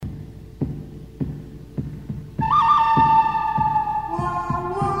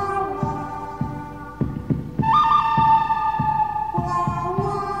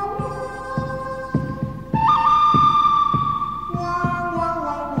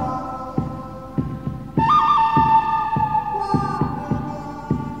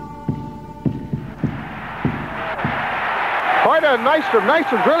and Nystrom.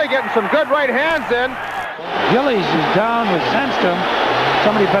 Nystrom's really getting some good right hands in. Gillies is down with Sandstrom.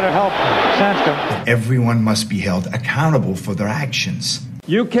 Somebody better help Sandstrom. Everyone must be held accountable for their actions.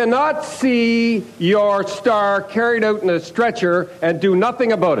 You cannot see your star carried out in a stretcher and do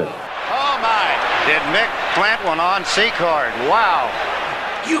nothing about it. Oh, my. Did Mick plant one on C-card? Wow.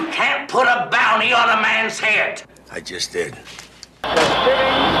 You can't put a bounty on a man's head. I just did. Spinning.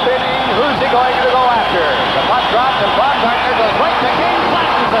 Who's he going to go after? The puck drops and Baumgartner goes right to King,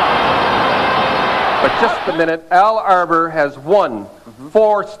 flattens him. But just a minute, Al Arbour has won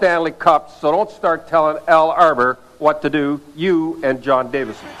 4 Stanley Cups, so don't start telling Al Arbour what to do, you and John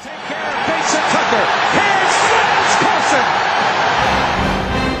Davison. Take care of Mason Tucker. Here's Franz Carlson.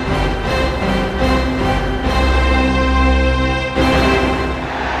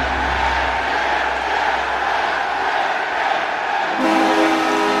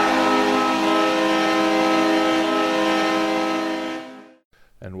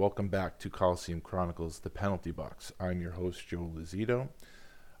 And welcome back to Coliseum Chronicles, the Penalty Box. I'm your host, Joe Lozito.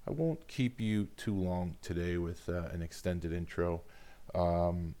 I won't keep you too long today with an extended intro.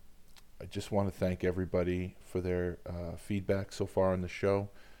 I just want to thank everybody for their feedback so far on the show.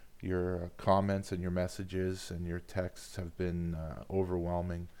 Your comments and your messages and your texts have been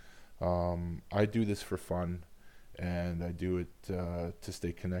overwhelming. I do this for fun, and I do it to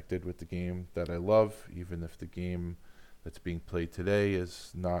stay connected with the game that I love, even if the game that's being played today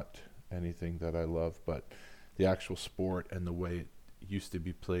is not anything that I love, but the actual sport and the way it used to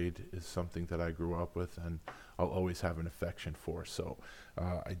be played is something that I grew up with and I'll always have an affection for. So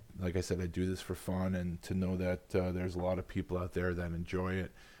like I said, I do this for fun, and to know that there's a lot of people out there that enjoy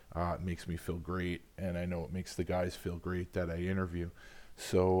it, it makes me feel great, and I know it makes the guys feel great that I interview.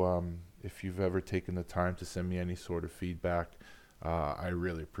 So if you've ever taken the time to send me any sort of feedback, I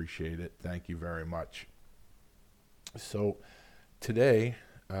really appreciate it. Thank you very much. So today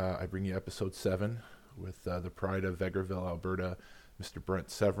I bring you episode 7 with the pride of Vegreville, Alberta, Mr. Brent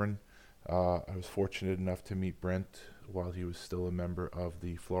Severyn. I was fortunate enough to meet Brent while he was still a member of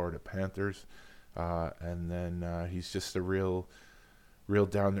the Florida Panthers, and then he's just a real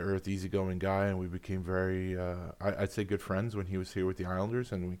down-to-earth, easygoing guy, and we became very, I'd say, good friends when he was here with the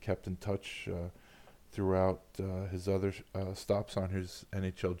Islanders, and we kept in touch throughout his other stops on his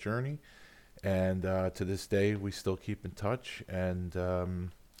NHL journey. And to this day, we still keep in touch, and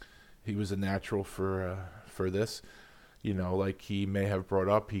he was a natural for this. You know, like he may have brought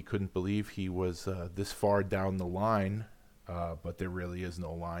up, he couldn't believe he was this far down the line, but there really is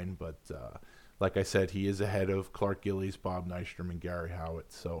no line. But like I said, he is ahead of Clark Gillies, Bob Nystrom, and Gary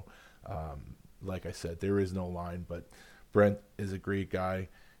Howitt. So like I said, there is no line, but Brent is a great guy,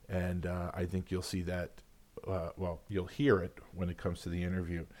 and I think you'll see that, you'll hear it when it comes to the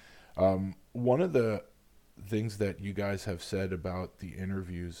interview. One of the things that you guys have said about the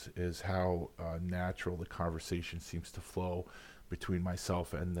interviews is how natural the conversation seems to flow between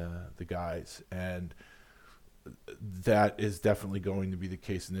myself and the guys, and that is definitely going to be the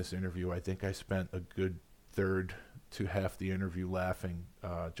case in this interview. I think I spent a good third to half the interview laughing,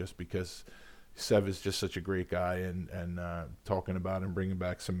 just because Sev is just such a great guy, and talking about him, bringing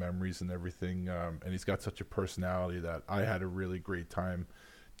back some memories and everything, and he's got such a personality that I had a really great time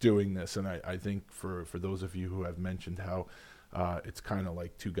doing this. And I think for those of you who have mentioned how it's kind of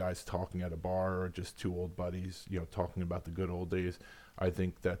like two guys talking at a bar, or just two old buddies, you know, talking about the good old days, I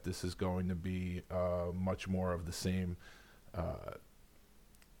think that this is going to be much more of the same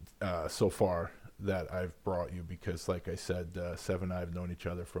so far that I've brought you, because like I said, Sev and I have known each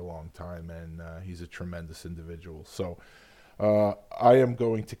other for a long time, and he's a tremendous individual. So I am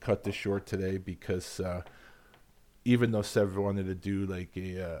going to cut this short today, because even though Sev wanted to do like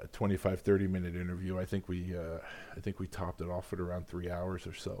a 25-30 minute interview, I think we topped it off at around 3 hours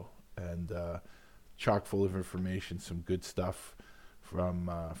or so, and chock full of information, some good stuff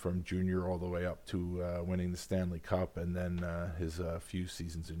from junior all the way up to winning the Stanley Cup, and then his few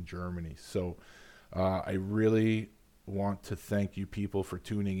seasons in Germany. So I really want to thank you people for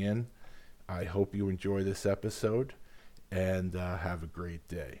tuning in. I hope you enjoy this episode, and have a great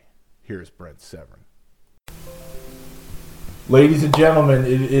day. Here's Brent Severyn. Ladies and gentlemen,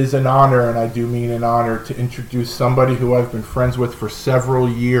 it is an honor, and I do mean an honor, to introduce somebody who I've been friends with for several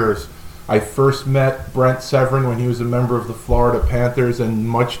years. I first met Brent Severyn when he was a member of the Florida Panthers, and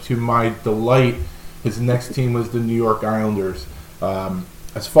much to my delight, his next team was the New York Islanders.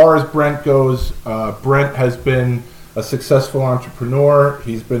 As far as Brent goes, Brent has been a successful entrepreneur.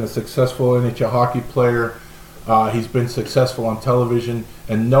 He's been a successful NHL hockey player. He's been successful on television,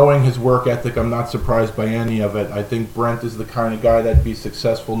 and knowing his work ethic, I'm not surprised by any of it. I think Brent is the kind of guy that'd be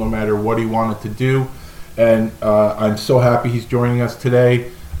successful no matter what he wanted to do, and I'm so happy he's joining us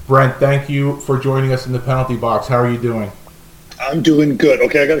today. Brent, thank you for joining us in the penalty box. How are you doing? I'm doing good.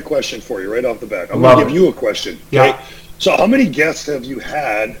 Okay, I got a question for you right off the bat. I'm going to give you a question. Okay? Yeah. So how many guests have you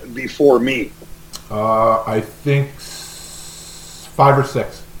had before me? I think 5 or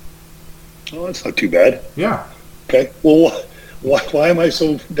 6. Oh, that's not too bad. Yeah. Okay. Well, why am I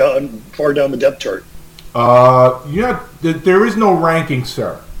so far down the depth chart? There is no ranking,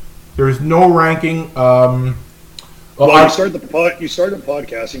 sir. There is no ranking. You start the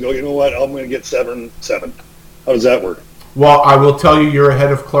podcast and go, you know what? I'm going to get 7. How does that work? Well, I will tell you, you're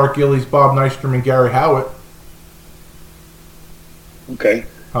ahead of Clark Gillies, Bob Nystrom, and Gary Howitt. Okay.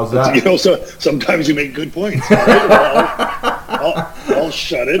 How's that? You know, so sometimes you make good points. All right? Well, I'll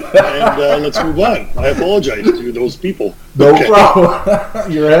shut it and let's move on. I apologize to those people. No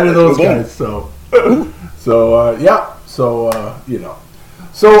problem. You're ahead of those guys. So you know.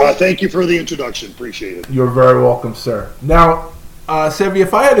 So thank you for the introduction. Appreciate it. You're very welcome, sir. Now, Sevy,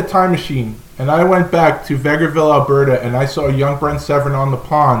 if I had a time machine and I went back to Vegreville, Alberta, and I saw young Brent Severin on the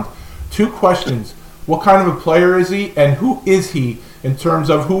pond, 2 questions. What kind of a player is he, and who is he in terms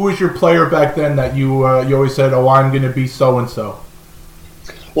of who was your player back then that you always said, oh, I'm going to be so-and-so?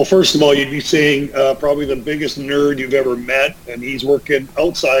 Well, first of all, you'd be saying probably the biggest nerd you've ever met, and he's working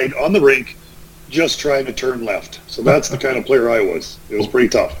outside on the rink just trying to turn left. So that's the kind of player I was. It was pretty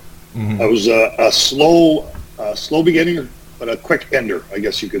tough. Mm-hmm. I was a slow beginner, but a quick ender, I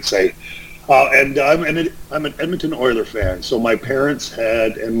guess you could say. And I'm an Edmonton Oilers fan. So my parents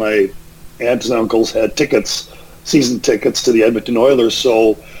had, and my aunts and uncles had season tickets to the Edmonton Oilers.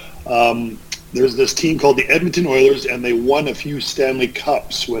 So there's this team called the Edmonton Oilers, and they won a few Stanley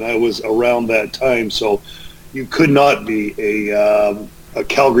Cups when I was around that time. So you could not be a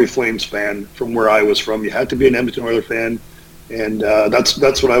Calgary Flames fan from where I was from. You had to be an Edmonton Oilers fan, and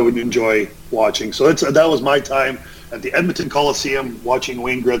that's what I would enjoy watching. So that was my time at the Edmonton Coliseum, watching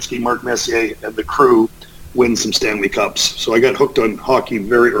Wayne Gretzky, Mark Messier, and the crew win some Stanley Cups. So I got hooked on hockey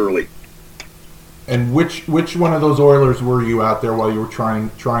very early. And which one of those Oilers were you out there while you were trying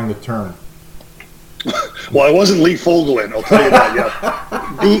to turn? Well, I wasn't Lee Fogelin, I'll tell you that,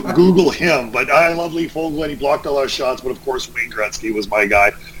 yeah. Google him, but I love Lee Fogelin. He blocked a lot of shots, but of course Wayne Gretzky was my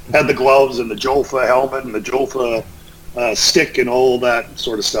guy. Had the gloves and the Jofa helmet and the Jofa stick and all that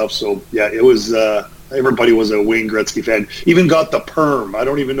sort of stuff. So, yeah, it was everybody was a Wayne Gretzky fan. Even got the perm. I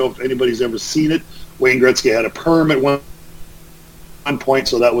don't even know if anybody's ever seen it. Wayne Gretzky had a perm at one point,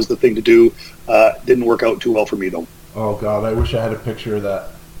 so that was the thing to do. Didn't work out too well for me, though. Oh, God, I wish I had a picture of that.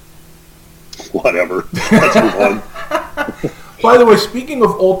 Whatever. Let's move on. By the way, speaking of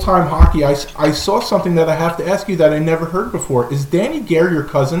old-time hockey, I saw something that I have to ask you that I never heard before. Is Danny Gare your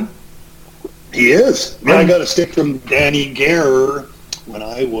cousin? He is. Yeah, I got a stick from Danny Gare when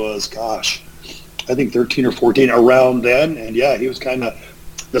I was, I think 13 or 14, around then. And, yeah, he was kind of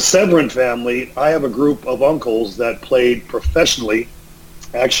the Severin family. I have a group of uncles that played professionally,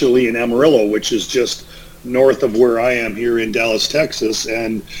 actually in Amarillo, which is just north of where I am here in Dallas, Texas.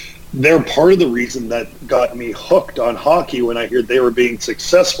 And they're part of the reason that got me hooked on hockey when I heard they were being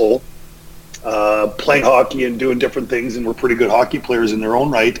successful, playing hockey and doing different things, and were pretty good hockey players in their own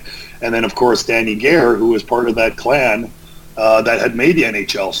right. And then, of course, Danny Gare, who was part of that clan that had made the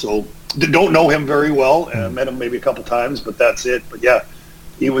NHL. So don't know him very well. Met him maybe a couple times, but that's it. But, yeah,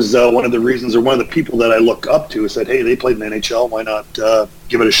 he was one of the reasons, or one of the people that I look up to. Said, hey, they played in the NHL. Why not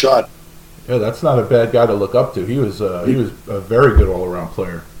give it a shot? Yeah, that's not a bad guy to look up to. He was a very good all-around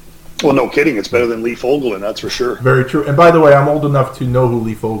player. Well, no kidding. It's better than Lee Fogelin, that's for sure. Very true. And by the way, I'm old enough to know who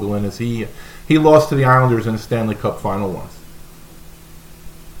Lee Fogelin is. He lost to the Islanders in the Stanley Cup final once.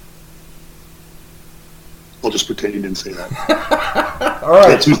 I'll just pretend you didn't say that. All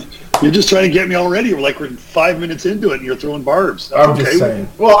right. You're just trying to get me already. We're 5 minutes into it, and you're throwing barbs. That's I'm just saying.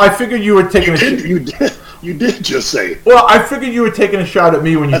 Well, I figured you were taking You did just say. Well, I figured you were taking a shot at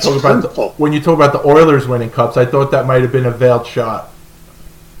me when you talk about the Oilers winning cups. I thought that might have been a veiled shot.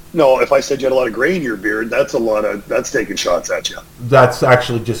 No, if I said you had a lot of gray in your beard, that's taking shots at you. That's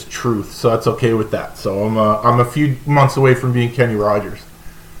actually just truth, so that's okay with that. So I'm a few months away from being Kenny Rogers.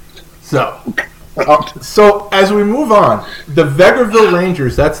 So as we move on, the Vegreville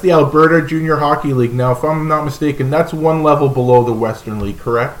Rangers, that's the Alberta Junior Hockey League. Now, if I'm not mistaken, that's one level below the Western League,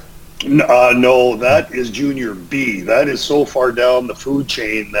 correct? No, that is Junior B. That is so far down the food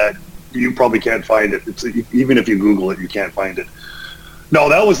chain that you probably can't find it. Even if you Google it, you can't find it. No,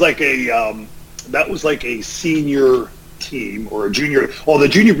 that was like a senior team or a junior. Well, the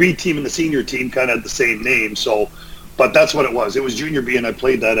Junior B team and the senior team kind of had the same name. So, but that's what it was. It was Junior B, and I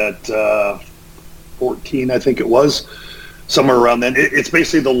played that at 14, I think it was. somewhere around then. It's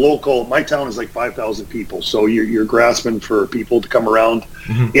basically the local. My town is like 5,000 people, so you're grasping for people to come around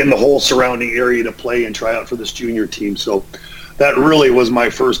in the whole surrounding area to play and try out for this junior team. So that really was my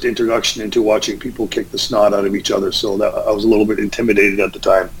first introduction into watching people kick the snot out of each other. So that I was a little bit intimidated at the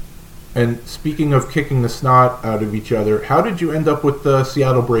time. And speaking of kicking the snot out of each other, how did you end up with the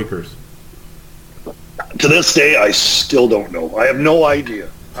Seattle Breakers? To this day, I still don't know. I have no idea.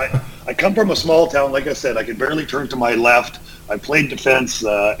 I come from a small town. Like I said, I could barely turn to my left. I played defense,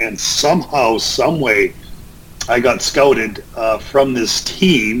 and somehow, some way, I got scouted from this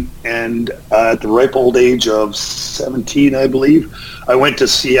team. And at the ripe old age of 17, I believe, I went to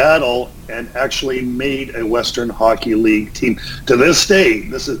Seattle and actually made a Western Hockey League team. To this day,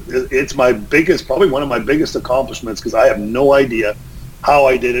 it's my biggest, probably one of my biggest accomplishments, because I have no idea how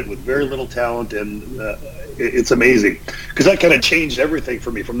I did it with very little talent, and it's amazing because that kind of changed everything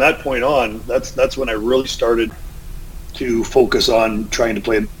for me. From that point on, that's when I really started to focus on trying to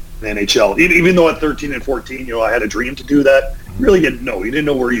play in the NHL. Even though at 13 and 14, I had a dream to do that. Really didn't know. You didn't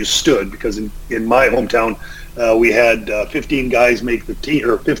know where you stood, because in my hometown, we had 15 guys make the team,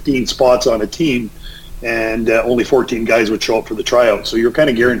 or 15 spots on a team, and only 14 guys would show up for the tryout. So you're kind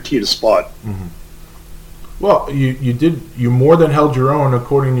of guaranteed a spot. Mm-hmm. Well, you more than held your own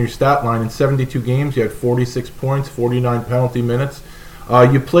according to your stat line. In 72 games, you had 46 points, 49 penalty minutes.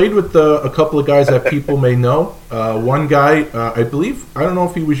 You played with a couple of guys that people may know. One guy, I believe, I don't know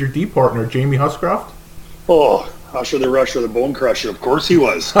if he was your D partner, Jamie Huscroft. Oh, Usher the Rusher, the Bone Crusher. Of course he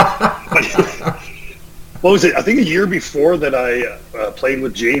was. What was it? I think a year before that I played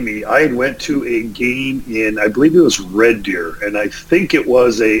with Jamie, I had went to a game in, I believe it was Red Deer, and I think it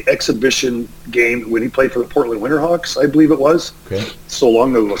was a exhibition game when he played for the Portland Winterhawks, I believe it was. Okay. So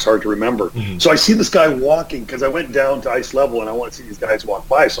long ago, it's hard to remember. Mm-hmm. So I see this guy walking, because I went down to ice level and I want to see these guys walk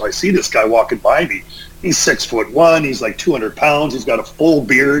by. So I see this guy walking by me. He's 6'1", he's like 200 pounds, he's got a full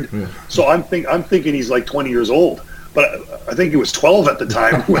beard. Yeah. So I'm thinking he's like 20 years old. But I think he was 12 at the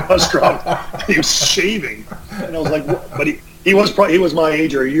time when Huscroft, he was shaving. And I was like, but he was my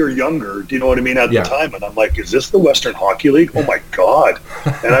age or a year younger, do you know what I mean, at the time. And I'm like, is this the Western Hockey League? Oh, my God.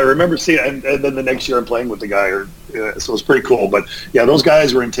 And I remember seeing it, and then the next year I'm playing with the guy. So it was pretty cool. But, yeah, those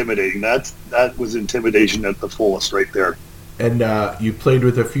guys were intimidating. That was intimidation at the fullest right there. And you played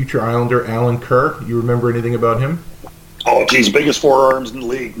with a future Islander, Alan Kerr. You remember anything about him? Oh, geez, biggest forearms in the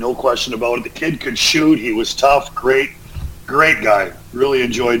league, no question about it. The kid could shoot. He was tough, great guy. Really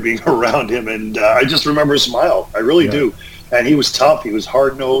enjoyed being around him, and I just remember his smile. I really do. And he was tough. He was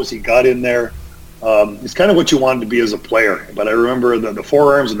hard-nosed. He got in there. It's kind of what you wanted to be as a player. But I remember the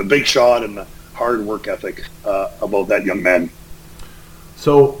forearms and the big shot and the hard work ethic about that young man.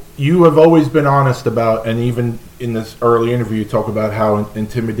 So you have always been honest about, and even in this early interview, you talk about how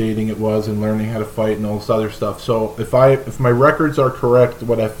intimidating it was and learning how to fight and all this other stuff. So if my records are correct,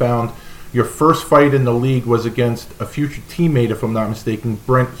 what I found, your first fight in the league was against a future teammate, if I'm not mistaken,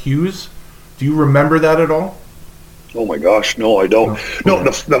 Brent Hughes. Do you remember that at all? Oh my gosh, no, I don't. No,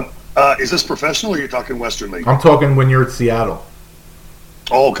 is this professional or are you talking Western League? I'm talking when you're at Seattle.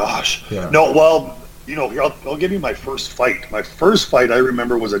 Oh gosh. Yeah. No, well, I'll give you my first fight. My first fight I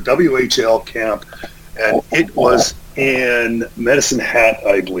remember was a WHL camp, and it was in Medicine Hat,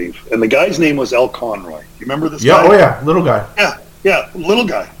 I believe. And the guy's name was Al Conroy. You remember this guy? Oh yeah, little guy. Yeah, little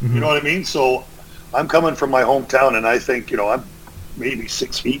guy. Mm-hmm. You know what I mean? So I'm coming from my hometown, and I think, I'm maybe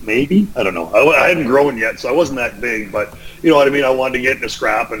 6 feet, maybe. I don't know. I hadn't grown yet, so I wasn't that big. But you know what I mean? I wanted to get in a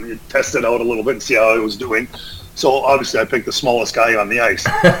scrap and test it out a little bit and see how I was doing. So obviously I picked the smallest guy on the ice.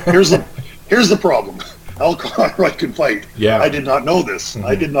 Here's the problem. Al Conroy can fight. Yeah. I did not know this.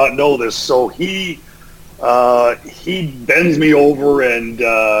 Mm-hmm. So he bends me over and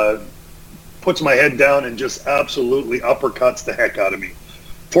puts my head down and just absolutely uppercuts the heck out of me.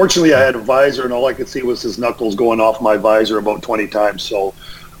 Fortunately, I had a visor, and all I could see was his knuckles going off my visor about 20 times. So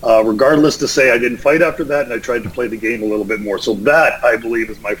regardless to say, I didn't fight after that, and I tried to play the game a little bit more. So that, I believe,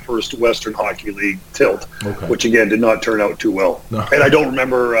 is my first Western Hockey League tilt, which, again, did not turn out too well. No. And I don't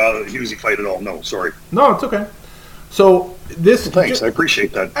remember Hughesy fight at all. No, sorry. No, it's okay. So this... Well, thanks, I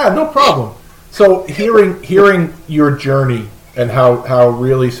appreciate that. No problem. So hearing your journey and how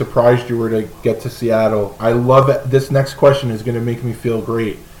really surprised you were to get to Seattle, I love it. This next question is going to make me feel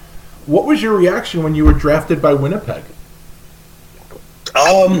great. What was your reaction when you were drafted by Winnipeg?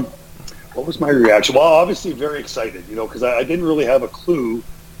 What was my reaction? Well, obviously very excited, because I didn't really have a clue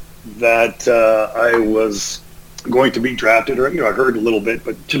that I was going to be drafted, or I heard a little bit,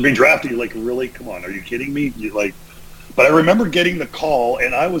 but to be drafted, you're like, really? Come on, are you kidding me? But I remember getting the call,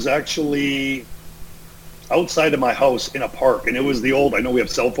 and I was actually outside of my house in a park, and it was the old. I know we have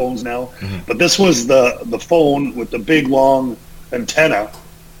cell phones now, but this was the phone with the big long antenna,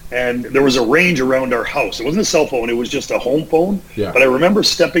 and there was a range around our house. It wasn't a cell phone; it was just a home phone. Yeah. But I remember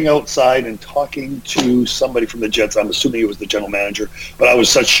stepping outside and talking to somebody from the Jets. I'm assuming it was the general manager, but I was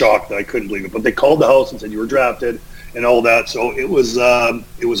such shock that I couldn't believe it. But they called the house and said you were drafted and all that. So it was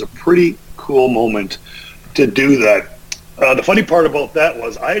a pretty cool moment to do that. The funny part about that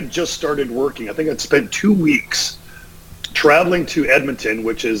was I had just started working. I think I'd spent 2 weeks traveling to Edmonton,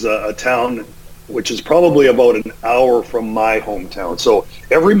 which is a town which is probably about an hour from my hometown. So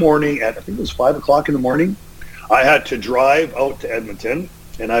every morning at, I think it was 5 o'clock in the morning, I had to drive out to Edmonton,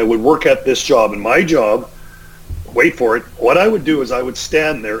 and I would work at this job. And my job, wait for it, what I would do is I would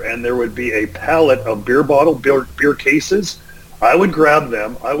stand there, and there would be a pallet of beer cases. I would grab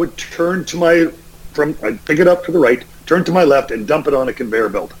them. I would turn to I'd pick it up to the right, turn to my left, and dump it on a conveyor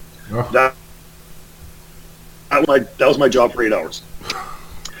belt. Oh. That was my job for 8 hours.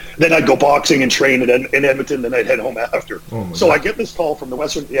 Then I'd go boxing and train in Edmonton. Then I'd head home after. So God. I get this call from the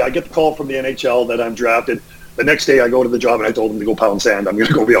I get the call from the NHL that I'm drafted. The next day I go to the job and I told them to go pound sand. I'm going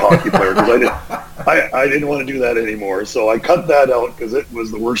to go be a hockey player because I didn't want to do that anymore. So I cut that out because it was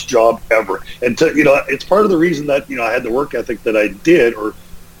the worst job ever. And it's part of the reason that I had the work ethic that I did, or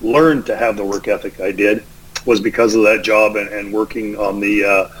learned to have the work ethic I did, was because of that job and working on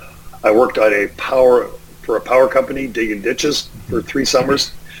the. I worked at a power company digging ditches for 3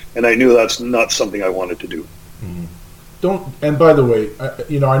 summers. And I knew that's not something I wanted to do. And by the way,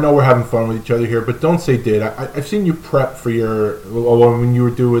 I know we're having fun with each other here, but don't say did. I've seen you prep for when you were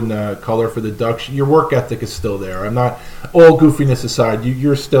doing the color for the Ducks. Your work ethic is still there. I'm not, all goofiness aside,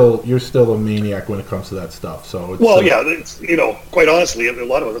 you're still a maniac when it comes to that stuff. So it's, quite honestly, a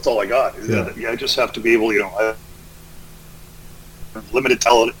lot of it, that's all I got. I just have to be able, I have limited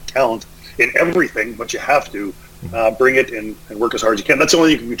talent in everything, but you have to bring it and work as hard as you can. That's the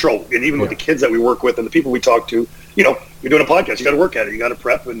only thing you can control. And even with the kids that we work with and the people we talk to, you're doing a podcast. You got to work at it. You got to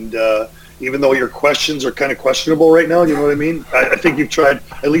prep. And even though your questions are kind of questionable right now, you know what I mean? I think you've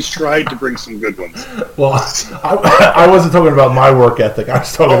at least tried to bring some good ones. Well, I wasn't talking about my work ethic. I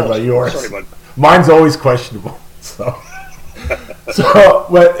was talking about yours. Sorry, bud. Mine's always questionable. So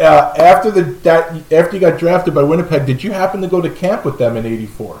but after you got drafted by Winnipeg, did you happen to go to camp with them in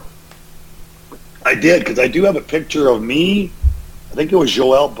 '84? I did, because I do have a picture of me. I think it was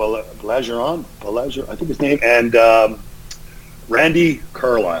Joel Belageron, I think his name, and Randy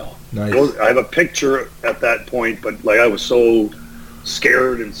Carlisle. Nice. I have a picture at that point, but I was so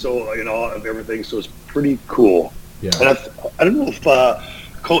scared and so in awe of everything, so it's pretty cool. Yeah. And I don't know if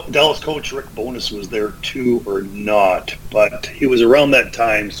Dallas coach Rick Bowness was there too or not, but he was around that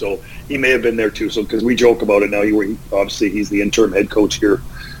time, so he may have been there too. So because we joke about it now, obviously he's the interim head coach here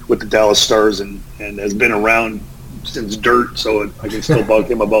with the Dallas Stars and has been around since dirt, so I can still bug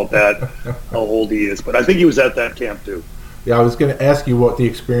him about that, how old he is. But I think he was at that camp too. Yeah, I was going to ask you what the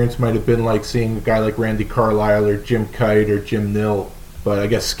experience might have been like seeing a guy like Randy Carlisle or Jim Kite or Jim Nill, but I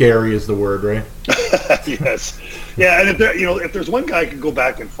guess scary is the word, right? Yes. Yeah, and if there's one guy I could go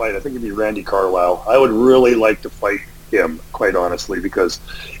back and fight, I think it'd be Randy Carlisle. I would really like to fight him, quite honestly, because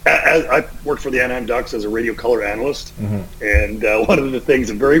I worked for the Anaheim Ducks as a radio color analyst, and one of the things,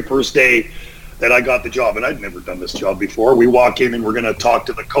 the very first day that I got the job, and I'd never done this job before, we walk in and we're going to talk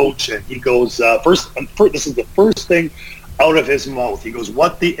to the coach, and he goes, this is the first thing out of his mouth. He goes,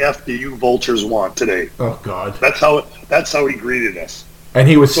 "What the F do you vultures want today?" Oh, God. That's how he greeted us. And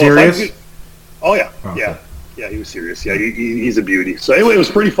he was serious? Oh, yeah. Okay. Yeah, he was serious. Yeah, he's a beauty. So anyway, it was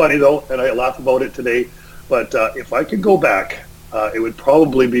pretty funny, though, and I laugh about it today. But if I could go back, it would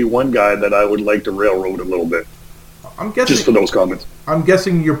probably be one guy that I would like to railroad a little bit. I'm guessing, just for those comments. I'm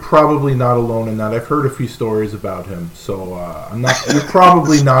guessing you're probably not alone in that. I've heard a few stories about him, so you're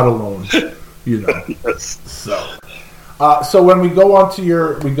probably not alone. Yes. So when we go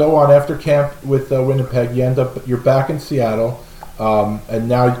on after camp with Winnipeg, you're back in Seattle, and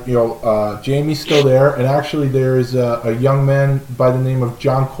now Jamie's still there, and actually there is a young man by the name of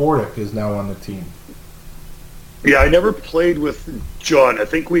John Kordick is now on the team. Yeah, I never played with John. I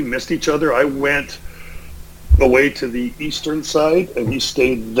think we missed each other. I went away to the eastern side, and he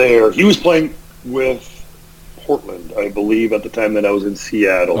stayed there. He was playing with Portland, I believe, at the time that I was in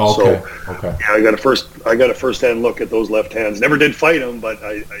Seattle. Okay. Yeah, I got a first-hand look at those left hands. Never did fight him, but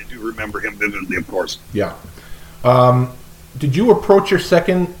I do remember him vividly, of course. Yeah. Did you approach your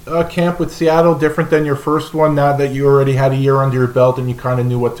second camp with Seattle different than your first one? Now that you already had a year under your belt and you kind of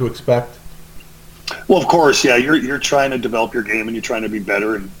knew what to expect. Well, of course, yeah. You're trying to develop your game and you're trying to be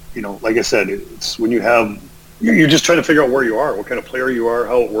better. And like I said, it's when you're just trying to figure out where you are, what kind of player you are,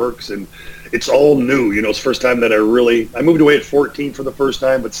 how it works, and it's all new. It's the first time that I moved away at 14 for the first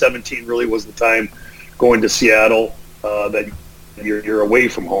time, but 17 really was the time going to Seattle that you're away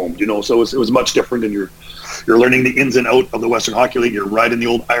from home. So it was much different, and you're learning the ins and outs of the Western Hockey League. You're riding the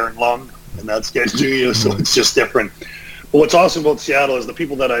old iron lung, and that's getting to you. So it's just different. But what's awesome about Seattle is the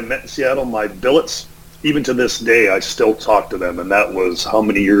people that I met in Seattle, my billets. Even to this day, I still talk to them, and that was how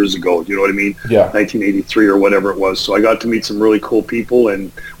many years ago? You know what I mean? Yeah. 1983 or whatever it was. So I got to meet some really cool people,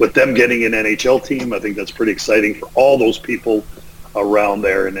 and with them getting an NHL team, I think that's pretty exciting for all those people around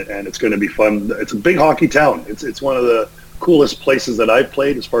there, and it's going to be fun. It's a big hockey town. It's one of the coolest places that I've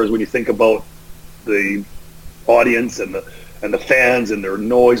played as far as when you think about the audience and the fans and their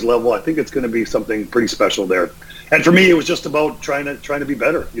noise level. I think it's going to be something pretty special there. And for me, it was just about trying to be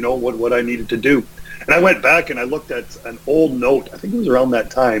better. What I needed to do. And I went back and I looked at an old note. I think it was around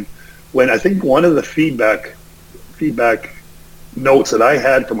that time when I think one of the feedback notes that I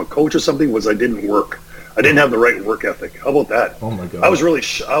had from a coach or something was I didn't work. I didn't have the right work ethic. How about that? Oh my God! I was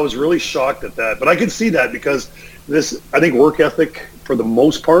really shocked at that. But I could see that because I think work ethic for the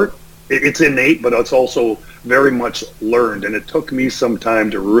most part, it's innate, but it's also very much learned. And it took me some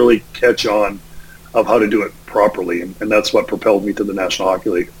time to really catch on of how to do it properly, and that's what propelled me to the National Hockey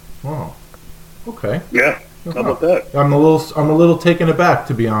League. Wow. Okay. Yeah. How about that? I'm a little taken aback,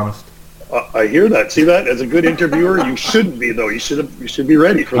 to be honest. I hear that. See that? As a good interviewer, you shouldn't be though. You should be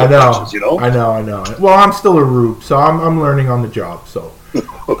ready for the questions. I know. Well, I'm still a rube, so I'm learning on the job. So,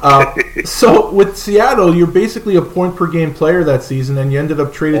 okay. So with Seattle, you're basically a point per game player that season, and you ended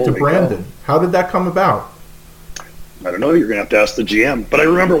up traded to Brandon. God. How did that come about? I don't know. You're gonna have to ask the GM. But I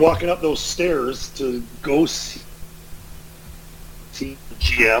remember walking up those stairs to go see the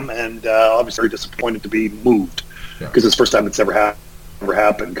GM, and obviously very disappointed to be moved because it's the first time it's ever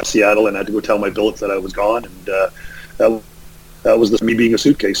happened. Got Seattle, and I had to go tell my billets that I was gone, and that was me being a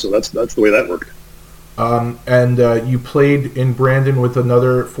suitcase. So that's the way that worked. And you played in Brandon with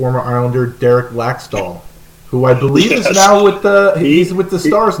another former Islander, Derek Laxdal, who I believe is now with he's with the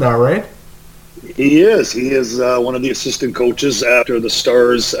Stars now, right? He is. He is one of the assistant coaches after the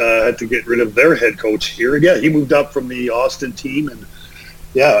Stars had to get rid of their head coach here. Yeah, he moved up from the Austin team, and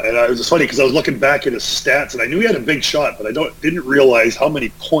it was just funny because I was looking back at his stats, and I knew he had a big shot, but I didn't realize how many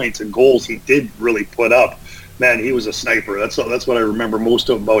points and goals he did really put up. Man, he was a sniper. That's what I remember most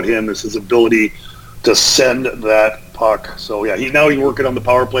about him is his ability to send that puck. So yeah, he's working on the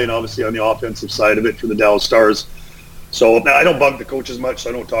power play and obviously on the offensive side of it for the Dallas Stars. So I don't bug the coaches much, so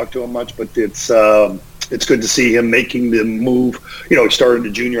I don't talk to him much, but it's good to see him making the move. He started a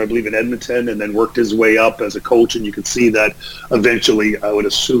junior, I believe, in Edmonton, and then worked his way up as a coach, and you could see that eventually I would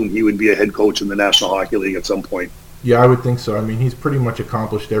assume he would be a head coach in the National Hockey League at some point. Yeah, I would think so. I mean, he's pretty much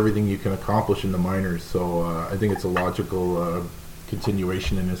accomplished everything you can accomplish in the minors, so I think it's a logical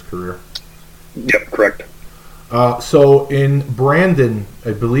continuation in his career. Yep, correct. So in Brandon,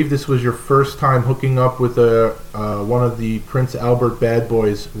 I believe this was your first time hooking up with one of the Prince Albert bad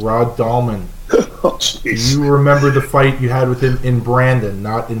boys, Rod Dahlman. Oh, jeez. You remember the fight you had with him in Brandon,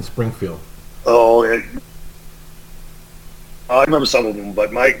 not in Springfield. Oh, I remember some of them,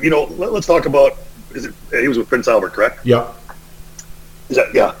 but let's talk about. He was with Prince Albert, correct? Yep.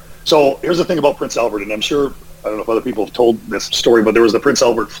 Yeah. So here's the thing about Prince Albert, and I'm sure I don't know if other people have told this story, but there was the Prince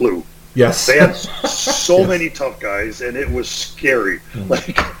Albert flu. Yes. They had so many tough guys, and it was scary.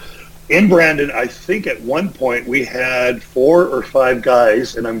 Like in Brandon, I think at one point we had 4 or 5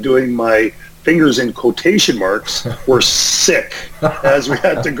 guys, and I'm doing my fingers in quotation marks, were sick as we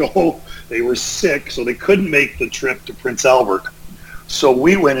had to go. They were sick, so they couldn't make the trip to Prince Albert. So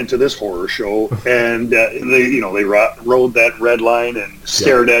we went into this horror show, and they rode that red line and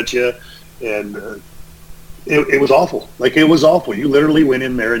stared at you, and it was awful. Like, it was awful. You literally went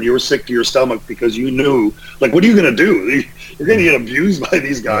in there and you were sick to your stomach because you knew, like, what are you going to do? You're going to get abused by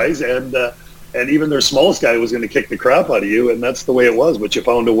these guys, and even their smallest guy was going to kick the crap out of you, and that's the way it was. But you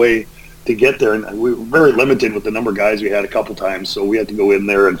found a way to get there, and we were very limited with the number of guys we had a couple times, so we had to go in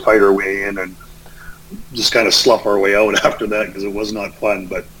there and fight our way in and just kind of slough our way out after that because it was not fun.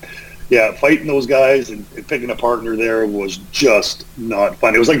 But yeah, fighting those guys and picking a partner there was just not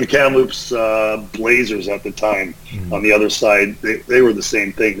fun. It was like the Kamloops Blazers at the time. On the other side. They were the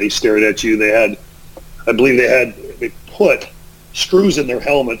same thing. They stared at you. They put screws in their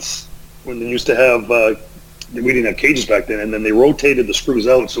helmets when they used to have, we didn't have cages back then, and then they rotated the screws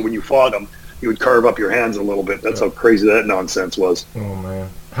out so when you fought them, you would carve up your hands a little bit. That's how crazy that nonsense was. Oh, man.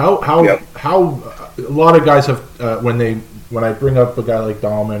 How a lot of guys have, when I bring up a guy like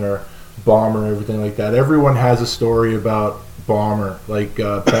Dahlman or Bomber and everything like that, everyone has a story about Bomber, like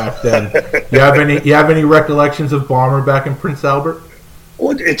back then. You have any recollections of Bomber back in Prince Albert?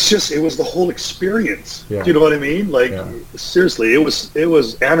 Well, it was the whole experience. Yeah. Do you know what I mean? Like, seriously, it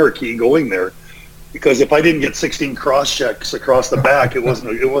was anarchy going there. Because if I didn't get 16 cross checks across the back, it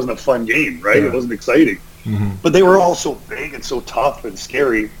wasn't a fun game, right? Yeah. It wasn't exciting. Mm-hmm. But they were all so big and so tough and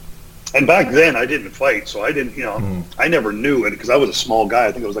scary. And back then, I didn't fight, so I didn't, I never knew it because I was a small guy.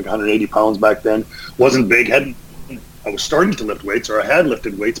 I think I was like 180 pounds back then. Wasn't big. I was starting to lift weights, or I had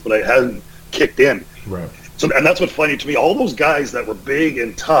lifted weights, but I hadn't kicked in. Right. So, and that's what's funny to me. All those guys that were big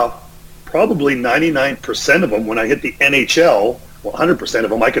and tough, probably 99% of them, when I hit the NHL, 100% of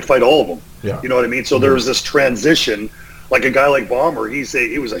them, I could fight all of them. Yeah. You know what I mean? So there was this transition. Like a guy like Bomber, he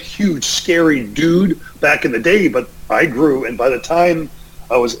was a huge, scary dude back in the day, but I grew, and by the time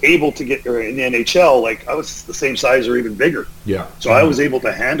I was able to get in the NHL, like I was the same size or even bigger. Yeah. So I was able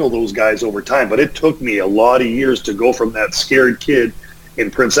to handle those guys over time, but it took me a lot of years to go from that scared kid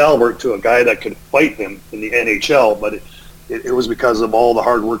in Prince Albert to a guy that could fight them in the NHL. But it was because of all the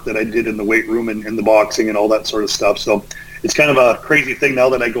hard work that I did in the weight room and in the boxing and all that sort of stuff. So it's kind of a crazy thing now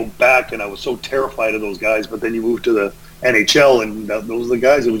that I go back, and I was so terrified of those guys, but then you move to the NHL, and those are the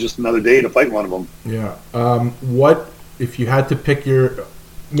guys. It was just another day to fight one of them. Yeah. What, if you had to pick your,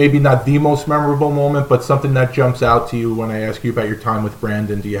 maybe not the most memorable moment, but something that jumps out to you when I ask you about your time with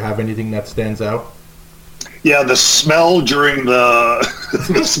Brandon, do you have anything that stands out? Yeah, the smell during the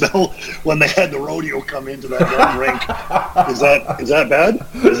smell when they had the rodeo come into that one rink. Is that bad?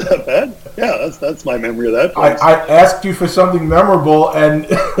 Is that bad? Yeah, that's my memory of that place. I asked you for something memorable, and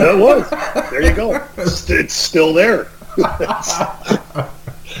it was. There you go. It's still there.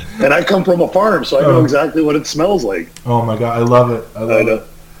 And I come from a farm, so I know exactly what it smells like. Oh my God, I love it. I love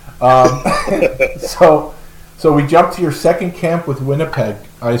it. So we jumped to your second camp with Winnipeg.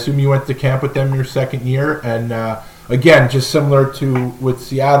 I assume you went to camp with them your second year, and again, just similar to with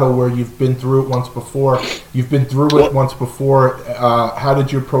Seattle, where you've been through it once before. How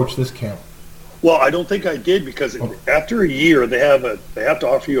did you approach this camp? Well, I don't think I did, because after a year, they have to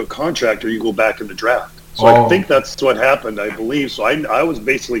offer you a contract, or you go back in the draft. So I think that's what happened, I believe. So I was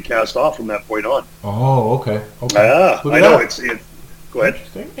basically cast off from that point on. Oh, okay. Yeah, I know. Go ahead.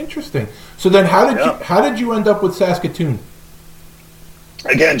 Interesting. So then, how did you end up with Saskatoon?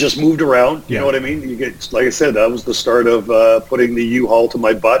 Again, just moved around. You know what I mean? You get, like I said, that was the start of putting the U-Haul to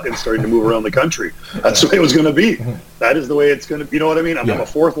my butt and starting to move around the country. That's the way it was going to be. That is the way it's going to. You know what I mean? I'm a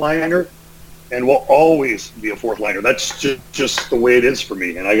fourth liner, and will always be a fourth liner. That's just the way it is for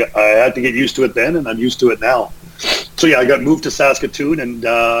me. And I had to get used to it then, and I'm used to it now. So yeah, I got moved to Saskatoon, and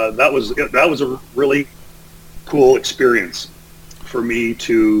that was a really cool experience for me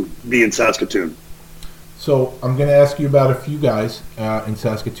to be in Saskatoon. So I'm going to ask you about a few guys in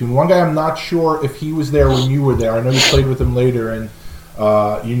Saskatoon. One guy, I'm not sure if he was there when you were there. I know you played with him later, and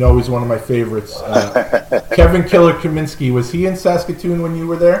he's one of my favorites. Kevin Killer Kaminsky, was he in Saskatoon when you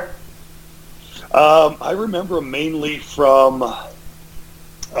were there? I remember him mainly from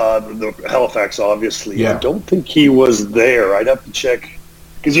the Halifax, obviously. Yeah. I don't think he was there. I'd have to check.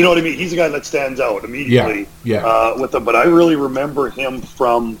 Because you know what I mean? He's a guy that stands out immediately with them. But I really remember him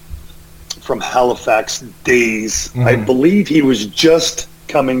from Halifax days. Mm-hmm. I believe he was just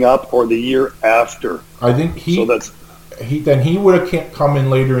coming up, or the year after. I think he would have come in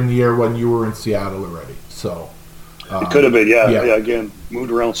later in the year when you were in Seattle already. So it could have been, yeah. Again,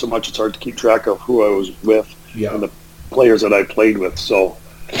 moved around so much, it's hard to keep track of who I was with and the players that I played with. So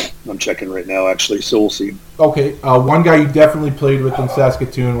I'm checking right now, actually. So we'll see. Okay, one guy you definitely played with in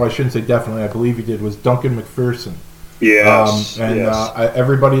Saskatoon. Well, I shouldn't say definitely. I believe you did. Was Duncan McPherson. Yes.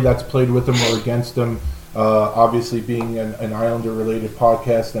 Everybody that's played with him or against him, obviously being an Islander-related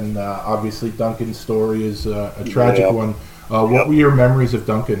podcast, and obviously Duncan's story is a tragic one. What were your memories of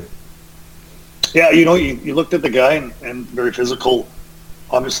Duncan? Yeah, you looked at the guy and very physical,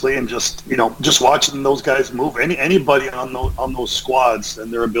 obviously, and just watching those guys move. Anybody on those squads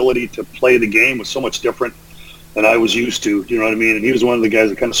and their ability to play the game was so much different than I was used to. You know what I mean? And he was one of the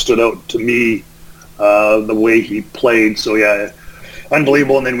guys that kind of stood out to me. The way he played, so yeah,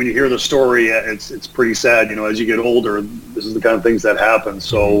 unbelievable. And then when you hear the story, it's pretty sad. As you get older, this is the kind of things that happen.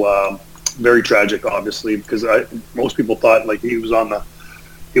 So very tragic, obviously, because most people thought like he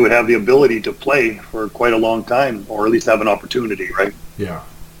would have the ability to play for quite a long time, or at least have an opportunity, right? Yeah.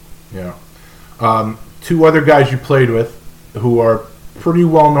 Two other guys you played with who are pretty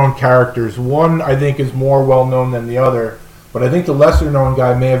well-known characters. One I think is more well-known than the other, but I think the lesser-known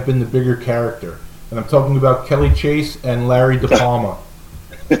guy may have been the bigger character. And I'm talking about Kelly Chase and Larry DePalma.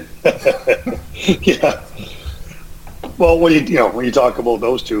 Yeah. Well, when you talk about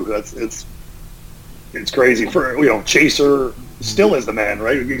those two, it's crazy. For Chaser still is the man,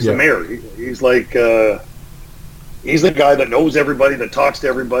 right? He's the mayor. He's like He's the guy that knows everybody, that talks to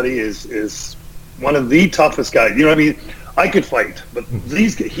everybody, is one of the toughest guys. You know what I mean? I could fight, but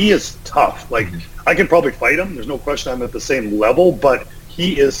he is tough. Like, I could probably fight him. There's no question I'm at the same level, but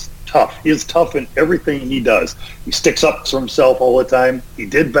he is tough. He is tough in everything he does. He sticks up for himself all the time. He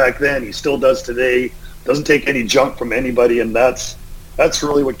did back then. He still does today. Doesn't take any junk from anybody, and that's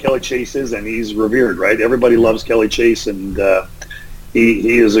really what Kelly Chase is, and he's revered, right? Everybody loves Kelly Chase, and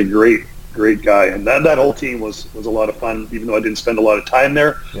he is a great guy. And that whole team was a lot of fun, even though I didn't spend a lot of time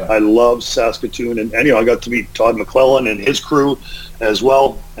there. Yeah. I love Saskatoon, and I got to meet Todd McClellan and his crew as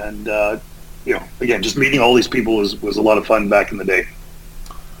well. And again, just meeting all these people was a lot of fun back in the day.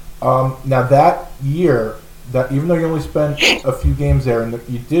 Now that year, that even though you only spent a few games there, and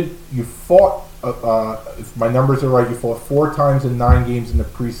you fought. If my numbers are right, you fought 4 times in 9 games in the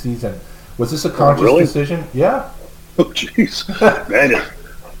preseason. Was this a conscious decision? Yeah. Oh, jeez, man,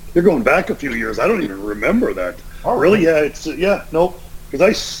 you're going back a few years. I don't even remember that. Oh, really? Yeah. No, because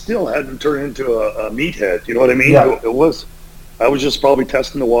I still hadn't turned into a meathead. You know what I mean? Yeah. It was. I was just probably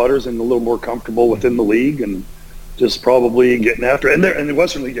testing the waters and a little more comfortable within the league, and just probably getting after it. And in the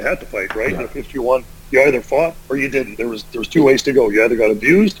Western League, you had to fight, right? Yeah. If you won, you either fought or you didn't. There was 2 ways to go. You either got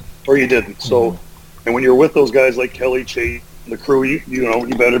abused or you didn't. So, and when you're with those guys like Kelly, Chase, the crew,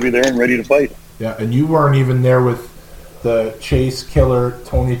 you better be there and ready to fight. Yeah, and you weren't even there with the Chase, Killer,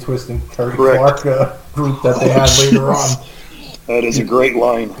 Tony Twist, and Terry Clark group that they had later on. That is a great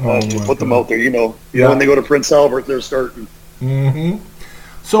line. You put them out there. When they go to Prince Albert, they're starting. Mm-hmm.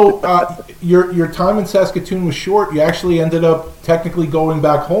 So your time in Saskatoon was short. You actually ended up technically going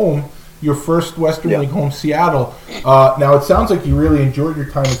back home. Your first Western League home, Seattle. Now, it sounds like you really enjoyed your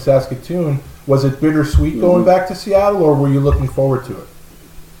time in Saskatoon. Was it bittersweet going back to Seattle, or were you looking forward to it?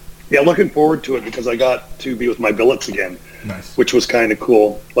 Yeah, looking forward to it because I got to be with my billets again, nice, which was kind of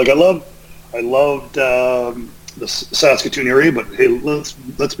cool. Like I loved the Saskatoon area, but hey,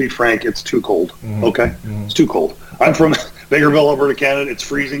 let's be frank, it's too cold. Mm-hmm. Okay, it's too cold. I'm from Bakerville, Alberta, Canada. It's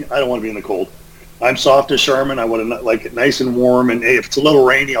freezing. I don't want to be in the cold. I'm soft as Charmin. I want to like it nice and warm. And hey, if it's a little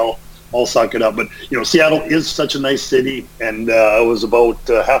rainy, I'll suck it up. But Seattle is such a nice city, and I was about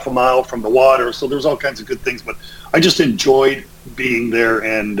half a mile from the water, so there's all kinds of good things. But I just enjoyed being there,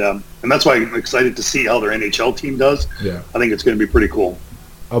 and that's why I'm excited to see how their NHL team does. Yeah, I think it's going to be pretty cool.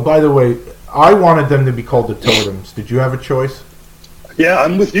 By the way, I wanted them to be called the Totems. Did you have a choice? Yeah,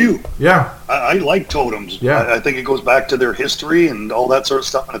 I'm with you. Yeah, I like Totems. Yeah, I think it goes back to their history and all that sort of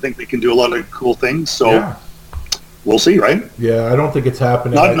stuff. And I think they can do a lot of cool things. So we'll see, right? Yeah, I don't think it's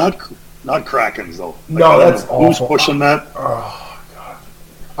happening. Not Krakens though. No, that's awful. Who's pushing that? Oh God.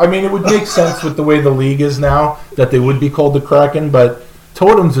 I mean, it would make sense with the way the league is now that they would be called the Kraken, but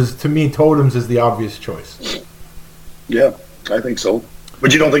Totems is the obvious choice. Yeah, I think so.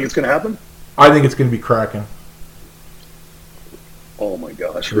 But you don't think it's going to happen? I think it's going to be Kraken. Oh my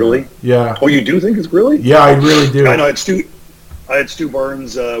gosh, really? Yeah. Oh, you do think it's really? Yeah, I really do. I know. I had Stu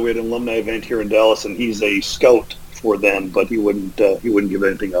Barnes. We had an alumni event here in Dallas, and he's a scout for them, but he wouldn't give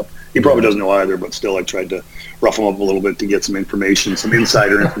anything up. He probably doesn't know either, but still, I tried to rough him up a little bit to get some information, some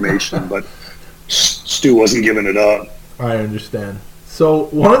insider information, but Stu wasn't giving it up. I understand. So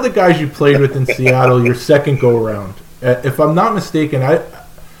one of the guys you played with in Seattle, your second go-around, if I'm not mistaken,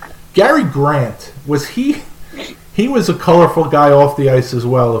 Gary Grant, was he was a colorful guy off the ice as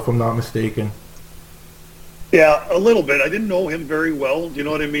well, if I'm not mistaken. Yeah, a little bit. I didn't know him very well. Do you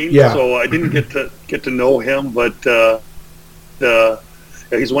know what I mean? Yeah. So I didn't get to know him, but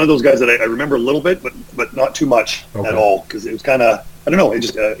he's one of those guys that I remember a little bit, but not too much at all, because it was kind of, I don't know, I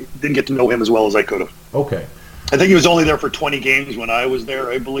just didn't get to know him as well as I could have. Okay. I think he was only there for 20 games when I was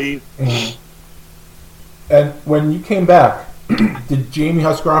there, I believe. Mm-hmm. And when you came back, did Jamie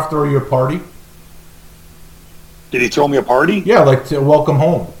Huscroft throw you a party? Did he throw me a party? Yeah, like to welcome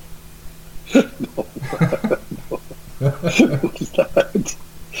home. No.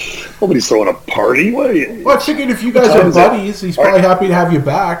 Nobody's throwing a party. What are you? Well, I figured if you guys are buddies, he's probably happy to have you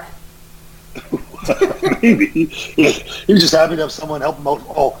back. Maybe. He was just happy to have someone help him out.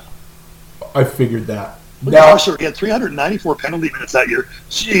 Oh, I figured that. Now, Husher, he had 394 penalty minutes that year.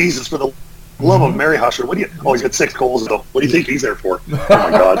 Jesus, for the love of Mary Husher. He's got 6 goals, though. What do you think he's there for? Oh, my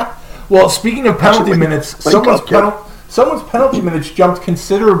God. Well, speaking of penalty minutes, someone's penalty minutes jumped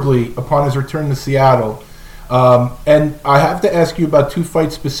considerably upon his return to Seattle. And I have to ask you about 2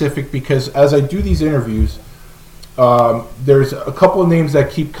 fights specific, because as I do these interviews, there's a couple of names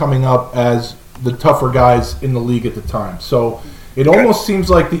that keep coming up as the tougher guys in the league at the time. So it almost seems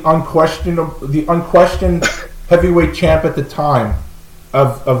like the unquestioned heavyweight champ at the time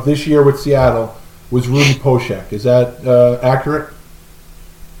of this year with Seattle was Rudy Poshek. Is that accurate?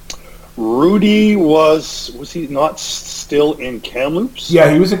 Rudy was he not still in Kamloops? Yeah,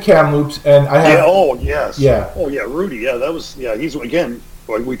 he was in Kamloops, and I have. Yeah. Oh yes. Yeah. Oh yeah, Rudy. Yeah, that was. Yeah, he's again.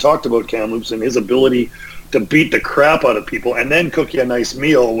 Like we talked about Kamloops and his ability to beat the crap out of people and then cook you a nice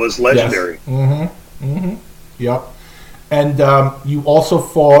meal was legendary. Yes. Yep. And you also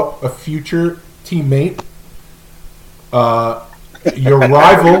fought a future teammate, your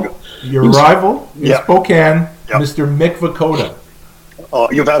rival in Spokane, Mr. Mick Vukota.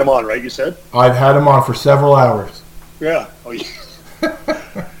 You've had him on, right? You said? I've had him on for several hours. Yeah. Oh, yeah.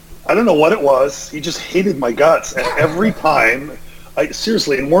 I don't know what it was. He just hated my guts. And every time,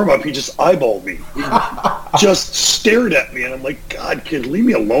 seriously, in warm-up, he just eyeballed me. He just stared at me. And I'm like, God, kid, leave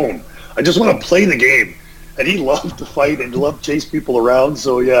me alone. I just want to play the game. And he loved to fight and loved to chase people around.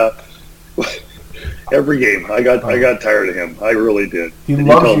 So, yeah, every game, I got tired of him. I really did. He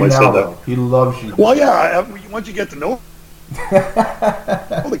loves you now, though. He loves you. Well, yeah, once you get to know him,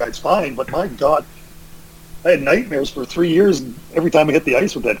 the guy's fine, but my God, I had nightmares for 3 years every time I hit the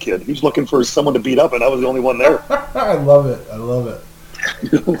ice with that kid. He was looking for someone to beat up, and I was the only one there. I love it.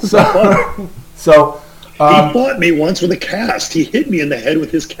 So he fought me once with a cast. He hit me in the head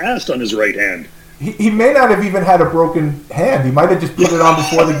with his cast on his right hand. He may not have even had a broken hand. He might have just put it on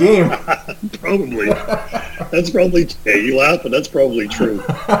before the game. Probably. That's probably. Hey, you laugh, but that's probably true.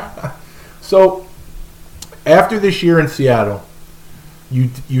 So, after this year in Seattle,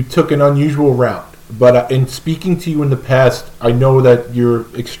 you took an unusual route. But in speaking to you in the past, I know that you're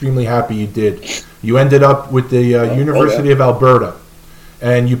extremely happy you did. You ended up with the University of Alberta,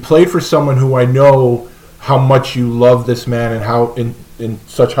 and you played for someone who I know how much you love this man and how in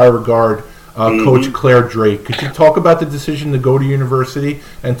such high regard. Coach Claire Drake. Could you talk about the decision to go to university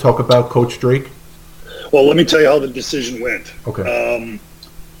and talk about Coach Drake? Well, let me tell you how the decision went. Okay.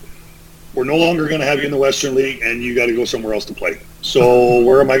 We're no longer going to have you in the Western League, and you got to go somewhere else to play. So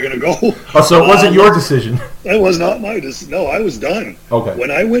where am I going to go? Oh, so it wasn't your decision? That was not my decision. No, I was done. Okay.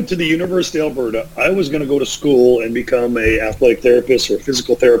 When I went to the University of Alberta, I was going to go to school and become a athletic therapist or a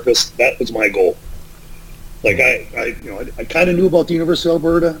physical therapist. That was my goal. Like I kind of knew about the University of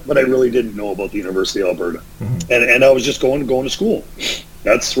Alberta, but I really didn't know about the University of Alberta, and I was just going to school.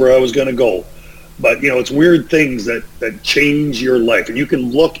 That's where I was going to go. But it's weird things that change your life, and you can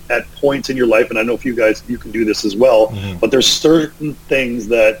look at points in your life, and I know if you can do this as well. But there's certain things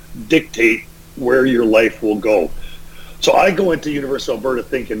that dictate where your life will go. So I go into University of Alberta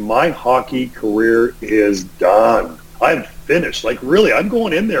thinking my hockey career is done. I'm finished. Like really, I'm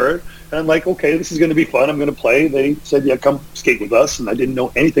going in there. And I'm like, okay, this is going to be fun. I'm going to play. They said, yeah, come skate with us. And I didn't know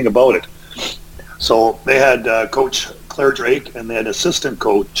anything about it. So they had Coach Claire Drake and they had assistant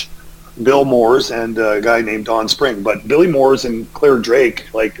coach Bill Moores and a guy named Don Spring. But Billy Moores and Claire Drake,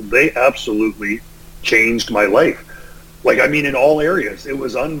 like, they absolutely changed my life. Like, I mean, in all areas. It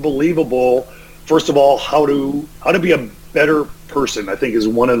was unbelievable. First of all, how to be a better person, I think, is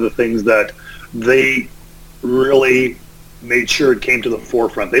one of the things that they really made sure it came to the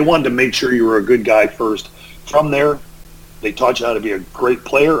forefront. They wanted to make sure you were a good guy first. From there, they taught you how to be a great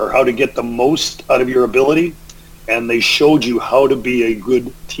player or how to get the most out of your ability, and they showed you how to be a good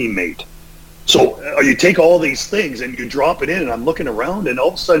teammate. So you take all these things and you drop it in, and I'm looking around, and all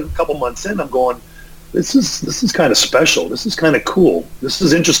of a sudden, a couple months in, I'm going, this is kind of special. This is kind of cool. This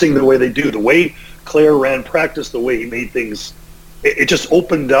is interesting the way they do. The way Claire ran practice, the way he made things, it just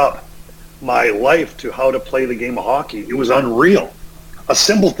opened up my life to how to play the game of hockey. It was unreal. A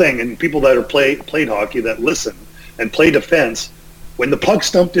simple thing, and people that are played hockey that listen and play defense, when the puck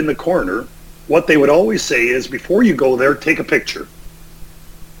stumped in the corner, what they would always say is, before you go there, take a picture.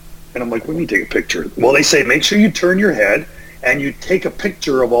 And I'm like, what do you mean take a picture? Well, they say, make sure you turn your head and you take a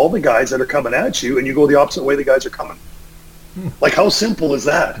picture of all the guys that are coming at you, and you go the opposite way the guys are coming. Like, how simple is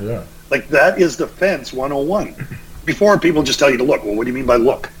that? Yeah. Like, that is defense 101. Before, people just tell you to look. Well, what do you mean by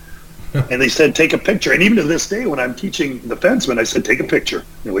look? And they said, take a picture. And even to this day, when I'm teaching defensemen, I said, take a picture.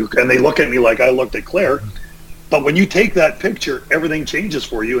 And they look at me like I looked at Claire. But when you take that picture, everything changes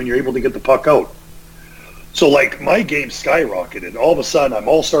for you, and you're able to get the puck out. So, like, my game skyrocketed. All of a sudden, I'm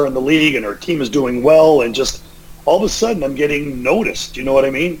all-star in the league, and our team is doing well, and just all of a sudden, I'm getting noticed. You know what I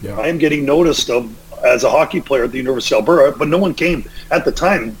mean? Yeah. I am getting noticed as a hockey player at the University of Alberta, but no one came. At the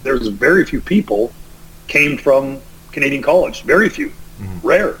time, there's very few people came from Canadian College. Very few.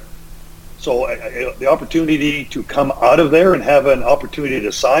 Rare. So the opportunity to come out of there and have an opportunity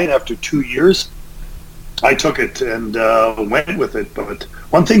to sign after 2 years, I took it and went with it. But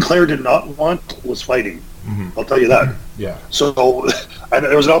one thing Claire did not want was fighting. I'll tell you that. Yeah. So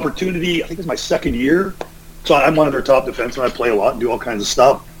there was an opportunity, I think it was my second year. So I'm one of their top defensemen. I play a lot and do all kinds of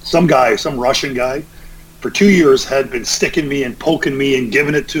stuff. Some Russian guy, for 2 years, had been sticking me and poking me and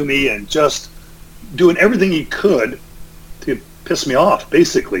giving it to me and just doing everything he could to piss me off,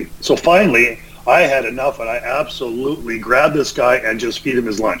 basically. So finally, I had enough, and I absolutely grabbed this guy and just feed him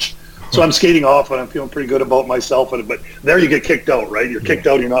his lunch. So I'm skating off, and I'm feeling pretty good about myself. But there you get kicked out, right? You're kicked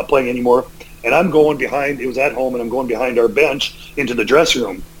out, you're not playing anymore. And I'm going behind, it was at home, and I'm going behind our bench into the dressing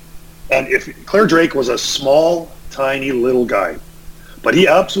room. And if Claire Drake was a small, tiny little guy, but he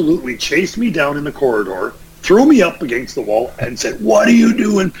absolutely chased me down in the corridor, threw me up against the wall, and said, "What are you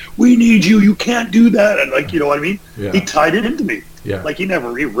doing? We need you. You can't do that." And like, you know what I mean? Yeah. He tied it into me. Yeah. Like he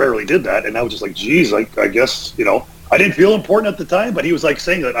rarely did that. And I was just like, geez, I guess, you know, I didn't feel important at the time, but he was like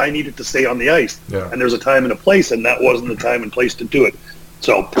saying that I needed to stay on the ice. Yeah. And there's a time and a place, and that wasn't the time and place to do it.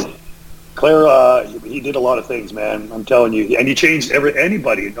 So Claire, he did a lot of things, man. I'm telling you. And he changed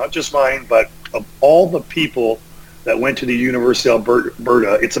anybody, not just mine, but of all the people that went to the University of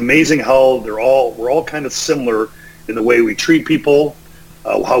Alberta. It's amazing how we're all kind of similar in the way we treat people,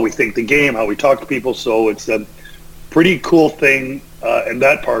 how we think the game, how we talk to people. So it's a pretty cool thing, and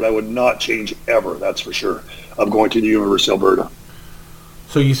that part I would not change ever, that's for sure, of going to the University of Alberta.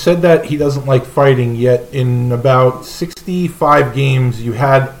 So you said that he doesn't like fighting, yet in about 65 games you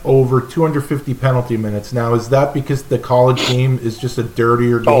had over 250 penalty minutes. Now, is that because the college game is just a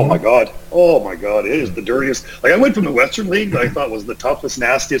dirtier game? Oh my God, it is the dirtiest. Like, I went from the Western League that I thought was the toughest,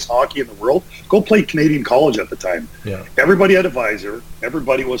 nastiest hockey in the world. Go play Canadian college at the time. Yeah. Everybody had a visor.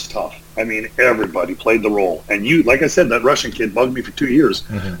 Everybody was tough. I mean, everybody played the role. And you, like I said, that Russian kid bugged me for 2 years,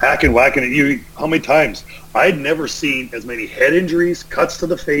 hacking, whacking at you. How many times? I'd never seen as many head injuries, cuts to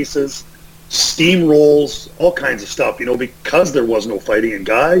the faces, steam rolls, all kinds of stuff, you know, because there was no fighting, and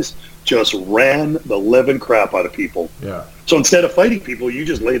guys just ran the living crap out of people. Yeah. So instead of fighting people, you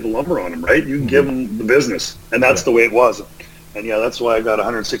just laid the lumber on them, right? You can give them the business, and that's the way it was. And yeah, that's why I got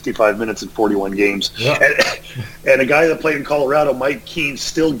 165 minutes in 41 games. Yeah. And a guy that played in Colorado, Mike Keane,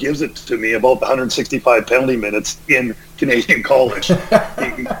 still gives it to me about the 165 penalty minutes in Canadian college. He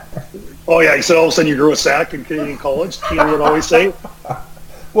said all of a sudden you grew a sack in Canadian college. Keane would always say.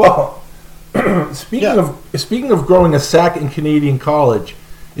 Well, speaking of growing a sack in Canadian college,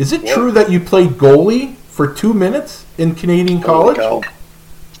 is it true that you played goalie for 2 minutes in Canadian college?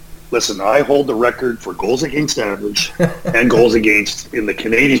 Listen, I hold the record for goals against average and goals against in the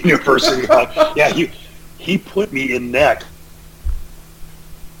Canadian University. He put me in net.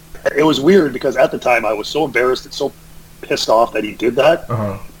 It was weird because at the time I was so embarrassed and so pissed off that he did that.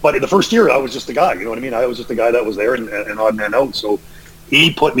 But in the first year, I was just a guy. You know what I mean? I was just a guy that was there and odd man out. So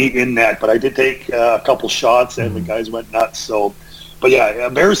he put me in net. But I did take a couple shots, and the guys went nuts. So, but yeah,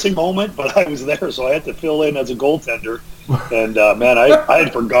 embarrassing moment. But I was there, so I had to fill in as a goaltender. And man, I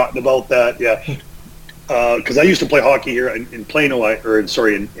had forgotten about that. Yeah, because I used to play hockey here in Plano,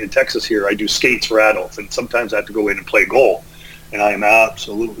 in Texas. Here, I do skates for adults, and sometimes I have to go in and play goal. And I am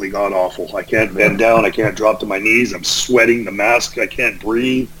absolutely god awful. I can't bend down. I can't drop to my knees. I'm sweating. The mask. I can't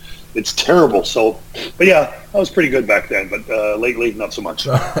breathe. It's terrible. So, but yeah, I was pretty good back then. But lately, not so much.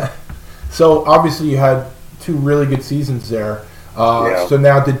 So obviously, you had 2 really good seasons there. So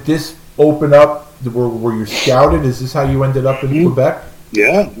now, did this open up? Were you scouted? Is this how you ended up in Quebec?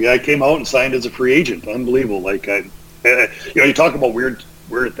 Yeah. I came out and signed as a free agent. Unbelievable. Like you talk about weird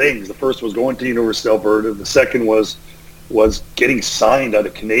things. The first was going to the University of Alberta. The second was getting signed at a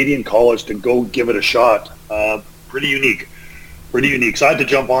Canadian college to go give it a shot. Pretty unique. So I had to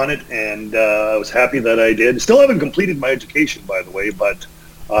jump on it, and I was happy that I did. Still haven't completed my education, by the way, but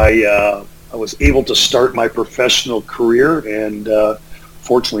I was able to start my professional career and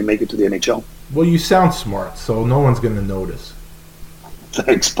fortunately make it to the NHL. Well, you sound smart, so no one's going to notice.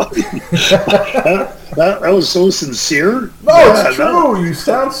 Thanks, buddy. that was so sincere. No, it's true. You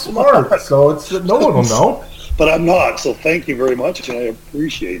sound smart, so no one will know. But I'm not, so thank you very much, and I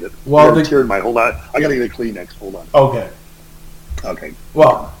appreciate it. Well, hold on. I got to get a Kleenex. Hold on. Okay.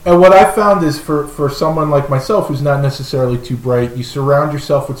 Well, and what I found is for someone like myself who's not necessarily too bright, you surround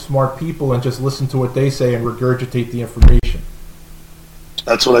yourself with smart people and just listen to what they say and regurgitate the information.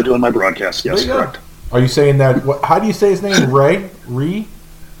 That's what I do in my broadcast. Yes, correct. Are you saying that? How do you say his name? Ray? Ray.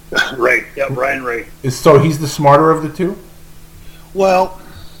 Yeah, Brian Ray. So he's the smarter of the two? Well,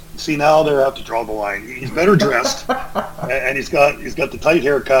 see, now they have to draw the line. He's better dressed, and he's got the tight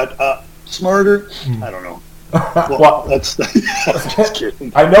haircut. Smarter? I don't know. Well, that's just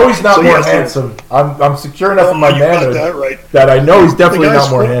kidding. I know he's not more handsome. I'm secure enough in my manhood that I know he's definitely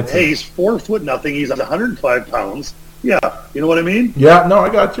not more handsome. Hey, he's 4 foot nothing. He's 105 pounds. Yeah, you know what I mean? Yeah, no, I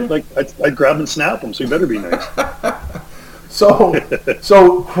got you. Like I'd grab and snap him, so he better be nice.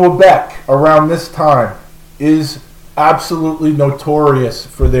 So Quebec around this time is absolutely notorious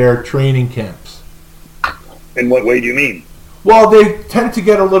for their training camps. In what way do you mean? Well, they tend to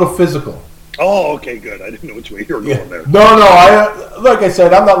get a little physical. Oh, okay, good. I didn't know which way you were going there. No. Like I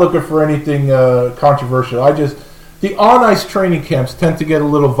said, I'm not looking for anything controversial. The on-ice training camps tend to get a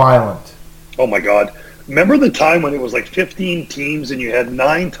little violent. Oh, my God. Remember the time when it was like 15 teams and you had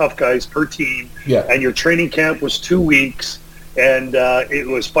 9 tough guys per team, and your training camp was 2 weeks, and it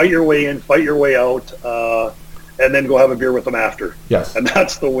was fight your way in, fight your way out, and then go have a beer with them after. Yes. And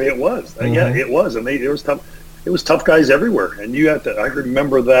that's the way it was. Yeah, it was. And it was tough. It was tough guys everywhere, and you had to. I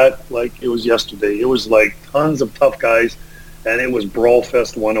remember that like it was yesterday. It was like tons of tough guys, and it was Brawl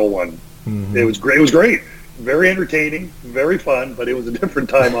Fest 101. Mm-hmm. It was great. It was great. Very entertaining, very fun, but it was a different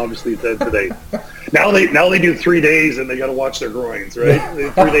time, obviously, than today. Now they do 3 days, and they got to watch their groins, right?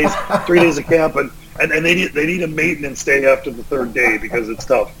 3 days of camp, and they need a maintenance day after the 3rd day because it's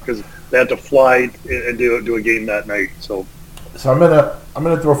tough because they had to fly and do a game that night. So I'm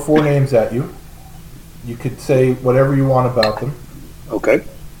gonna throw 4 names at you. You could say whatever you want about them. Okay.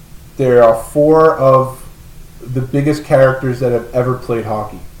 There are 4 of the biggest characters that have ever played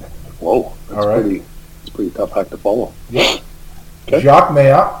hockey. Whoa, that's pretty tough act to follow. Yeah. Okay. Jacques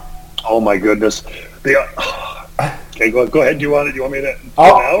Maillat. Oh my goodness. Okay, go ahead. Do you want me to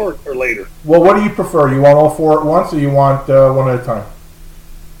now or later? Well, what do you prefer? You want all 4 at once, or you want one at a time?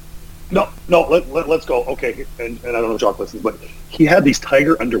 No. Let's go. Okay, and I don't know if Jacques listens, but he had these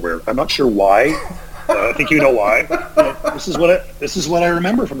tiger underwear. I'm not sure why. I think you know why. This is what I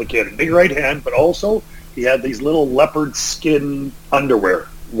remember from the kid. Big right hand, but also he had these little leopard skin underwear.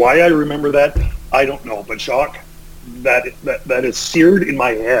 Why I remember that, I don't know. But Jacques, that is seared in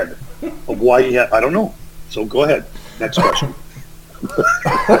my head of why he had. I don't know. So go ahead. Next question.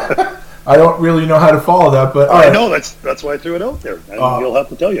 I don't really know how to follow that, but I know that's why I threw it out there. And he'll have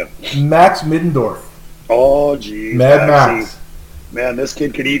to tell you. Max Middendorf. Oh, geez. Mad Max. Man, this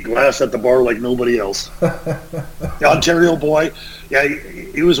kid could eat glass at the bar like nobody else. The Ontario boy, yeah,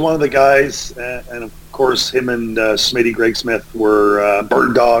 he was one of the guys, and of course, him and Smitty, Greg Smith, were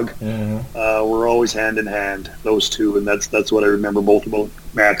Bird Dog. Mm-hmm. Were always hand in hand, those two, and that's what I remember both about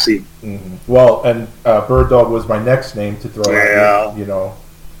Maxie. Mm-hmm. Well, and Bird Dog was my next name to throw out. You know.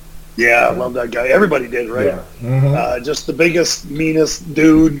 Yeah, I love that guy. Everybody did, right? Yeah. Mm-hmm. Just the biggest, meanest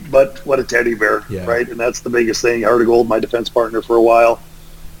dude, but what a teddy bear, right? And that's the biggest thing. Heart of Gold, my defense partner for a while.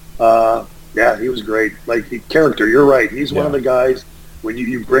 Yeah, he was great. Like, character, you're right. He's one of the guys, when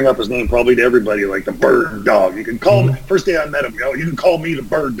you bring up his name probably to everybody, like the Bird Dog. You can call him, first day I met him, you can call me the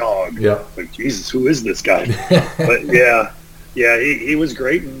Bird Dog. Yeah. Like, Jesus, who is this guy? But, he was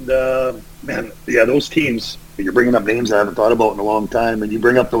great. And, man, those teams, you're bringing up names I haven't thought about in a long time, and you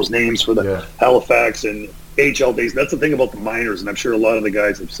bring up those names for the Halifax and HL days. That's the thing about the minors, and I'm sure a lot of the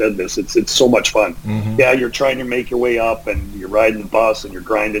guys have said this. It's so much fun. Mm-hmm. Yeah, you're trying to make your way up, and you're riding the bus, and you're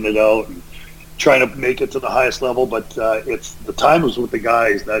grinding it out, and trying to make it to the highest level. But it's the time was with the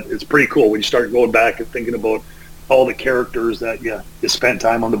guys that it's pretty cool when you start going back and thinking about all the characters that you spent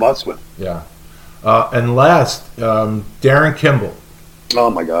time on the bus with. Yeah. And last, Darren Kimball. Oh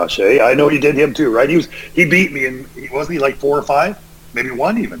my gosh! Hey, I know you did him too, right? He beat me, and wasn't he like 4 or 5, maybe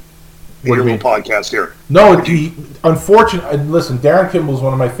 1 even? What do you mean? Podcast here. No, unfortunately, listen. Darren Kimball is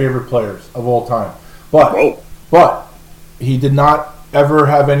one of my favorite players of all time, but he did not ever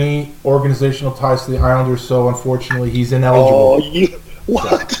have any organizational ties to the Islanders, so unfortunately, he's ineligible. Oh,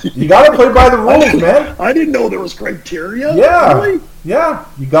 what? You got to play by the rules, man. I didn't know there was criteria. Yeah, really? Yeah.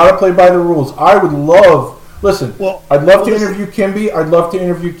 You got to play by the rules. I would love. Listen, I'd love to interview Kimby. I'd love to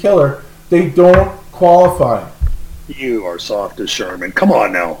interview Killer. They don't qualify. You are soft as Sherman. Come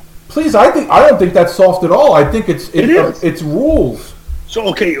on now. Please, I don't think that's soft at all. I think it's rules. So,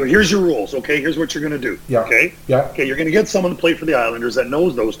 okay, here's your rules. Okay, here's what you're going to do. Yeah. Okay? Yeah. Okay, you're going to get someone to play for the Islanders that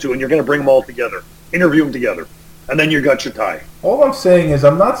knows those two, and you're going to bring them all together. Interview them together. And then you got your tie. All I'm saying is,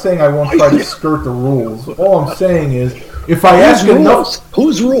 I'm not saying I won't try to skirt the rules. All I'm saying is, if I ask enough...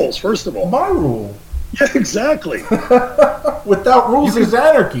 Whose rules, first of all? My rule. Yeah, exactly. Without rules, there's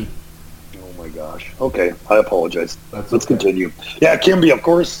anarchy. Oh my gosh. Okay, I apologize. Let's continue. Yeah, Kimby, of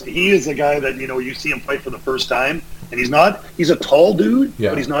course, he is a guy that you see him fight for the first time, and he's a tall dude,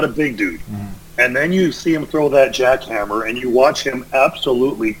 but he's not a big dude. Mm-hmm. And then you see him throw that jackhammer, and you watch him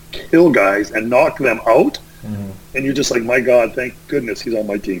absolutely kill guys and knock them out, and you're just like, my God, thank goodness he's on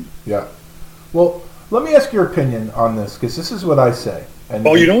my team. Yeah. Well, let me ask your opinion on this, because this is what I say.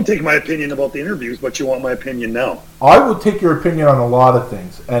 You don't take my opinion about the interviews, but you want my opinion now. I will take your opinion on a lot of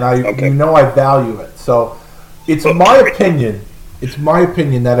things, and I value it. So it's my opinion. It's my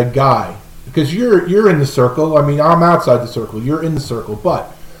opinion that a guy, because you're in the circle. I mean, I'm outside the circle. You're in the circle.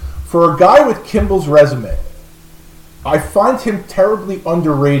 But for a guy with Kimball's resume, I find him terribly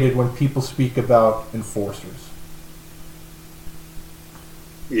underrated when people speak about enforcers.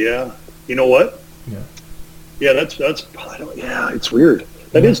 Yeah. You know what? Yeah. Yeah, it's weird.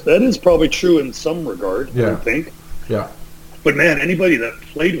 That is probably true in some regard, I would think. Yeah. But man, anybody that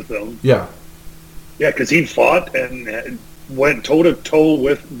played with him. Yeah. Yeah, because he fought and went toe-to-toe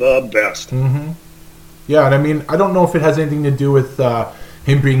with the best. Mm-hmm. Yeah, and I mean, I don't know if it has anything to do with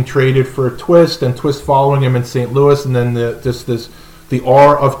him being traded for Twist and Twist following him in St. Louis, and then the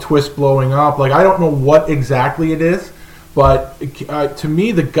aura of Twist blowing up. Like, I don't know what exactly it is, but to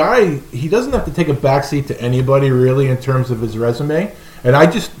me, the guy, he doesn't have to take a backseat to anybody, really, in terms of his resume. And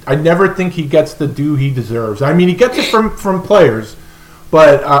I never think he gets the due he deserves. I mean, he gets it from players,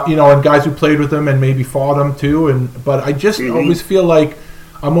 but and guys who played with him and maybe fought him too. But I just always feel like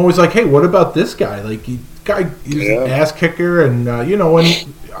I'm always like, hey, what about this guy? Like, he's an ass kicker, and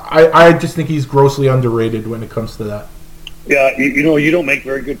I just think he's grossly underrated when it comes to that. Yeah, you don't make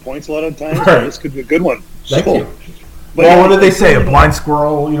very good points a lot of times. Right. So this could be a good one. Thank you. But what do they say? A blind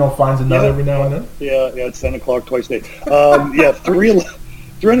squirrel, finds another every now and then. Yeah, it's 10 o'clock twice a day.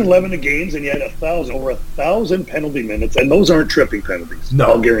 311 games, and you had over 1,000 penalty minutes, and those aren't tripping penalties. No,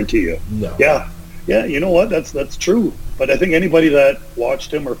 I'll guarantee you. No. Yeah. You know what? That's true. But I think anybody that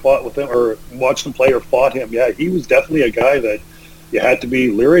watched him or fought with him or watched him play or fought him, he was definitely a guy that you had to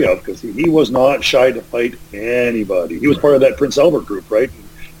be leery of because he was not shy to fight anybody. He was part of that Prince Albert group, right?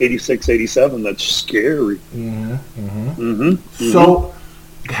 86, 87, that's scary. So,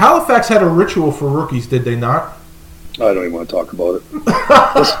 Halifax had a ritual for rookies, did they not? I don't even want to talk about it.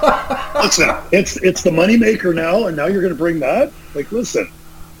 Listen, it's the moneymaker now, and now you're going to bring that? Like, listen,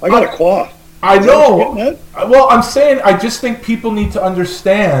 I got a quaff. I know. Well, I'm saying I just think people need to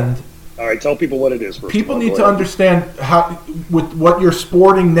understand. All right, tell people what it is. People need to understand how, with what you're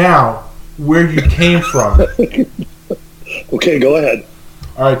sporting now, where you came from. Okay, go ahead.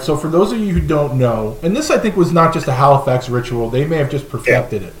 All right, so for those of you who don't know, and this I think was not just a Halifax ritual, they may have just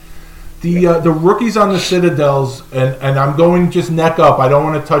perfected it. The rookies on the Citadels, and I'm going just neck up, I don't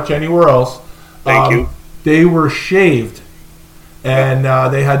want to touch anywhere else. Thank you. They were shaved, and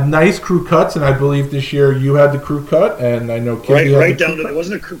they had nice crew cuts, and I believe this year you had the crew cut, and I know Kim right down to it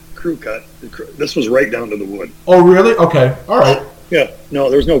wasn't a crew cut. This was right down to the wood. Oh, really? Okay, all right. Yeah, no,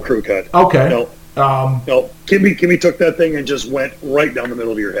 there's no crew cut. Okay. No. No, Kimmy took that thing and just went right down the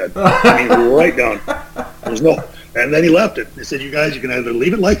middle of your head. I mean, right down. There's no, and then he left it. He said, "You guys, you can either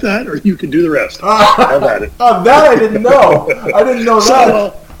leave it like that, or you can do the rest." Have at it. Oh, that I didn't know. I didn't know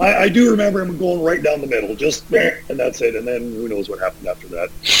that. I do remember him going right down the middle, just and that's it. And then who knows what happened after that?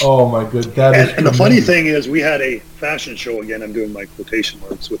 Oh my good, and the funny thing is, we had a fashion show again. I'm doing my quotation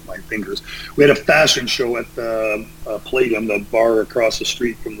marks with my fingers. We had a fashion show at the Palladium, the bar across the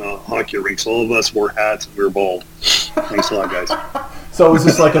street from the hockey rinks. All of us wore hats and we were bald. Thanks a lot, guys. So was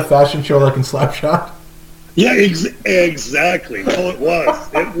this like a fashion show, like in Slapshot? Yeah, exactly. No, it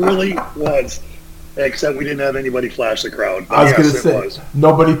was. It really was. Except we didn't have anybody flash the crowd. I was going to say,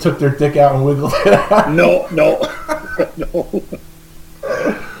 nobody took their dick out and wiggled it out. No.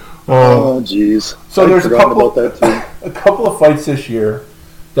 Oh, jeez. So there's a couple of fights this year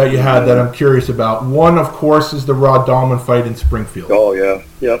that you had that I'm curious about. One, of course, is the Rod Dahlman fight in Springfield. Oh, yeah.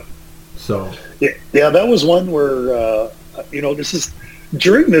 Yep. So. Yeah, that was one where, this is,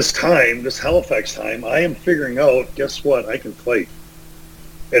 during this time, this Halifax time, I am figuring out, guess what, I can fight.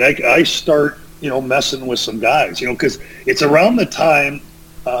 And I start, messing with some guys, because it's around the time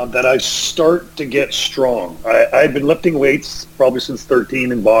that I start to get strong. I've been lifting weights probably since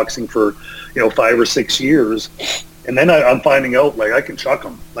 13 and boxing for, 5 or 6 years. And then I'm finding out, like, I can chuck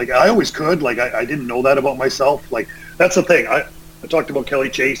them. Like, I always could. Like, I didn't know that about myself. Like, that's the thing. I talked about Kelly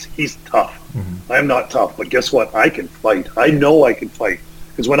Chase. He's tough. Mm-hmm. I'm not tough. But guess what? I can fight. I know I can fight.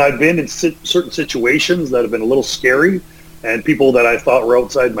 Because when I've been in certain situations that have been a little scary, and people that I thought were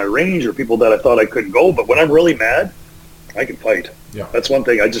outside my range or people that I thought I couldn't go. But when I'm really mad, I can fight. Yeah. That's one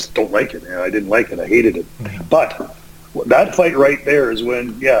thing. I just don't like it. I didn't like it. I hated it. Mm-hmm. But that fight right there is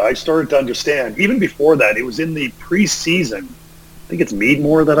when, I started to understand. Even before that, it was in the preseason. I think it's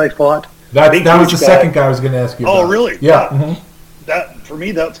Meadmore that I fought. That was the second guy I was going to ask you about. Oh, really? Yeah. Mm-hmm. That, for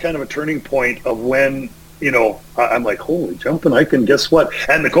me, that's kind of a turning point of when, I'm like, holy jumping, I can, guess what?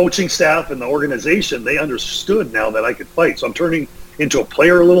 And the coaching staff and the organization, they understood now that I could fight. So I'm turning into a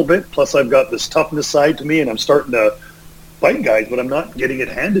player a little bit. Plus I've got this toughness side to me and I'm starting to fight guys, but I'm not getting it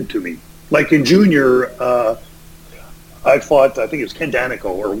handed to me. Like in junior, I fought, I think it was Ken Danico,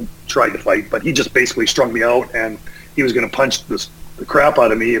 or tried to fight, but he just basically strung me out and he was going to punch the crap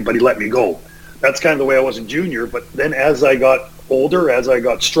out of me, but he let me go. That's kind of the way I was in junior. But then as I got older, as I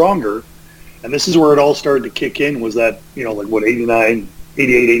got stronger, And this is where it all started to kick in, was that, like what, 89,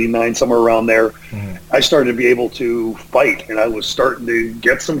 88, 89, somewhere around there. Mm-hmm. I started to be able to fight, and I was starting to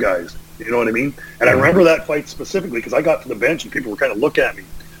get some guys. You know what I mean? And I remember that fight specifically because I got to the bench and people were kind of looking at me.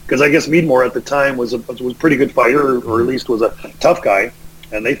 Because I guess Meadmore at the time was a pretty good fighter, or at least was a tough guy.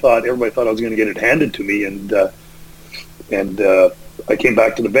 And everybody thought I was going to get it handed to me. And I came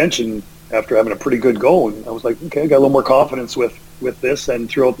back to the bench, and after having a pretty good go, and I was like, okay, I got a little more confidence with this. And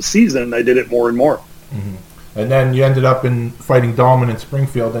throughout the season, I did it more and more. Mm-hmm. And then you ended up in fighting Dahlman in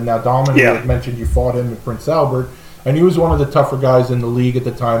Springfield. And now Dahlman, you had mentioned you fought him in Prince Albert. And he was one of the tougher guys in the league at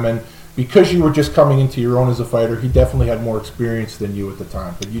the time. And because you were just coming into your own as a fighter, he definitely had more experience than you at the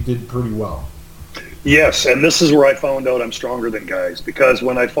time. But you did pretty well. Yes, and this is where I found out I'm stronger than guys. Because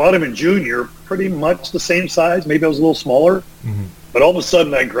when I fought him in junior, pretty much the same size. Maybe I was a little smaller. Mm-hmm. But all of a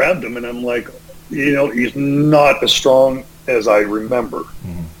sudden I grabbed him, and I'm like, he's not as strong as I remember.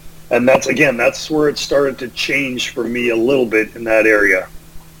 Mm-hmm. And that's where it started to change for me a little bit in that area.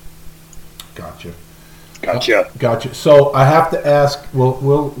 Gotcha. Gotcha. So I have to ask.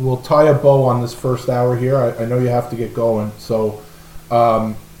 We'll tie a bow on this first hour here. I know you have to get going. So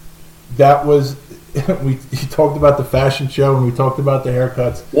that was you talked about the fashion show, and we talked about the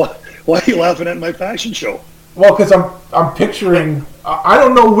haircuts. Why are you laughing at my fashion show? Well, because I'm picturing. I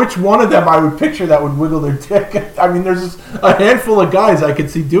don't know which one of them I would picture that would wiggle their dick. I mean, there's a handful of guys I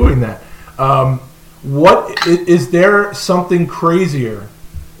could see doing that. What is there something crazier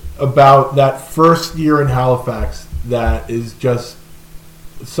about that first year in Halifax that is just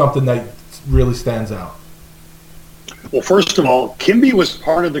something that really stands out? Well, first of all, Kimby was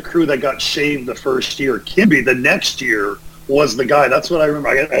part of the crew that got shaved the first year. Kimby, the next year, was the guy. That's what I remember.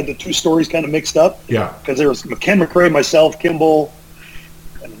 I had the two stories kind of mixed up. Yeah. Because there was Ken McRae, myself, Kimball,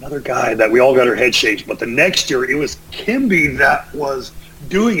 and another guy that we all got our head shaved. But the next year, it was Kimby that was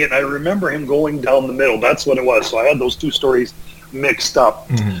doing it. And I remember him going down the middle. That's what it was. So I had those two stories mixed up.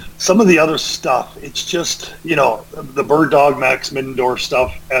 Mm-hmm. Some of the other stuff, it's just, the Bird Dog, Max Middendorf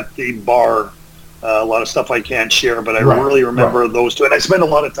stuff at the bar, a lot of stuff I can't share, but I really remember those two. And I spent a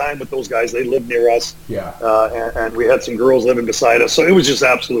lot of time with those guys. They lived near us. Yeah. And we had some girls living beside us. So it was just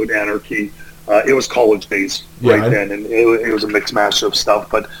absolute anarchy. It was college days then, and it was a mixed mash of stuff.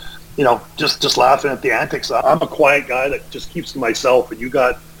 But, just laughing at the antics. I'm a quiet guy that just keeps to myself. And you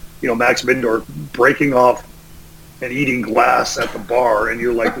got, Max Middendorf breaking off and eating glass at the bar, and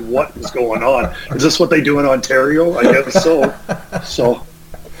you're like, what is going on? Is this what they do in Ontario? I guess so. So,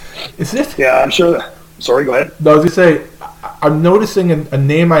 is it? Yeah, I'm sure. Sorry, go ahead. No, I was going to say, I'm noticing a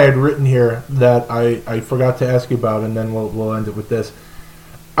name I had written here that I forgot to ask you about, and then we'll end it with this.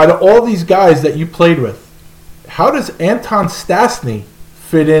 Out of all these guys that you played with, how does Anton Stastny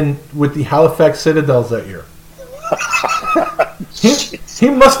fit in with the Halifax Citadels that year? he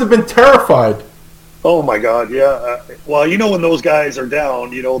must have been terrified. Oh, my God, yeah. Well, when those guys are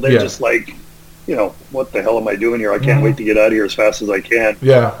down, they're just like, what the hell am I doing here? I can't wait to get out of here as fast as I can.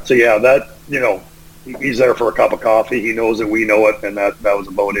 Yeah. So, yeah, that, he's there for a cup of coffee. He knows that we know it, and that was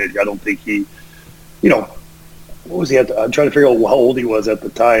about it. I don't think he, what was he at? I'm trying to figure out how old he was at the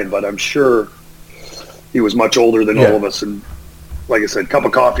time, but I'm sure he was much older than all of us. And like I said, cup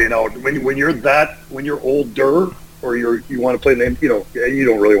of coffee and out. When you're older or you want to play the name, you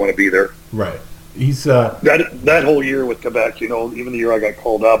don't really want to be there. Right. He's that whole year with Quebec, even the year I got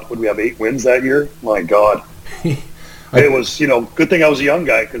called up, would we have 8 wins that year? My God. It was, good thing I was a young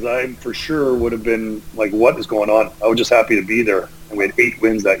guy, because I for sure would have been like, what is going on? I was just happy to be there. And we had 8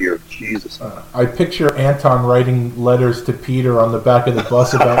 wins that year. Jesus. I picture Anton writing letters to Peter on the back of the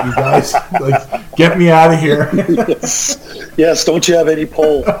bus about you guys. Like, get me out of here. Yes, don't you have any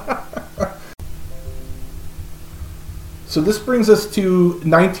pull? So this brings us to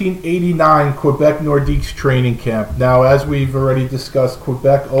 1989 Quebec Nordiques training camp. Now, as we've already discussed,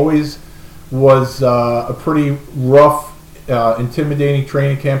 Quebec always was a pretty rough, intimidating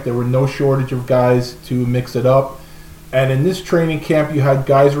training camp. There were no shortage of guys to mix it up. And in this training camp, you had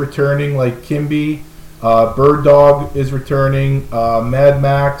guys returning like Kimby, Bird Dog is returning, Mad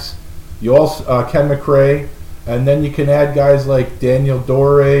Max, you also Ken McRae, and then you can add guys like Daniel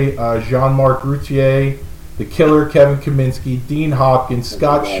Doré, Jean-Marc Routier, the Killer Kevin Kaminsky, Dean Hopkins,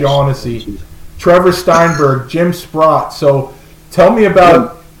 Scott Shaughnessy, Trevor Steinberg, Jim Sprott. So tell me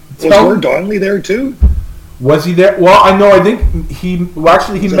about... Was Gord Donnelly there too? Was he there? Well, I think he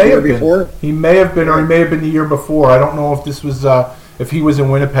may have been. Before? He may have been, or he may have been the year before. I don't know if this was if he was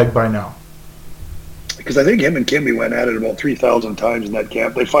in Winnipeg by now. Because I think him and Kimby went at it about 3,000 times in that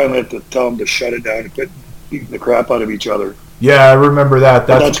camp. They finally had to tell him to shut it down and quit beating the crap out of each other. Yeah, I remember that.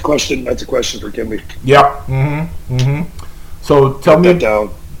 That's a question. That's a question for Kimby. Yeah. Mm-hmm. Mm-hmm. So tell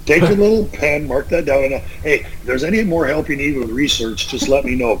Take your little pen, mark that down, and hey, if there's any more help you need with research, just let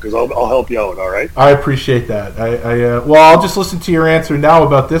me know because I'll help you out. All right? I appreciate that. Well, I'll just listen to your answer now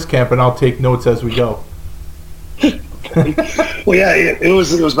about this camp, and I'll take notes as we go. Well, yeah, it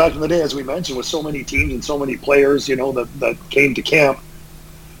was back in the day, as we mentioned, with so many teams and so many players, that came to camp.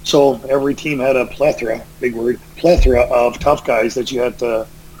 So every team had a plethora of tough guys that you had to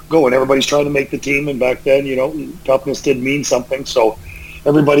go, and everybody's trying to make the team. And back then, toughness did mean something. So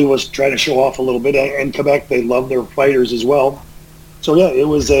everybody was trying to show off a little bit. And Quebec, they love their fighters as well. So yeah, it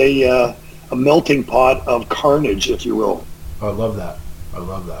was a melting pot of carnage, if you will. I love that.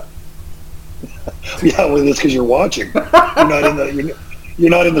 Yeah, well, it's because you're watching. You're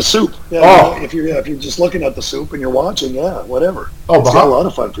not in the soup. Yeah, if you're just looking at the soup and you're watching, yeah, whatever. It's a lot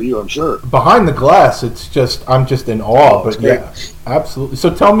of fun for you, I'm sure. Behind the glass, I'm just in awe. But yeah, absolutely.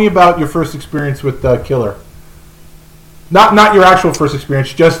 So tell me about your first experience with Killer. Not your actual first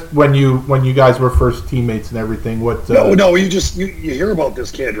experience, just when you guys were first teammates and everything. What? No, you hear about this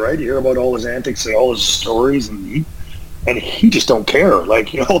kid, right? You hear about all his antics and all his stories, and he just don't care.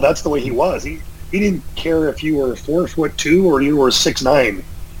 Like, that's the way he was. He didn't care if you were 4'2" or you were 6'9".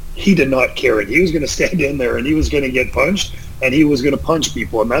 He did not care. And he was going to stand in there and he was going to get punched and he was going to punch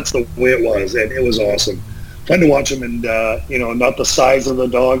people. And that's the way it was. And it was awesome. Fun to watch him. And, not the size of the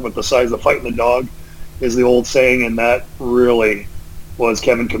dog, but the size of fighting the dog is the old saying. And that really was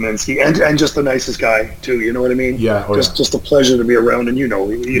Kevin Kaminsky. And just the nicest guy, too. You know what I mean? Yeah. Just a pleasure to be around. And you know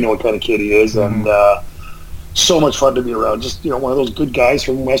what kind of kid he is. Mm-hmm. And so much fun to be around. Just, one of those good guys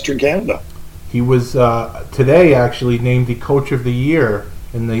from Western Canada. He was today actually named the Coach of the Year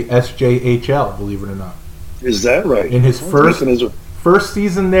in the SJHL, believe it or not. Is that right? In his first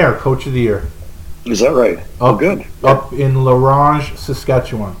season there, Coach of the Year. Is that right? Good. Up in La Ronge,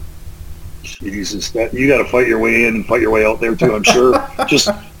 Saskatchewan. Jesus, you got to fight your way in and fight your way out there too, I'm sure.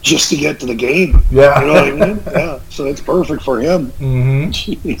 just to get to the game. Yeah. You know what I mean? Yeah. So it's perfect for him. Mm-hmm.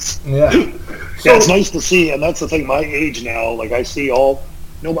 Jeez. Yeah. Yeah, it's nice to see, and that's the thing. My age now, like I see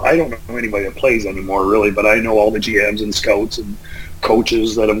I don't know anybody that plays anymore, really, but I know all the GMs and scouts and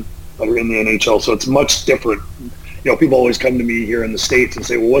coaches that are in the NHL, so it's much different. People always come to me here in the States and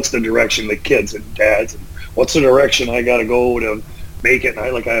say, well, what's the direction, the kids and dads, and what's the direction I got to go to make it? And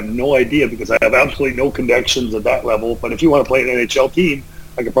I have no idea because I have absolutely no connections at that level, but if you want to play an NHL team,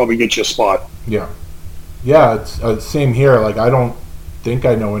 I could probably get you a spot. Yeah. Yeah, it's same here. Like, I don't think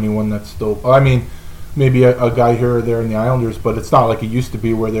I know anyone that's still... I mean... Maybe a guy here or there in the Islanders, but it's not like it used to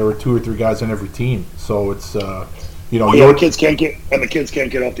be where there were 2 or 3 guys on every team. So it's the kids can't get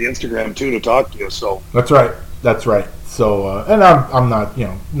off the Instagram too to talk to you. So that's right. So and I'm not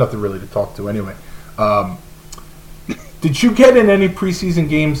nothing really to talk to anyway. Did you get in any preseason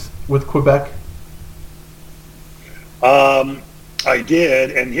games with Quebec? I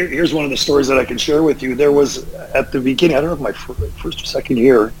did, and here's one of the stories that I can share with you. There was at the beginning, I don't know if my first or second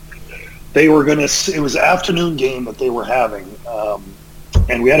year. It was an afternoon game that they were having,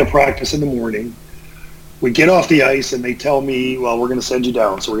 and we had a practice in the morning. We get off the ice, and they tell me, well, we're going to send you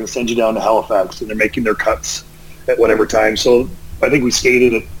down. So we're going to send you down to Halifax, and they're making their cuts at whatever time. So I think we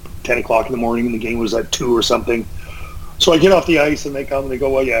skated at 10 o'clock in the morning, and the game was at 2 or something. So I get off the ice, and they come, and they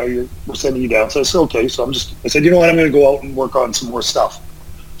go, well, yeah, we're sending you down. So I said, okay. So I said, you know what, I'm going to go out and work on some more stuff.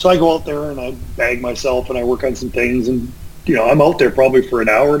 So I go out there, and I bag myself, and I work on some things, and I'm out there probably for an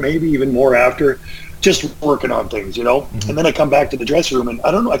hour, maybe even more after, just working on things, Mm-hmm. And then I come back to the dressing room, and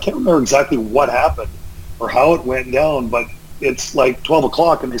I don't know, I can't remember exactly what happened or how it went down, but it's like 12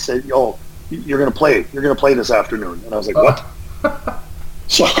 o'clock, and they said, "Oh, you're going to play. You're going to play this afternoon." And I was like, "What?"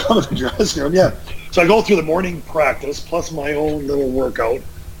 So I come to the dressing room, yeah. So I go through the morning practice plus my own little workout,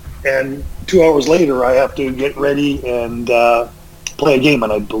 and 2 hours later, I have to get ready and play a game,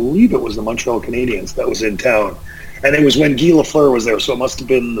 and I believe it was the Montreal Canadiens that was in town. And it was when Guy Lafleur was there, so it must have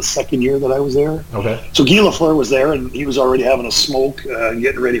been the second year that I was there. Okay. So Guy Lafleur was there, and he was already having a smoke and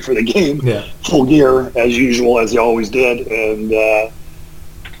getting ready for the game. Yeah. Full gear, as usual, as he always did. And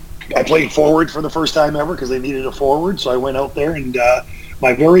I played forward for the first time ever because they needed a forward. So I went out there, and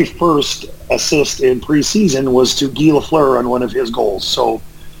my very first assist in preseason was to Guy Lafleur on one of his goals. So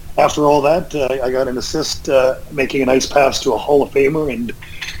after all that, I got an assist making a nice pass to a Hall of Famer and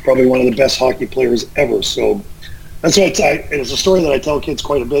probably one of the best hockey players ever. So that's why it's a story that I tell kids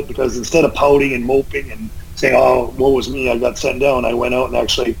quite a bit, because instead of pouting and moping and saying, "Oh, woe was me, I got sent down," I went out and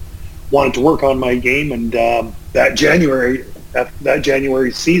actually wanted to work on my game. And that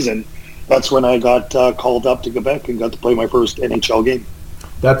January season, that's when I got called up to Quebec and got to play my first NHL game.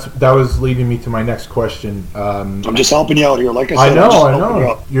 That was leading me to my next question. I'm just helping you out here. Like I said, I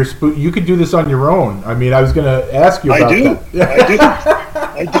know. You could do this on your own. I mean, I was going to ask you about that.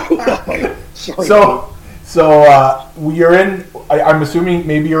 I I do. Sorry. So you're in. I'm assuming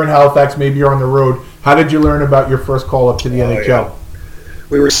maybe you're in Halifax, maybe you're on the road. How did you learn about your first call up to the NHL? Yeah.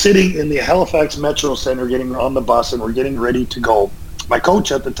 We were sitting in the Halifax Metro Center, getting on the bus, and we're getting ready to go. My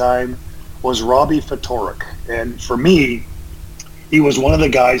coach at the time was Robbie Fatorik, and for me, he was one of the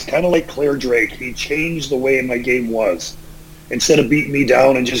guys, kind of like Claire Drake. He changed the way my game was. Instead of beating me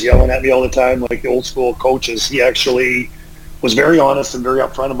down and just yelling at me all the time like the old school coaches, he actually was very honest and very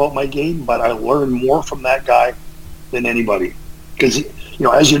upfront about my game. But I learned more from that guy than anybody, because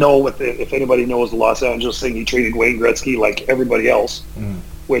as you know, if anybody knows the Los Angeles thing, he treated Wayne Gretzky like everybody else,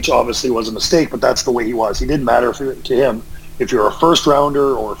 which obviously was a mistake. But that's the way he was. He didn't matter to him if you're a first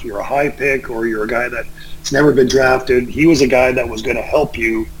rounder or if you're a high pick or you're a guy that's never been drafted. He was a guy that was going to help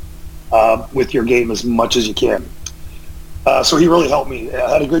you with your game as much as you can. So he really helped me. I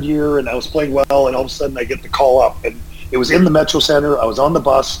had a good year, and I was playing well, and all of a sudden I get the call up. And it was in the Metro Center. I was on the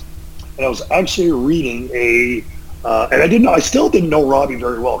bus, and I was actually reading and I still didn't know Robbie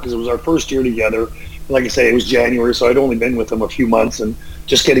very well because it was our first year together. Like I say, it was January, so I'd only been with him a few months and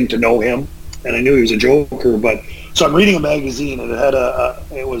just getting to know him. And I knew he was a joker. So I'm reading a magazine, and it had I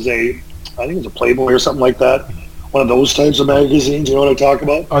think it was a Playboy or something like that. One of those types of magazines, you know what I talk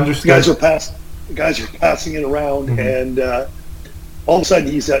about? Understood. The guys are passing it around, and all of a sudden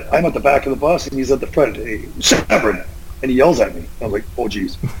he said, I'm at the back of the bus, and he's at the front. Hey, Severin, and he yells at me. I'm like, oh,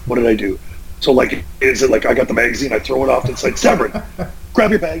 geez, what did I do? So, is it like I got the magazine, I throw it off, and it's like, Severin, grab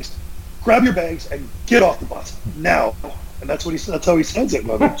your bags, and get off the bus now. And that's how he says it.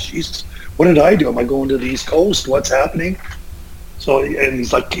 And I'm like, Jesus, what did I do? Am I going to the East Coast? What's happening? So, and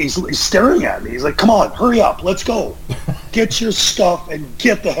he's like, he's staring at me. He's like, come on, hurry up, let's go. Get your stuff and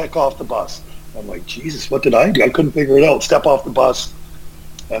get the heck off the bus. I'm like, Jesus, what did I do? I couldn't figure it out. Step off the bus,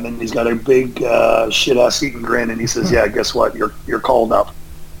 and then he's got a big shit-ass eating grin, and he says, yeah, guess what? You're called up.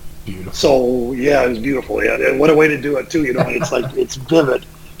 Beautiful. So, yeah, it was beautiful. Yeah, and what a way to do it, too. It's like, it's vivid.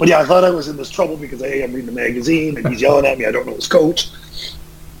 But, yeah, I thought I was in this trouble because, I'm reading the magazine, and he's yelling at me. I don't know his coach.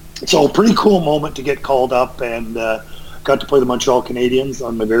 So, pretty cool moment to get called up, and got to play the Montreal Canadiens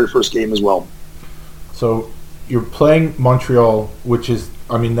on my very first game as well. So, you're playing Montreal, which is,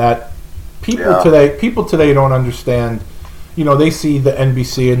 that... People today don't understand. They see the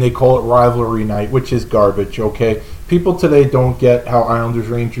NBC and they call it rivalry night, which is garbage. Okay, people today don't get how Islanders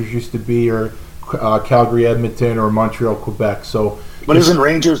Rangers used to be, or Calgary Edmonton, or Montreal Quebec. So, but isn't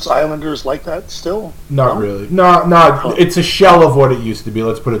Rangers Islanders like that still? Not really. No. It's a shell of what it used to be.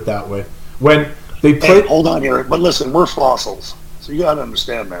 Let's put it that way. When they played, hold on here. But listen, we're fossils, so you got to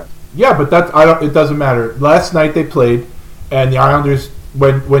understand that. Yeah, but it doesn't matter. Last night they played, and the Islanders.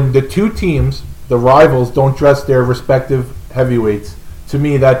 When the two teams, the rivals, don't dress their respective heavyweights, to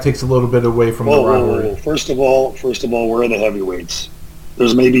me that takes a little bit away from the rivalry. Whoa. First of all, where are the heavyweights?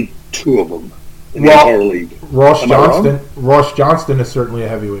 There's maybe two of them in the entire league. Ross Johnston is certainly a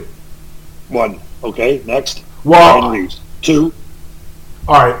heavyweight. One. Okay. Next. Well, Ryan Reeves. Two.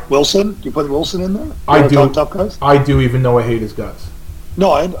 All right. Wilson. You put Wilson in there? I do. Tough guys? I do, even though I hate his guts.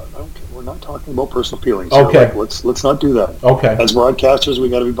 No, I don't care. We're not talking about personal feelings. Okay. Like, let's not do that. Okay. As broadcasters, we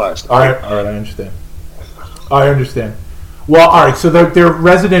got to be biased. All right. I understand. Well, all right. So they're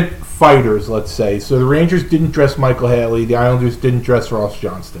resident fighters, let's say. So the Rangers didn't dress Michael Haley. The Islanders didn't dress Ross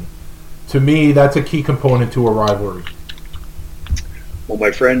Johnston. To me, that's a key component to a rivalry. Well,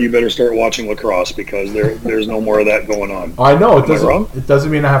 my friend, you better start watching lacrosse because there's no more of that going on. I know. It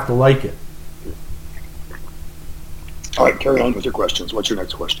doesn't mean I have to like it. All right, carry on with your questions. What's your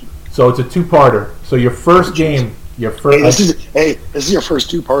next question? So it's a two-parter. So your first game, this is your first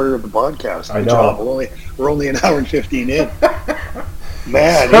two-parter of the podcast. I know. We're only an hour and 15 in.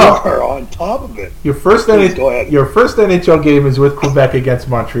 Man, you are on top of it. Your first NHL game is with Quebec against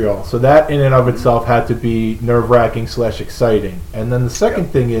Montreal. So that in and of itself had to be nerve-wracking / exciting. And then the second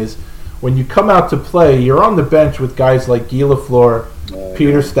thing is, when you come out to play, you're on the bench with guys like Guy Lafleur,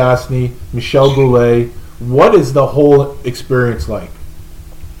 Peter Stastny, Michel Goulet. What is the whole experience like?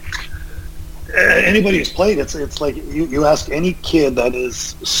 Anybody who's played, it's like you ask any kid that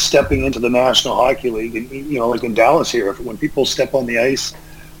is stepping into the National Hockey League, and like in Dallas here, when people step on the ice,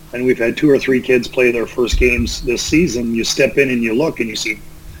 and we've had 2 or 3 kids play their first games this season, you step in and you look and you see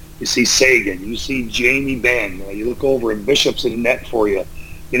Sagan, you see Jamie Benn, you look over and Bishop's in the net for you.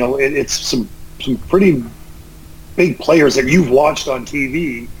 It's some pretty big players that you've watched on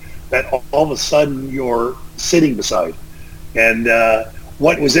TV that all of a sudden you're sitting beside. And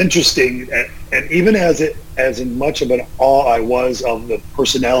what was interesting, and even as in much of an awe I was of the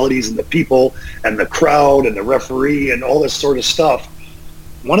personalities and the people and the crowd and the referee and all this sort of stuff,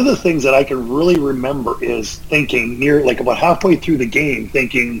 one of the things that I can really remember is thinking near, like about halfway through the game,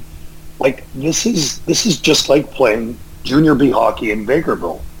 thinking, like, this is just like playing junior B hockey in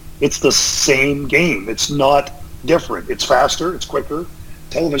Bakerville. It's the same game. It's not different. It's faster. It's quicker.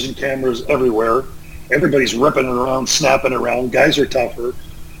 Television cameras everywhere. Everybody's ripping it around, snapping around. Guys are tougher.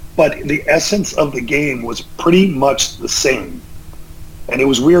 But the essence of the game was pretty much the same. And it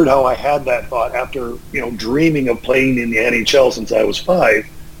was weird how I had that thought after, dreaming of playing in the NHL since I was 5.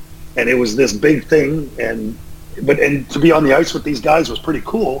 And it was this big thing. And to be on the ice with these guys was pretty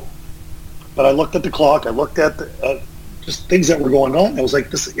cool. But I looked at the clock. I looked at just things that were going on. I was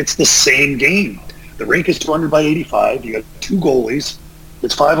like, it's the same game. The rink is 200 by 85. You got 2 goalies.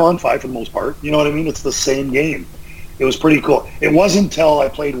 It's 5-on-5 for the most part. You know what I mean? It's the same game. It was pretty cool. It wasn't until I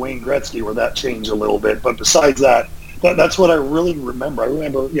played Wayne Gretzky where that changed a little bit. But besides that, that's what I really remember. I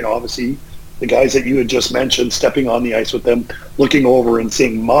remember, obviously the guys that you had just mentioned, stepping on the ice with them, looking over and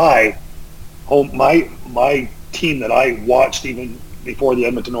seeing my team that I watched even before the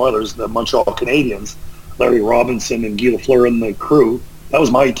Edmonton Oilers, the Montreal Canadiens, Larry Robinson and Guy Lafleur and the crew. That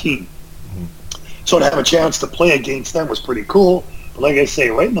was my team. Mm-hmm. So to have a chance to play against them was pretty cool. But like I say,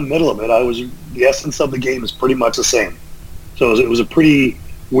 right in the middle of it, the essence of the game is pretty much the same. So it was a pretty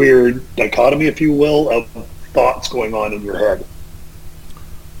weird dichotomy, if you will, of thoughts going on in your head.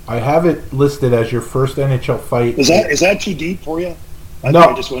 I have it listed as your first NHL fight. Is that too deep for you? I No.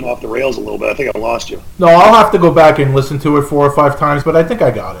 think I just went off the rails a little bit. I think I lost you. No, I'll have to go back and listen to it 4 or 5 times, but I think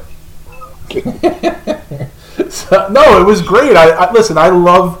I got it. No, it was great. Listen. I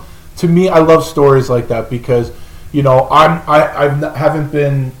love stories like that because I'm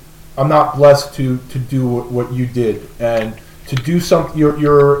not blessed to do what you did and to do something.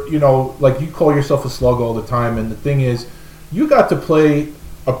 You're like you call yourself a slug all the time, and the thing is, you got to play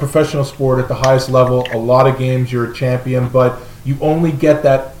a professional sport at the highest level. A lot of games, you're a champion, but you only get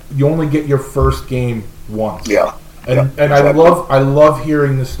your first game once. Yeah. And I love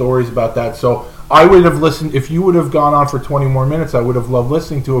hearing the stories about that. So I would have listened if you would have gone on for 20 more minutes. I would have loved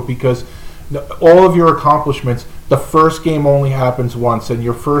listening to it because all of your accomplishments. The first game only happens once, and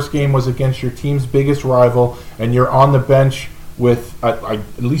your first game was against your team's biggest rival, and you're on the bench with at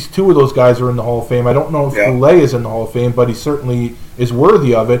least 2 of those guys are in the Hall of Fame. I don't know if Goulet is in the Hall of Fame, but he certainly is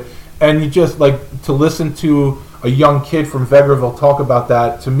worthy of it. And you just to listen to a young kid from Vegreville talk about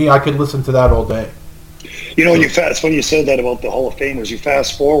that. To me, I could listen to that all day. It's funny you said that about the Hall of Famers. You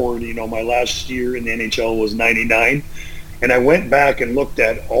fast forward, my last year in the NHL was 99, and I went back and looked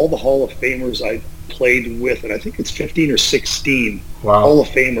at all the Hall of Famers I played with, and I think it's 15 or 16 Hall of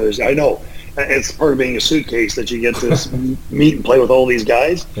Famers. I know. It's part of being a suitcase that you get to meet and play with all these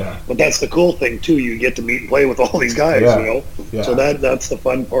guys. Yeah. But that's the cool thing, too. You get to meet and play with all these guys, Yeah. So that's the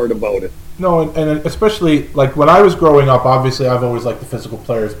fun part about it. No, and especially, when I was growing up, obviously I've always liked the physical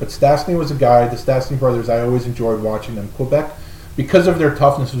players, but Stastny was a guy, the Stastny brothers, I always enjoyed watching them. Quebec, because of their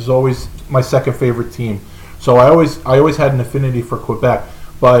toughness, was always my second favorite team. So I always had an affinity for Quebec.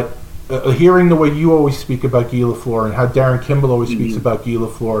 But hearing the way you always speak about Guy Lafleur and how Darren Kimball always speaks about Guy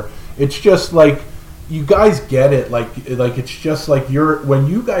Lafleur, it's just you guys get it. It's just when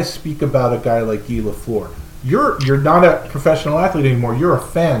you guys speak about a guy like Guy Lafleur, you're not a professional athlete anymore. You're a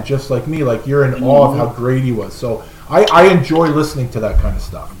fan, just like me. You're in awe of how great he was. So I enjoy listening to that kind of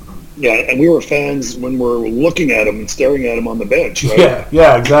stuff. Yeah, and we were fans when we're looking at him and staring at him on the bench, right?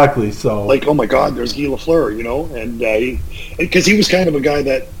 Yeah, exactly. So oh my God, there's Guy Lafleur, and because he was kind of a guy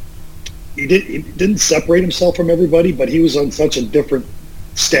that he didn't separate himself from everybody, but he was on such a different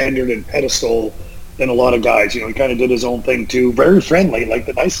standard and pedestal than a lot of guys. He kind of did his own thing too. Very friendly,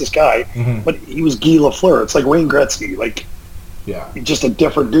 the nicest guy. Mm-hmm. But he was Guy Lafleur. It's like Wayne Gretzky. Just a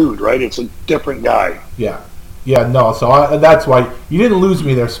different dude, right? It's a different guy. Yeah. No. So that's why you didn't lose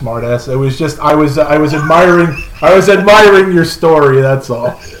me there, smartass. It was just I was admiring your story. That's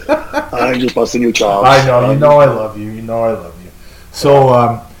all. I'm just busting your chops. I know. I love you.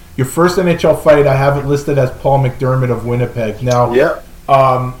 So your first NHL fight, I have it listed as Paul McDermott of Winnipeg. Now,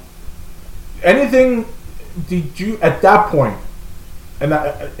 anything did you at that point? And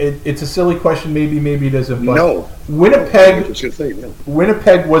it's a silly question, maybe it isn't. But no, Winnipeg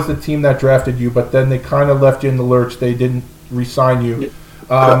was the team that drafted you, but then they kind of left you in the lurch. They didn't re-sign you.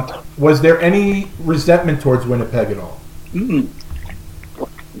 Was there any resentment towards Winnipeg at all? Mm-mm.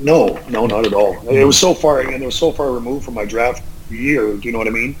 No, not at all. It was so far, and it was so far removed from my draft year. Do you know what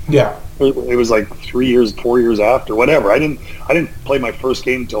I mean? Yeah. It was 3 years, 4 years after, whatever. I didn't play my first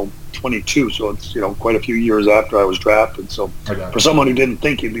game until 22, so it's quite a few years after I was drafted. So for someone who didn't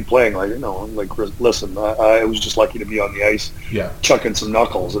think he'd be playing, listen, I was just lucky to be on the ice, chucking some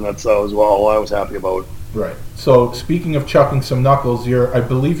knuckles, and that's all I was happy about. Right. So speaking of chucking some knuckles, I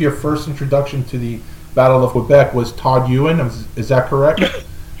believe your first introduction to the Battle of Quebec was Todd Ewan. Is that correct?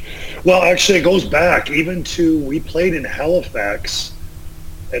 Well, actually, it goes back even to we played in Halifax,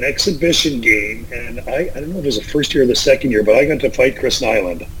 an exhibition game, and I don't know if it was the first year or the second year, but I got to fight Chris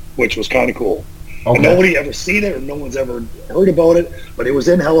Nyland, which was kind of cool. Okay. And nobody ever seen it, or no one's ever heard about it, but it was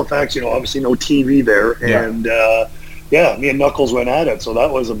in Halifax. Obviously no TV there, and me and Knuckles went at it, so that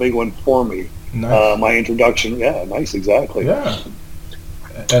was a big one for me. Nice. My introduction, nice, exactly. Yeah.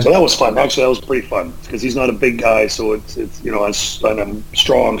 So that was fun. Actually, that was pretty fun because he's not a big guy, so it's I'm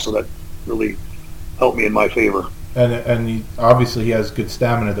strong, so that really helped me in my favor. And obviously he has good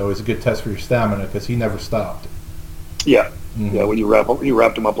stamina, though. It's a good test for your stamina because he never stopped. Yeah, yeah. When you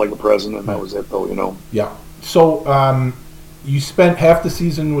wrapped him up like a present, and that was it, though. Yeah. So you spent half the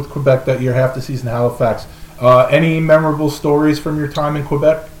season with Quebec that year, half the season in Halifax. Any memorable stories from your time in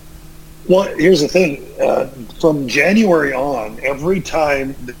Quebec? Well, here's the thing. From January on, every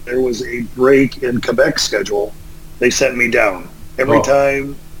time there was a break in Quebec's schedule, they sent me down. Every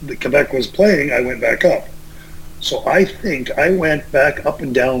time the Quebec was playing, I went back up. So I think I went back up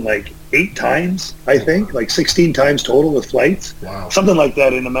and down like 8 times, like 16 times total with flights. Wow. Something like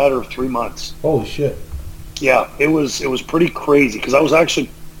that in a matter of 3 months. Holy shit. Yeah, it was pretty crazy because I was actually,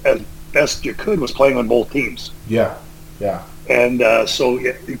 as best you could, was playing on both teams. Yeah. And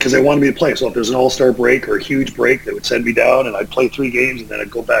because they wanted me to play. So if there's an all-star break or a huge break, they would send me down, and I'd play 3 games, and then I'd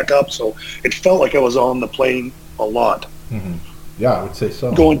go back up. So it felt like I was on the plane a lot. Mm-hmm. Yeah, I would say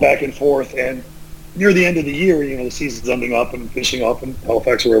so. Going back and forth. And near the end of the year, the season's ending up and finishing up in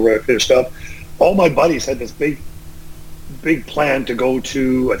Halifax or wherever I finished up, all my buddies had this big plan to go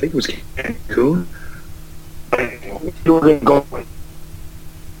to, I think it was Cancun. We were going to go with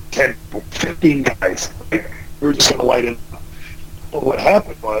 10, 15 guys. Right? We were just going to light it up. But what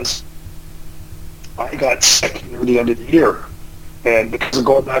happened was I got sick near the end of the year. And because of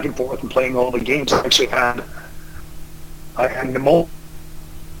going back and forth and playing all the games, I had pneumonia.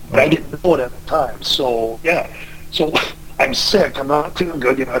 I didn't know it at the time. So I'm sick. I'm not feeling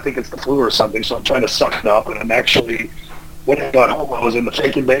good. I think it's the flu or something. So I'm trying to suck it up. And I'm actually, when I got home, I was in the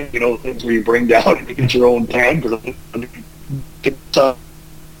fake and bake, things where you bring down and you get your own tan. But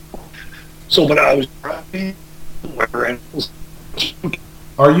I was driving somewhere and it was.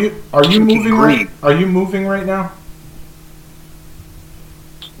 Are you moving right? Are you moving right now?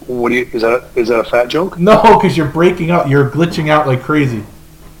 What is that a fat joke? No, because you're breaking up. You're glitching out like crazy.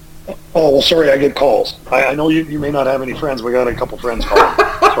 Oh, well, sorry, I get calls. I know you may not have any friends. We got a couple friends calling.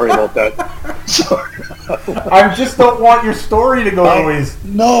 Sorry about that. Sorry. I just don't want your story to go to waste.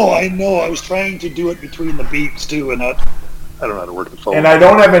 No, I know. I was trying to do it between the beeps, too, and I don't know how to work the phone. And I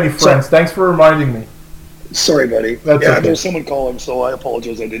don't have any friends. Thanks for reminding me. Sorry, buddy. That's okay. There was someone calling, so I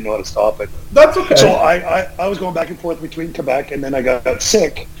apologize. I didn't know how to stop it. That's okay. So I was going back and forth between Quebec, and then I got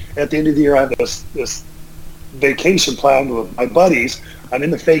sick. At the end of the year, I had this vacation planned with my buddies. I'm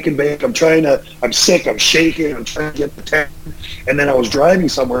in the fake and bake. I'm sick. I'm shaking. I'm trying to get the tan. And then I was driving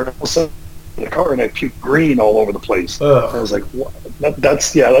somewhere, and all of a sudden, in the car, and I puked green all over the place. I was like, what?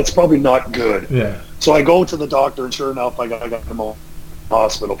 That's probably not good. Yeah. So I go to the doctor, and sure enough, I got them in the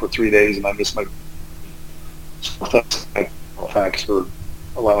hospital for 3 days, and I missed my. Thanks for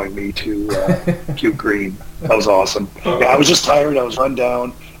allowing me to puke green. That was awesome. Yeah, I was just tired. I was run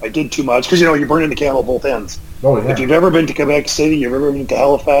down. I did too much because you're burning the candle both ends. Oh yeah. If you've ever been to Quebec City, you've ever been to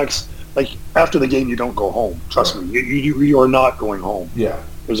Halifax, like after the game, you don't go home. Trust me, you are not going home. Yeah.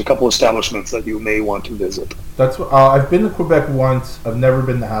 There's a couple establishments that you may want to visit. That's what, I've been to Quebec once. I've never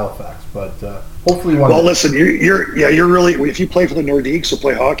been to Halifax, but hopefully one. Well, listen, you're really. If you play for the Nordiques or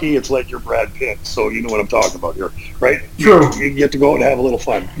play hockey, it's like you're Brad Pitt, so you know what I'm talking about here, right? True. You get to go out and have a little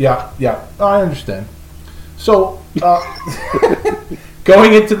fun. Yeah. I understand. So,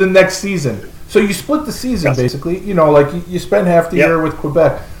 going into the next season, so you split the season basically. You spend half the year with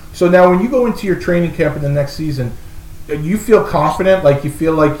Quebec. So now, when you go into your training camp in the next season, you feel confident, like you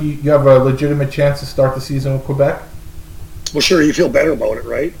feel like you have a legitimate chance to start the season with Quebec? Well, sure, you feel better about it,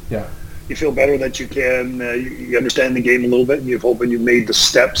 right? Yeah. You feel better that you can, you understand the game a little bit, and you've hoping you've made the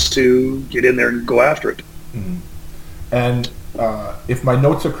steps to get in there and go after it. Mm-hmm. And if my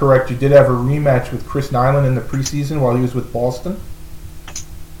notes are correct, you did have a rematch with Chris Nyland in the preseason while he was with Boston?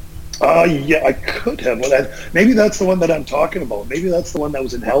 Yeah, I could have. Well, maybe that's the one that I'm talking about. Maybe that's the one that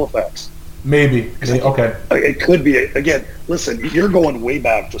was in Halifax. Maybe. Okay. It could be. Again, listen, you're going way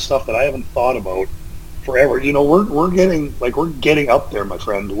back to stuff that I haven't thought about forever. We're getting up there, my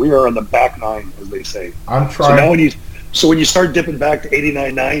friend. We are on the back nine, as they say. I'm trying. So now when you start dipping back to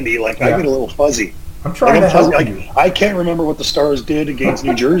 89, 90, I get a little fuzzy. I'm trying to help you. I can't remember what the Stars did against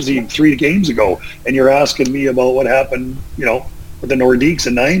New Jersey 3 games ago, and you're asking me about what happened, with the Nordiques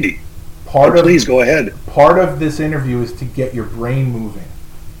in '90. Please go ahead. Part of this interview is to get your brain moving.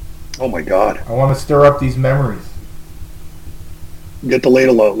 Oh my God! I want to stir up these memories. Get the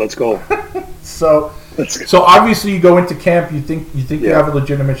ladle out. Let's go. So obviously you go into camp. You think you have a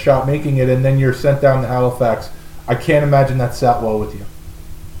legitimate shot making it, and then you're sent down to Halifax. I can't imagine that sat well with you.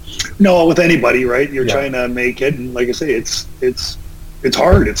 No, with anybody, right? You're trying to make it, and like I say, it's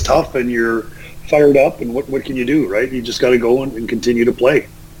hard, it's tough, and you're fired up. And what can you do, right? You just got to go and continue to play.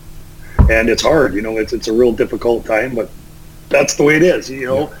 And it's hard, It's a real difficult time, but that's the way it is.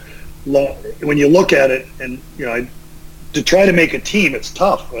 When you look at it, and to try to make a team, it's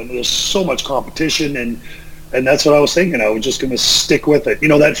tough, and there's so much competition, and that's what I was thinking. I was just going to stick with it.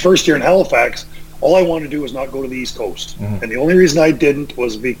 That first year in Halifax, all I wanted to do was not go to the East Coast. Mm-hmm. And the only reason I didn't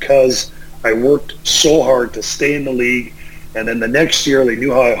was because I worked so hard to stay in the league. And then the next year, they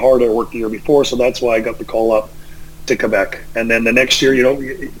knew how hard I worked the year before, so that's why I got the call up to Quebec. And then the next year,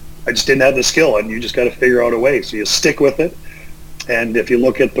 I just didn't have the skill, and you just got to figure out a way. So you stick with it. And if you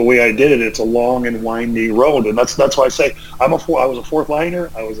look at the way I did it, it's a long and windy road. And that's why I say I was a fourth liner,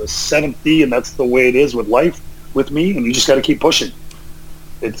 I was a seventh D, and that's the way it is with life with me, and you just got to keep pushing.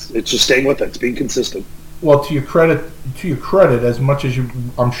 It's just staying with it. It's being consistent. Well, to your credit, as much as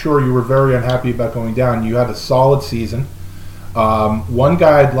I'm sure you were very unhappy about going down, you had a solid season. One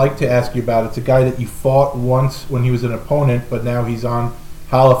guy I'd like to ask you about, it's a guy that you fought once when he was an opponent, but now he's on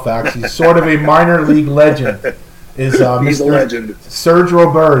Halifax. He's sort of a minor league legend. He's a legend. Serge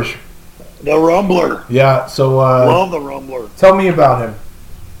Roberge. The Rumbler. Yeah, so... love the Rumbler. Tell me about him.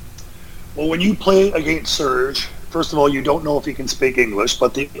 Well, when you play against Serge, first of all, you don't know if he can speak English,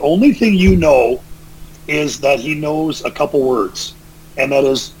 but the only thing you know is that he knows a couple words, and that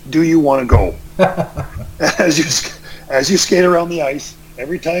is, do you want to go? As you skate around the ice,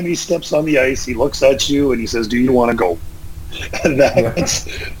 every time he steps on the ice, he looks at you and he says, do you want to go? And that's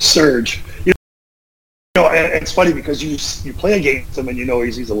Serge. And it's funny because you play against him and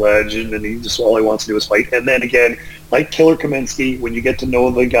he's a legend, and he just all he wants to do is fight. And then again, like Killer Kaminsky, when you get to know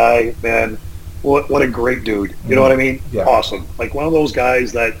the guy, man, what a great dude. You know what I mean? Yeah. Awesome. Like one of those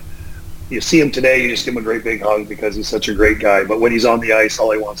guys that you see him today, you just give him a great big hug because he's such a great guy. But when he's on the ice,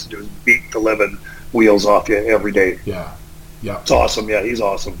 all he wants to do is beat the living wheels off you every day. Yeah. It's awesome. Yeah, he's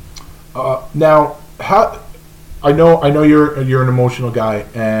awesome. Now, I know you're an emotional guy,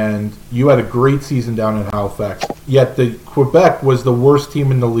 and you had a great season down in Halifax. Yet the Quebec was the worst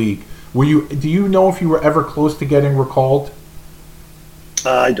team in the league. Do you know if you were ever close to getting recalled?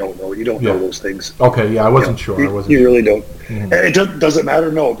 I don't know. You don't know those things. Okay, yeah, I wasn't sure. You really don't. Mm-hmm. It doesn't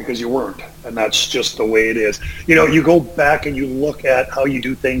matter, no, because you weren't, and that's just the way it is. You go back and you look at how you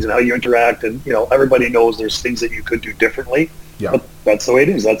do things and how you interact, and everybody knows there's things that you could do differently. Yeah, but that's the way it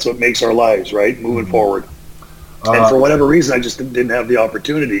is. That's what makes our lives right, moving forward. And for whatever reason, I just didn't have the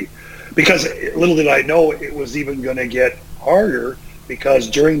opportunity, because little did I know it was even going to get harder, because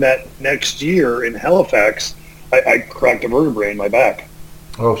during that next year in Halifax, I cracked a vertebrae in my back.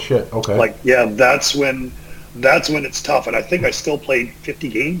 Oh shit! Okay. That's when it's tough, and I think I still played 50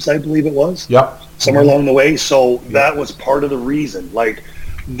 games, I believe it was. Yep. Somewhere along the way, so that was part of the reason. Like,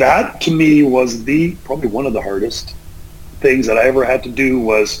 that to me was probably one of the hardest things that I ever had to do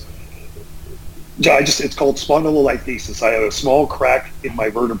was. It's called spondylolisthesis. I had a small crack in my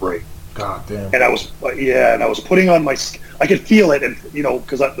vertebrae. God damn. And I was putting on I could feel it, and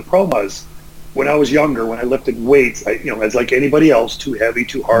because the problem was, when I was younger, when I lifted weights, as like anybody else, too heavy,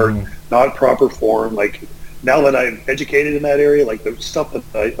 too hard, not proper form. Like, now that I'm educated in that area, like the stuff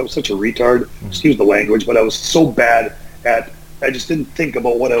that I was such a retard, excuse the language, but I was so bad at, I just didn't think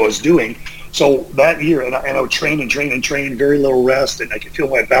about what I was doing. So that year, and I would train, very little rest, and I could feel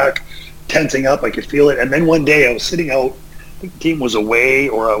my back tensing up. I could feel it. And then one day I was sitting out, I think the team was away,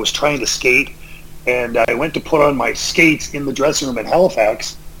 or I was trying to skate, and I went to put on my skates in the dressing room in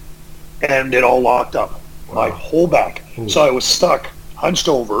Halifax, and it all locked up. Wow. My whole back. Ooh. So I was stuck, hunched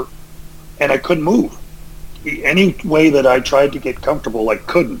over, and I couldn't move. Any way that I tried to get comfortable, I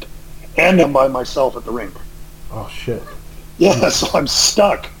couldn't. And I'm by myself at the rink. Oh, shit. Yeah, so I'm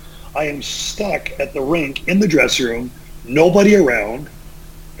stuck. I am stuck at the rink in the dressing room, nobody around,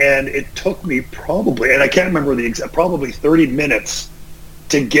 and it took me probably, and I can't remember the exact, probably 30 minutes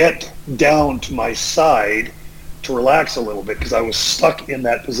to get down to my side to relax a little bit, because I was stuck in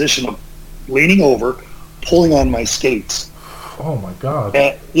that position of leaning over, pulling on my skates. Oh my God.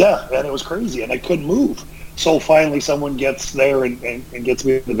 And it was crazy, and I couldn't move. So finally someone gets there and gets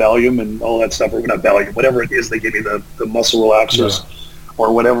me the Valium and all that stuff, or not Valium, whatever it is they give me, the muscle relaxers. Yeah.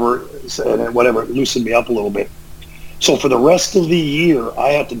 or whatever, and whatever, it loosened me up a little bit. So for the rest of the year, I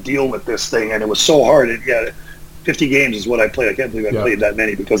had to deal with this thing, and it was so hard. 50 games is what I played. I can't believe I played that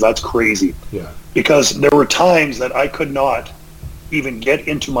many, because that's crazy. Yeah. Because there were times that I could not even get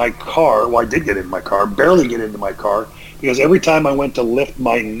into my car. Well, I did get into my car, barely get into my car, because every time I went to lift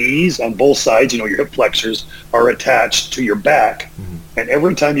my knees on both sides, your hip flexors are attached to your back, and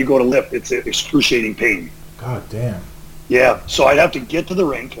every time you go to lift, it's excruciating pain. God damn. Yeah, so I'd have to get to the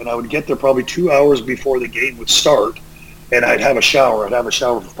rink, and I would get there probably 2 hours before the game would start, and I'd have a shower. I'd have a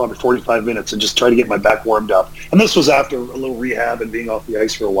shower for probably 45 minutes and just try to get my back warmed up. And this was after a little rehab and being off the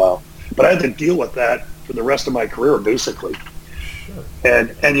ice for a while. But I had to deal with that for the rest of my career, basically.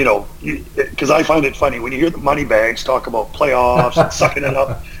 And because I find it funny when you hear the money bags talk about playoffs and sucking it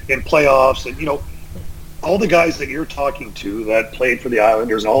up in playoffs, and all the guys that you're talking to that played for the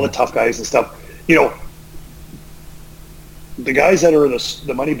Islanders and all the tough guys and stuff, the guys that are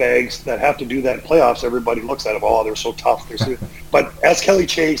the money bags that have to do that in playoffs, everybody looks at them, oh, they're so tough. But ask Kelly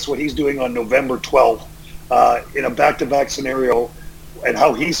Chase what he's doing on November 12th in a back-to-back scenario, and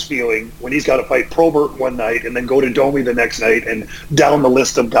how he's feeling when he's got to fight Probert one night and then go to Domi the next night, and down the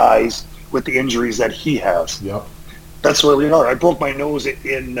list of guys with the injuries that he has. Yep. That's where we are. I broke my nose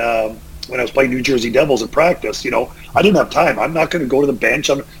when I was playing New Jersey Devils in practice. I didn't have time. I'm not going to go to the bench.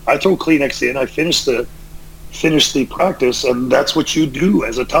 I throw Kleenex in. I finish the practice, and that's what you do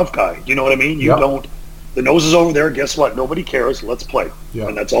as a tough guy. You know what I mean? You don't. The nose is over there. Guess what? Nobody cares. Let's play. Yep.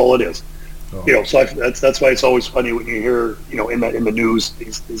 And that's all it is. Oh. So that's why it's always funny when you hear, in the news,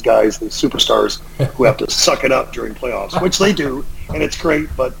 these guys, the superstars, who have to suck it up during playoffs, which they do, and it's great.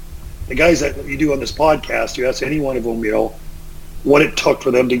 But the guys that you do on this podcast, you ask any one of them, what it took for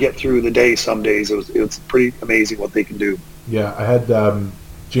them to get through the day. Some days it's pretty amazing what they can do. Yeah, I had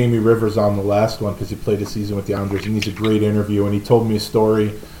Jamie Rivers on the last one because he played a season with the Islanders, and he's a great interview. And he told me a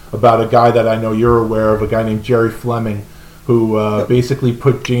story about a guy that I know you're aware of, a guy named Jerry Fleming, who basically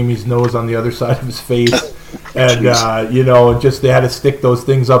put Jamie's nose on the other side of his face, and just they had to stick those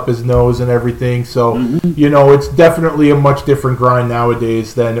things up his nose and everything. So it's definitely a much different grind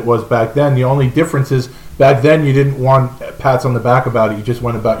nowadays than it was back then. The only difference is back then you didn't want pats on the back about it; you just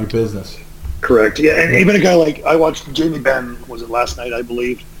went about your business. Correct. Yeah, and even a guy like I watched Jamie Benn, was it last night? I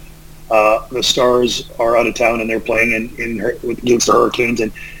believe the Stars are out of town and they're playing against the Hurricanes,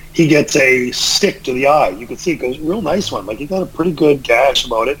 and he gets a stick to the eye. You can see it goes real nice one. Like, he got a pretty good gash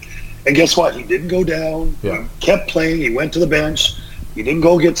about it. And guess what? He didn't go down. Yeah. He kept playing. He went to the bench. He didn't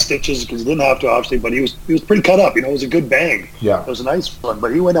go get stitches because he didn't have to, obviously, but he was pretty cut up. It was a good bang. Yeah. It was a nice one.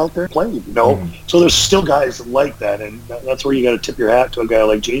 But he went out there and played, So there's still guys like that, and that's where you got to tip your hat to a guy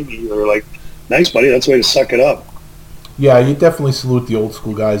like Jamie. They're like, nice, buddy. That's the way to suck it up. Yeah, you definitely salute the old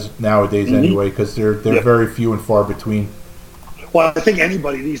school guys nowadays anyway, because they're very few and far between. Well, I think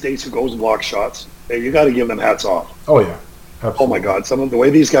anybody these days who goes and blocks shots, you got to give them hats off. Oh, yeah. Absolutely. Oh, my God. Some of the way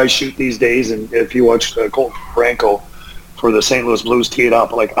these guys shoot these days, and if you watch Colton Franco for the St. Louis Blues tee it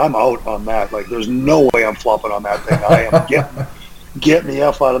up, like, I'm out on that. Like, there's no way I'm flopping on that thing. I am getting the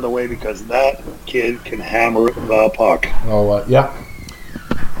F out of the way, because that kid can hammer the puck. Oh, yeah.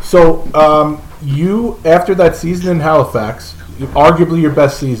 So, you, after that season in Halifax, arguably your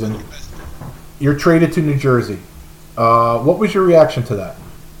best season, you're traded to New Jersey. What was your reaction to that?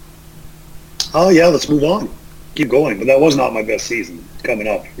 Oh, yeah, let's move on. Keep going. But that was not my best season coming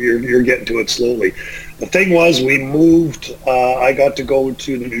up. You're getting to it slowly. The thing was, we moved. I got to go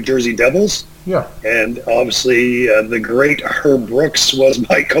to the New Jersey Devils. Yeah. And obviously, the great Herb Brooks was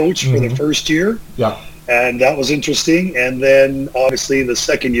my coach for the first year. Yeah. And that was interesting. And then, obviously, the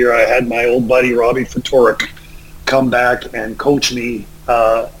second year, I had my old buddy, Robbie Fatorik, come back and coach me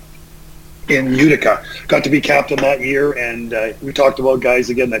in Utica. Got to be captain that year, and we talked about guys,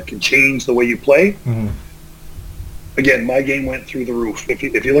 again, that can change the way you play. Mm-hmm. Again, my game went through the roof. If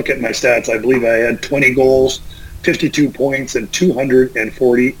you look at my stats, I believe I had 20 goals, 52 points, and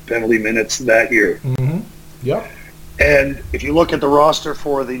 240 penalty minutes that year. Mm-hmm. Yep. And if you look at the roster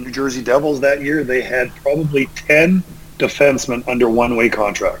for the New Jersey Devils that year, they had probably 10 defensemen under one-way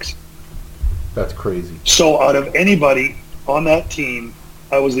contracts. That's crazy. So out of anybody on that team,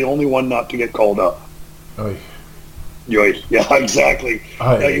 I was the only one not to get called up. Oy. Yeah, exactly.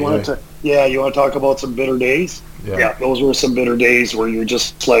 You want to talk about some bitter days? Yeah, those were some bitter days where you're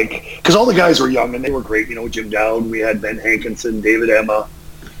just like, because all the guys were young and they were great. Jim Dowd, we had Ben Hankinson, David Emma,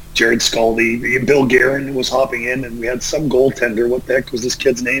 Jared Scaldi, Bill Guerin was hopping in, and we had some goaltender. What the heck was this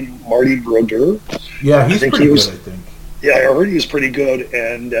kid's name? Marty Brodeur? Yeah, he's pretty good, I think. Yeah, I heard he was pretty good,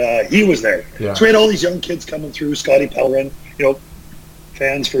 and he was there. Yeah. So we had all these young kids coming through. Scotty Pellerin,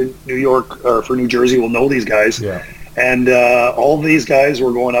 fans for New York or for New Jersey will know these guys. Yeah. And all these guys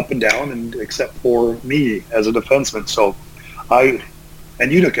were going up and down, and except for me as a defenseman. So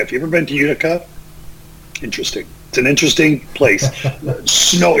and Utica, if you've ever been to Utica, interesting. It's an interesting place.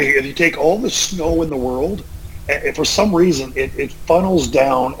 Snow, if you take all the snow in the world, and for some reason it funnels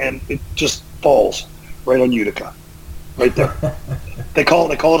down and it just falls right on Utica, right there. They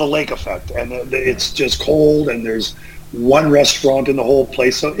call it a lake effect, and it's just cold, and there's one restaurant in the whole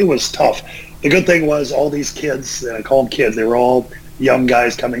place, so it was tough. The good thing was all these kids, and I call them kids, they were all young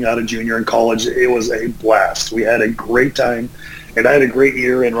guys coming out of junior and college. It was a blast. We had a great time, and I had a great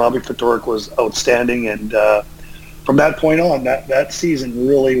year, and Robbie Ftorek was outstanding. And from that point on, that season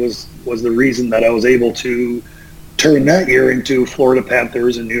really was the reason that I was able to turn that year into Florida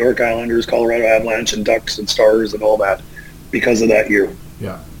Panthers and New York Islanders, Colorado Avalanche, and Ducks and Stars and all that because of that year.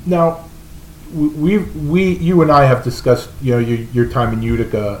 Yeah. Now, you and I have discussed, your time in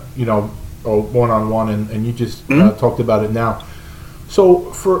Utica, one-on-one, and you just talked about it now.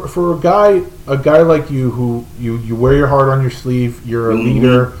 So for a guy like you, who you wear your heart on your sleeve, you're a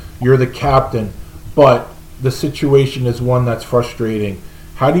leader, you're the captain, but the situation is one that's frustrating.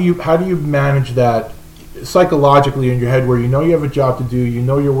 How do you manage that psychologically in your head, where you have a job to do,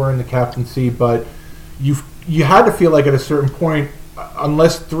 you're wearing the captaincy, but you had to feel like at a certain point,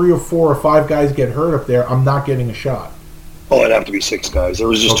 unless 3 or 4 or 5 guys get hurt up there, I'm not getting a shot. Oh, it'd have to be 6 guys. There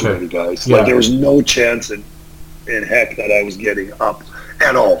was just too many guys. Yeah. Like, there was no chance in heck that I was getting up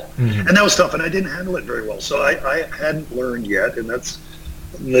at all. Mm-hmm. And that was tough, and I didn't handle it very well. So I hadn't learned yet, and that's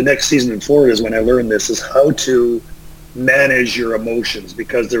the next season in Florida is when I learned this, is how to manage your emotions,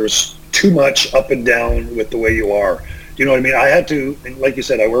 because there was too much up and down with the way you are. You know what I mean? I had to, and like you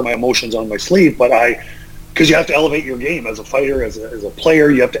said, I wear my emotions on my sleeve, but because you have to elevate your game as a fighter, as a player,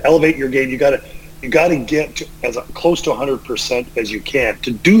 you have to elevate your game. You got to get to as close to 100% as you can.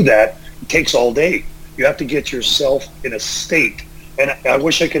 To do that, it takes all day. You have to get yourself in a state. And I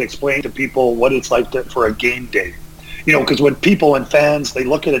wish I could explain to people what it's like for a game day. Because when people and fans, they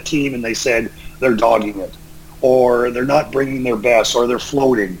look at a team and they said they're dogging it, or they're not bringing their best, or they're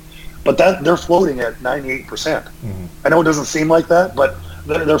floating. But they're floating at 98%. Mm-hmm. I know it doesn't seem like that, but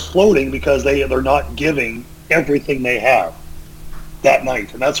they're floating because they're not giving everything they have that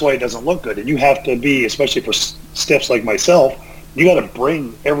night, and that's why it doesn't look good. And you have to be, especially for stiffs like myself, you got to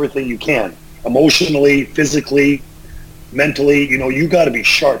bring everything you can, emotionally, physically, mentally. You got to be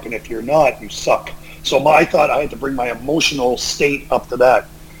sharp, and if you're not, you suck. So I thought I had to bring my emotional state up to that.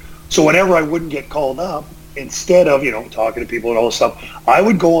 So whenever I wouldn't get called up, instead of talking to people and all this stuff, I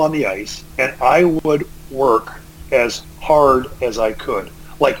would go on the ice and I would work as hard as I could,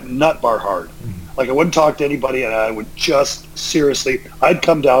 like nut bar hard. Mm-hmm. Like I wouldn't talk to anybody, and I would just seriously, I'd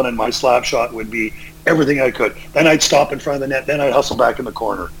come down and my slap shot would be everything I could. Then I'd stop in front of the net, then I'd hustle back in the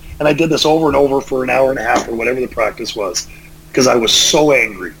corner. And I did this over and over for an hour and a half or whatever the practice was, because I was so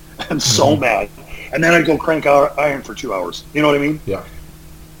angry and so mad. And then I'd go crank iron for 2 hours. You know what I mean? Yeah.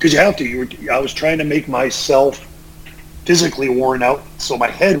 Because you have to. I was trying to make myself physically worn out so my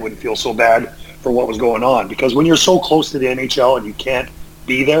head wouldn't feel so bad for what was going on. Because when you're so close to the NHL and you can't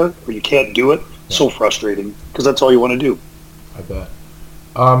be there or you can't do it, so frustrating, because that's all you want to do. I bet.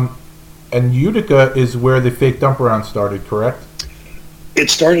 And Utica is where the fake dump around started, correct? It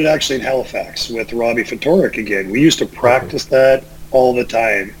started actually in Halifax with Robbie Ftorek again. We used to practice that all the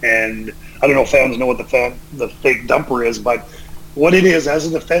time. And I don't know if fans know what the fake dumper is, but what it is,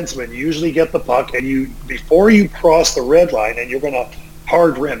 as a defenseman, you usually get the puck, and before you cross the red line, and you're going to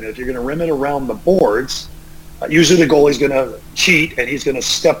hard rim. If you're going to rim it around the boards, usually the goalie's going to cheat, and he's going to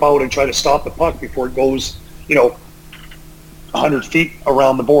step out and try to stop the puck before it goes, 100 feet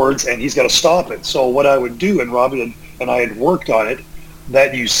around the boards, and he's got to stop it. So what I would do, and Robbie and I had worked on it,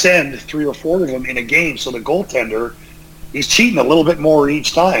 that you send 3 or 4 of them in a game, so the goaltender, he's cheating a little bit more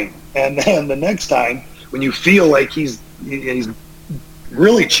each time. And then the next time, when you feel like he's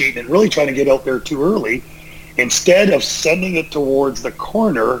really cheating and really trying to get out there too early, instead of sending it towards the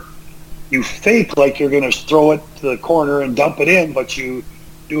corner, you fake like you're going to throw it to the corner and dump it in, but you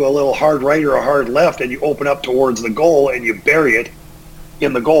do a little hard right or a hard left, and you open up towards the goal and you bury it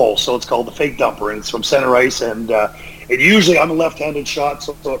in the goal. So it's called the fake dumper, and it's from center ice. And usually I'm a left-handed shot,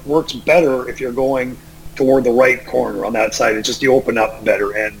 so it works better if you're going toward the right corner on that side. It's just you open up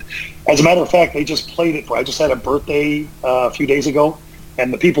better. And as a matter of fact, they just played it I just had a birthday a few days ago,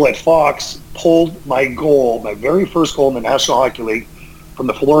 and the people at Fox pulled my very first goal in the National Hockey League from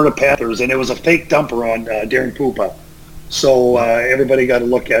the Florida Panthers, and it was a fake dumper on Darren Pupa. So everybody got a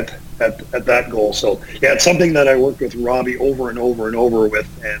look at that goal. So yeah, it's something that I worked with Robbie over and over and over with,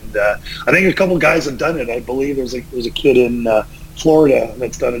 and I think a couple of guys have done it. I believe there's a kid in Florida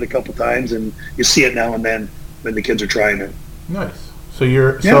that's done it a couple times, and you see it now and then and the kids are trying it. Nice. So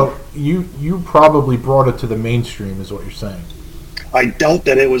you probably brought it to the mainstream, is what you're saying. I doubt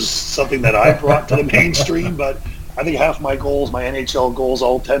that it was something that I brought to the mainstream, but I think half my goals, my NHL goals,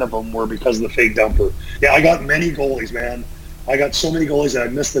 all 10 of them were because of the fake dumper. Yeah, I got many goalies, man. I got so many goalies that I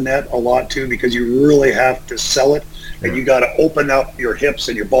missed the net a lot too, because you really have to sell it, and you got to open up your hips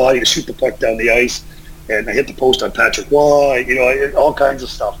and your body to shoot the puck down the ice. And I hit the post on Patrick Waugh, all kinds of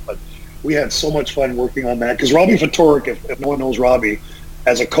stuff. But we had so much fun working on that, because Robbie Ftorek, if no one knows Robbie,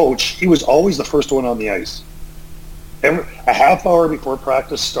 as a coach, he was always the first one on the ice. A half hour before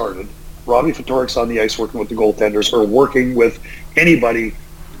practice started, Robbie Ftorek's on the ice working with the goaltenders or working with anybody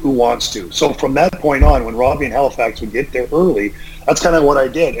who wants to. So from that point on, when Robbie and Halifax would get there early, that's kind of what I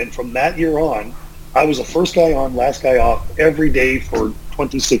did. And from that year on, I was the first guy on, last guy off every day for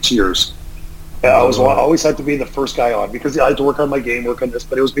 26 years. I always had to be the first guy on, because I had to work on my game, work on this,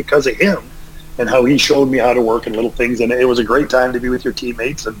 but it was because of him and how he showed me how to work and little things. And it was a great time to be with your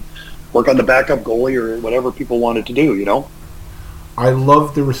teammates and work on the backup goalie or whatever people wanted to do, I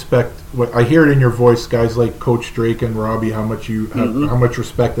love the respect. I hear it in your voice, guys like Coach Drake and Robbie, how much you have, how much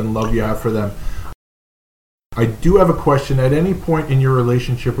respect and love you have for them. I do have a question. At any point in your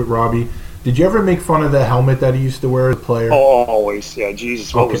relationship with Robbie, did you ever make fun of the helmet that he used to wear as a player? Oh, always. Yeah,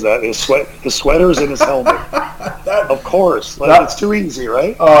 Jesus, what was that? His sweaters and his helmet. Of course. It's too easy,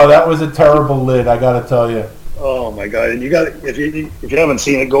 right? Oh, that was a terrible lid, I got to tell you. Oh, my God. And if you haven't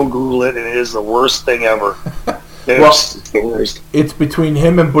seen it, go Google it, and it is the worst thing ever. It's the worst. It's between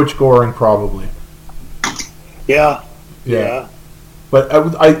him and Butch Goring, probably. Yeah. But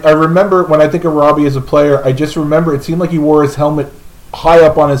I remember, when I think of Robbie as a player, I just remember it seemed like he wore his helmet high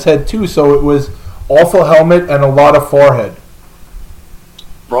up on his head too, so it was awful helmet and a lot of forehead.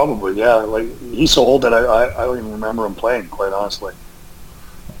 Probably, yeah. Like, he's so old that I don't even remember him playing, quite honestly.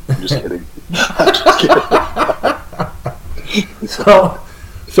 I'm just kidding. So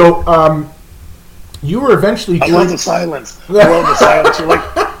you were eventually... I love the silence. You're like,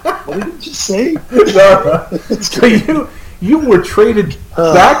 what did you just say? So you were traded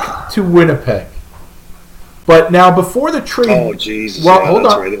back to Winnipeg. But now, before the trade... Oh, Jesus. Well, hold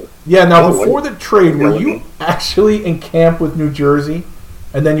on. Right. Yeah, now, before the trade, were you actually in camp with New Jersey?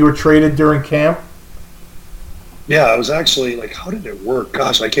 And then you were traded during camp? Yeah, I was actually, how did it work?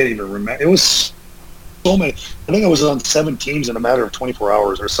 Gosh, I can't even remember. It was so many. I think I was on 7 teams in a matter of 24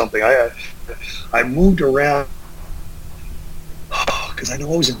 hours or something. I moved around because I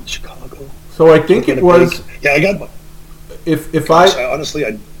know I was in Chicago. So I think it was... Yeah, I got... Honestly,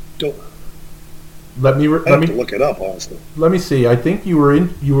 I don't... Let me have to look it up, honestly. Let me see. I think you were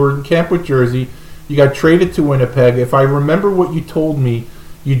in camp with Jersey. You got traded to Winnipeg. If I remember what you told me,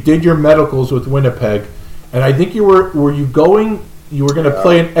 you did your medicals with Winnipeg, and I think you were going to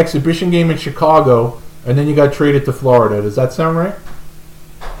play an exhibition game in Chicago, and then you got traded to Florida. Does that sound right?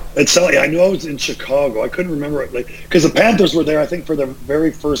 I knew I was in Chicago. I couldn't remember it, because the Panthers were there, I think, for the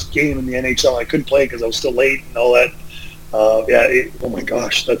very first game in the NHL. I couldn't play because I was still late and all that. Oh my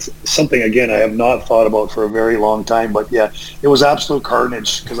gosh, that's something, again, I have not thought about for a very long time. But yeah, it was absolute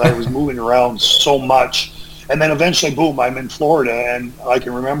carnage because I was moving around so much. And then eventually, boom, I'm in Florida. And I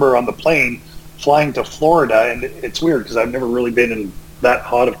can remember on the plane flying to Florida. And it's weird because I've never really been in that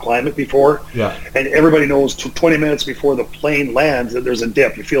hot of climate before. Yeah. And everybody knows 20 minutes before the plane lands that there's a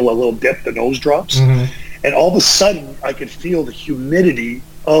dip. You feel a little dip, the nose drops. Mm-hmm. And all of a sudden, I could feel the humidity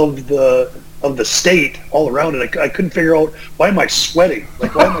of the state all around it. I couldn't figure out, why am I sweating?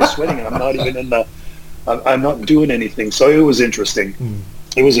 Why am I sweating? And I'm not even I'm not doing anything. So it was interesting.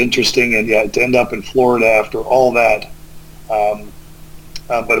 It was interesting, and yeah, to end up in Florida after all that.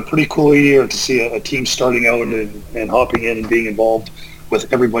 But a pretty cool year to see a team starting out and hopping in and being involved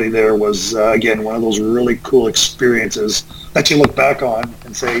with everybody there was, again, one of those really cool experiences that you look back on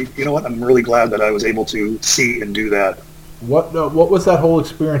and say, you know what, I'm really glad that I was able to see and do that. What was that whole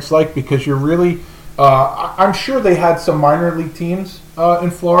experience like? Because you're really, I'm sure they had some minor league teams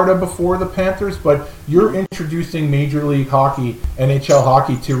in Florida before the Panthers, but you're introducing Major League Hockey, NHL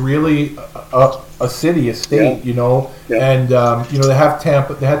hockey, to really a city, a state, Yeah. And they had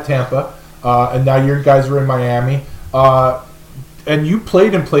Tampa, and now your guys are in Miami, and you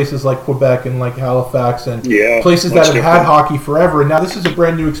played in places like Quebec and like Halifax and places that have had hockey forever. And now this is a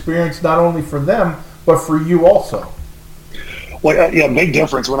brand new experience, not only for them but for you also. Well, yeah, big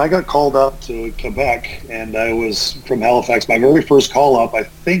difference. When I got called up to Quebec and I was from Halifax, my very first call up, I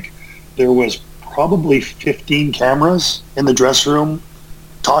think there was probably 15 cameras in the dressing room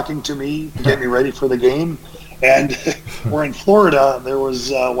talking to me to get me ready for the game. And we're in Florida, there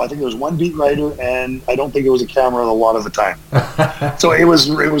was, I think there was one beat writer, and I don't think there was a camera a lot of the time. So it was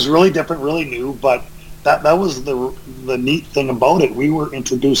really different, really new. But that was the neat thing about it. We were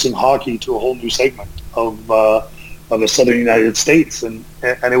introducing hockey to a whole new segment of the Southern United States, and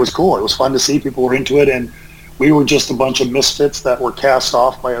it was cool. It was fun to see people were into it, and we were just a bunch of misfits that were cast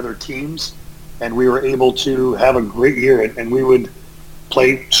off by other teams, and we were able to have a great year. And we would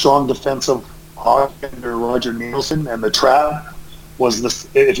play strong defensive hockey under Roger Nielsen, and the trap was this.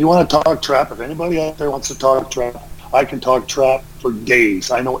 If you want to talk trap, if anybody out there wants to talk trap, I can talk trap for days.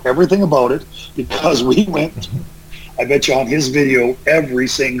 I know everything about it because we went, I bet you, on his video every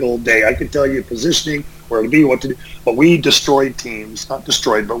single day. I could tell you positioning, where to be, what to do. But we destroyed teams, not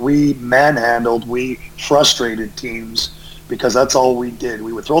destroyed, but we manhandled, we frustrated teams because that's all we did.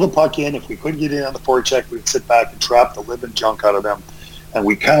 We would throw the puck in. If we couldn't get in on the forecheck, we'd sit back and trap the living junk out of them. And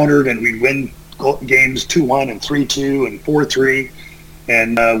we countered, and we'd win games 2-1 and 3-2 and 4-3.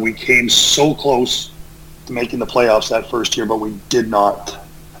 And we came so close to making the playoffs that first year, but we did not.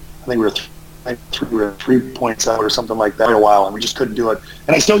 I think we were 3 points out or something like that for a while, and we just couldn't do it.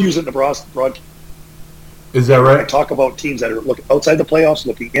 And I still use it in the broadcast. Is that right? I talk about teams that are looking outside the playoffs,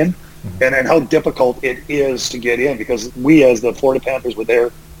 looking in, and how difficult it is to get in, because we, as the Florida Panthers, were there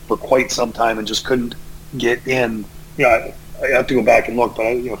for quite some time and just couldn't get in. I have to go back and look,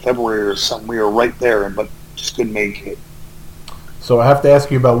 but February or something, we were right there, but just couldn't make it. So I have to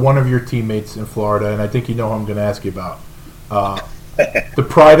ask you about one of your teammates in Florida, and I think you know who I'm going to ask you about. The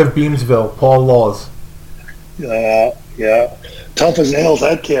pride of Beamsville, Paul Laws. Yeah. Tough as nails,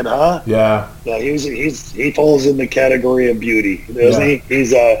 that kid, huh? Yeah. Yeah, he falls in the category of beauty, doesn't he?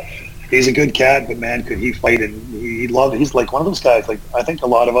 He's a good cat, but man, could he fight, and he's like one of those guys. Like, I think a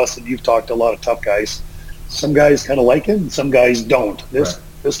lot of us, and you've talked to a lot of tough guys, some guys kind of like it and some guys don't. This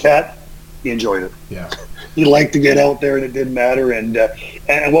cat, he enjoyed it. Yeah. He liked to get out there, and it didn't matter. And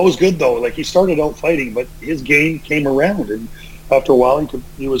what was good though, like, he started out fighting, but his game came around, and after a while,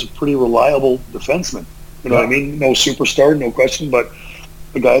 he was a pretty reliable defenseman. You know what I mean? No superstar, no question, but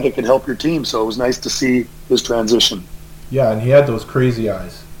a guy that could help your team. So it was nice to see his transition. Yeah, and he had those crazy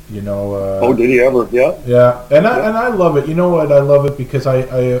eyes. Oh, did he ever? Yeah. Yeah, and I love it. You know what? I love it because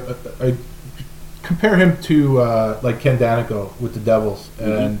I compare him to like Ken Danico with the Devils,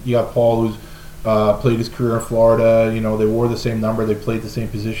 and you got Paul, who's played his career in Florida. They wore the same number, they played the same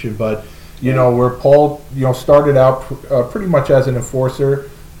position, but where Paul started out pretty much as an enforcer,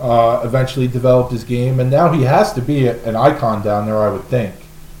 eventually developed his game, and now he has to be an icon down there, I would think.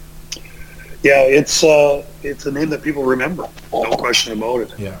 Yeah, it's a name that people remember, no question about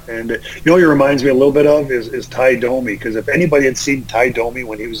it. Yeah. And what he reminds me a little bit of is Ty Domi, because if anybody had seen Ty Domi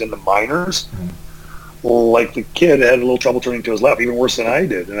when he was in the minors, well, like, the kid had a little trouble turning to his left, even worse than I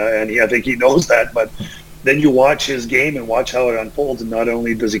did, and I think he knows that. But then you watch his game and watch how it unfolds, and not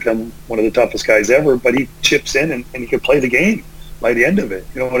only does he become one of the toughest guys ever, but he chips in and he can play the game by the end of it.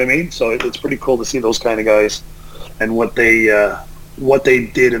 You know what I mean? So it's pretty cool to see those kind of guys and what they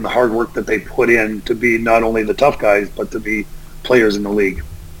did and the hard work that they put in to be not only the tough guys, but to be players in the league.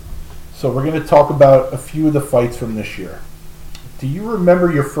 So we're going to talk about a few of the fights from this year. Do you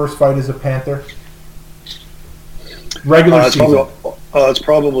remember your first fight as a Panther? Regular season. It's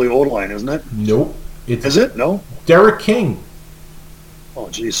probably O-line, isn't it? Nope. Is it? No? Derek King. Oh,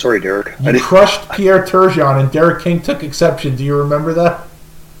 geez. Sorry, Derek. You crushed Pierre Turgeon, and Derek King took exception. Do you remember that?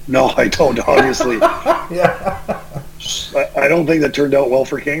 No, I don't, obviously. Yeah. I don't think that turned out well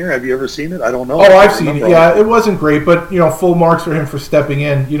for Kinger. Have you ever seen it? I don't know. Oh, I've seen it. Yeah, it wasn't great, but, full marks for him for stepping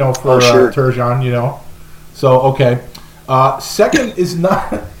in, for Turgeon, So, okay. Second is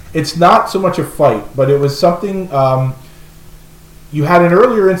not... It's not so much a fight, but it was something. You had an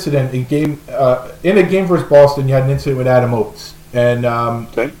earlier incident in a game versus Boston. You had an incident with Adam Oates, and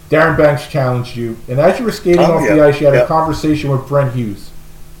Darren Banks challenged you. And as you were skating off the ice, you had a conversation with Brent Hughes.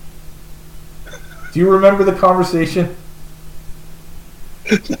 Do you remember the conversation?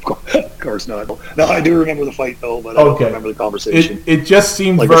 Of course not. No, I do remember the fight though, but I don't remember the conversation. It just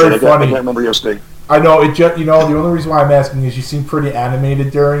seemed like very funny. I remember yesterday. I know it. Just the only reason why I'm asking is you seemed pretty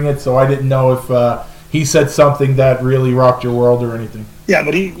animated during it, so I didn't know if he said something that really rocked your world or anything. Yeah,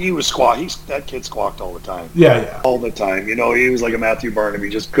 but he was that kid squawked all the time. Yeah. All the time. He was like a Matthew Barnaby.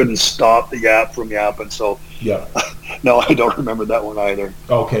 He just couldn't stop the yap from yapping. So yeah. No, I don't remember that one either.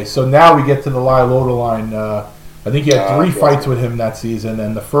 Okay, so now we get to the Loda line. I think you had 3 fights with him that season,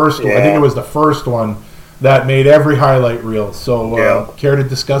 and the first one, I think it was the first one that made every highlight reel. So care to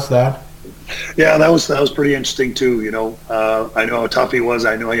discuss that? Yeah, that was pretty interesting too. I know how tough he was.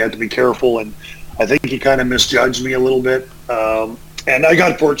 I know he had to be careful, and I think he kind of misjudged me a little bit. And I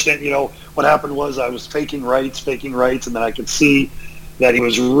got fortunate. What happened was I was faking rights, and then I could see that he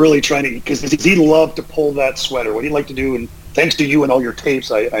was really trying to, because he loved to pull that sweater. What he'd like to do thanks to you and all your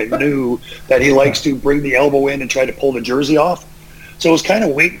tapes, I knew that he likes to bring the elbow in and try to pull the jersey off. So I was kind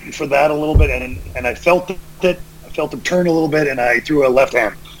of waiting for that a little bit, and I felt it. I felt him turn a little bit, and I threw a left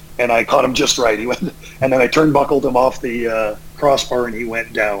hand, and I caught him just right. He went, and then I turnbuckled him off the crossbar, and he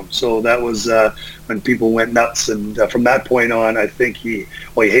went down. So that was when people went nuts, and from that point on, I think he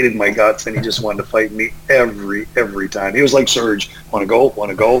hated my guts, and he just wanted to fight me every time. He was like Surge, want to go, want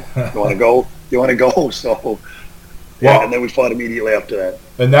to go, you want to go, you want to go. So yeah, and then we fought immediately after that.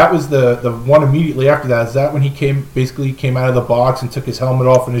 And that was the one immediately after that. Is that when he came out of the box and took his helmet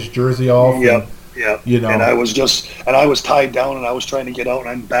off and his jersey off? Yep. Yeah, you know, and I was tied down, and I was trying to get out, and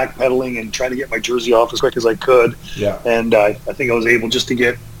I'm backpedaling and trying to get my jersey off as quick as I could. Yeah, and I think I was able just to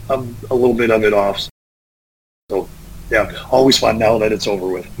get a little bit of it off. So, yeah, always fun now that it's over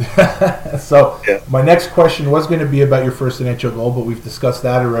with. So, my next question was going to be about your first NHL goal, but we've discussed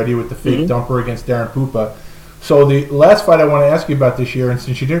that already with the fake dumper against Darren Pupa. So the last fight I want to ask you about this year, and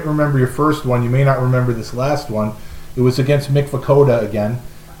since you didn't remember your first one, you may not remember this last one. It was against Mick Vukota again.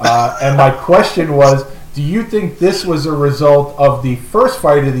 And my question was, do you think this was a result of the first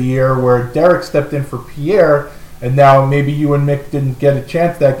fight of the year where Derek stepped in for Pierre, and now maybe you and Mick didn't get a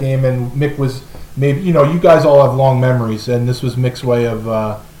chance that game, and Mick was maybe, you know, you guys all have long memories, and this was Mick's way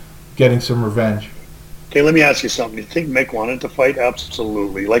of getting some revenge? Okay, let me ask you something. Do you think Mick wanted to fight?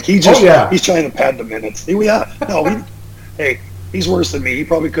 Absolutely. Like, he's trying to pad the minutes. Hey, he's worse than me. He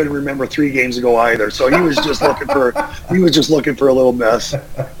probably couldn't remember 3 games ago either. So he was just looking for a little mess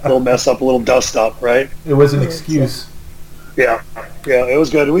up, a little dust up, right? It was an excuse. Yeah, it was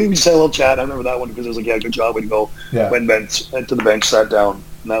good. We just had a little chat. I remember that one because it was like, yeah, good job. We'd go, went to the bench, sat down,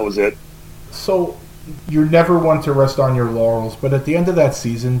 and that was it. So you're never one to rest on your laurels, but at the end of that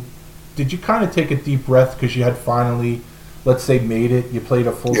season, did you kind of take a deep breath because you had finally, let's say, made it? You played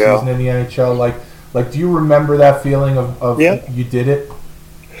a full season in the NHL. Like, do you remember that feeling of you did it?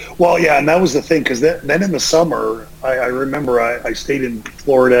 Well, yeah, and that was the thing, because then in the summer, I remember I stayed in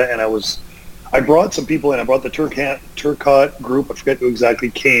Florida, and I brought some people in. I brought the Turcotte group. I forget who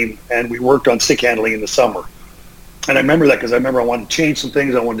exactly came, and we worked on stick handling in the summer. And I remember that because I wanted to change some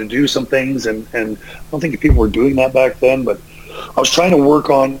things. I wanted to do some things, and I don't think people were doing that back then, but I was trying to work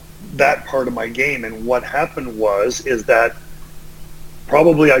on that part of my game. And what happened is that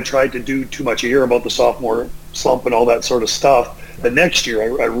probably I tried to do too much. You hear about the sophomore slump and all that sort of stuff. The next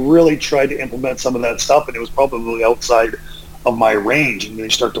year, I really tried to implement some of that stuff, and it was probably outside of my range. And you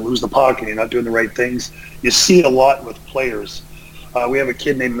start to lose the puck, and you're not doing the right things. You see it a lot with players. We have a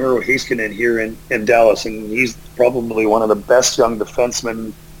kid named Miro Heiskanen here in Dallas, and he's probably one of the best young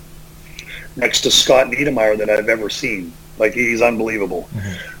defensemen next to Scott Niedermayer that I've ever seen. Like, he's unbelievable.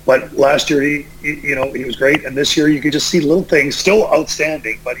 But last year, he was great. And this year, you could just see little things, still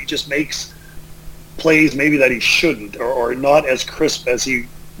outstanding, but he just makes plays maybe that he shouldn't, or not as crisp as he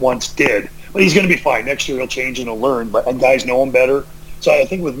once did. But he's going to be fine. Next year, he'll change and he'll learn. And guys know him better. So I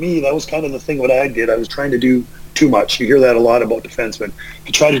think with me, that was kind of the thing what I did. I was trying to do too much. You hear that a lot about defensemen. If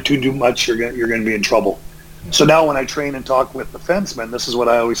you try to do much, you're going to be in trouble. So now when I train and talk with defensemen, this is what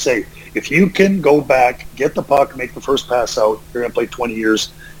I always say. If you can go back, get the puck, make the first pass out, you're going to play 20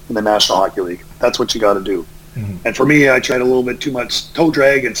 years in the National Hockey League. That's what you got to do. And for me, I tried a little bit too much toe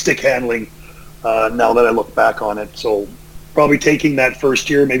drag and stick handling now that I look back on it. So probably taking that first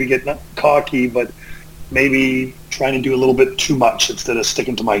year, maybe getting cocky, but maybe trying to do a little bit too much instead of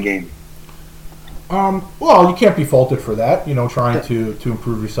sticking to my game. Well, you can't be faulted for that, trying to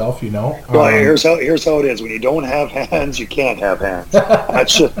improve yourself, Well, here's how it is. When you don't have hands, you can't have hands.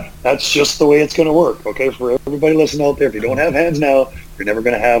 That's just the way it's going to work, okay? For everybody listening out there, if you don't have hands now, you're never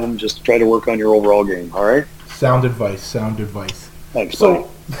going to have them. Just try to work on your overall game, all right? Sound advice. Thanks, so,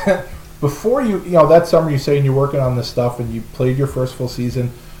 before that summer you're saying you're working on this stuff and you played your first full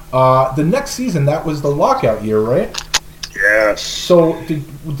season, the next season, that was the lockout year, right? Yes. So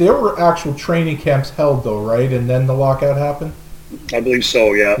there were actual training camps held, though, right? And then the lockout happened? I believe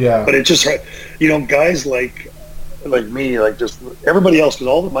so, yeah. Yeah. But it just, guys like me, like just everybody else, because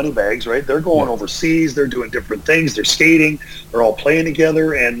all the money bags, right? They're going overseas. They're doing different things. They're skating. They're all playing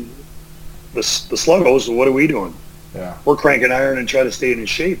together. And the Sluggos, what are we doing? Yeah. We're cranking iron and trying to stay in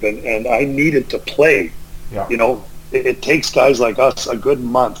shape. And I needed to play. Yeah. It takes guys like us a good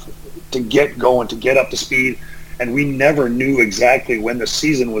month to get going, to get up to speed. And we never knew exactly when the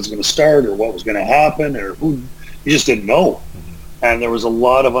season was going to start or what was going to happen or who. You just didn't know. And there was a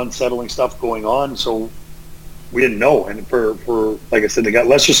lot of unsettling stuff going on, so we didn't know. And for like I said, they got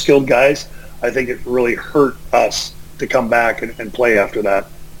lesser skilled guys. I think it really hurt us to come back and play after that.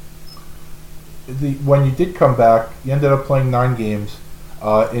 When you did come back, you ended up playing 9 games.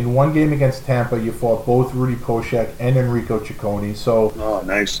 In one game against Tampa, you fought both Rudy Koscheck and Enrico Ciccone. So, oh,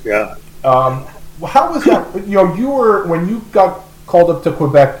 nice, yeah. How was that? You were when you got called up to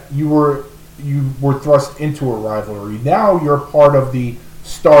Quebec, you were thrust into a rivalry. Now you're part of the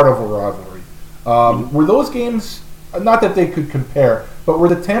start of a rivalry. Were those games, not that they could compare, but were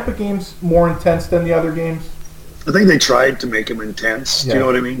the Tampa games more intense than the other games? I think they tried to make them intense. Do you know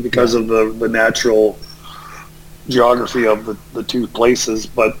what I mean? Because of the natural geography of the two places.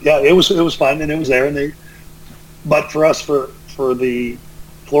 But yeah, it was fun and it was there. But for us, for the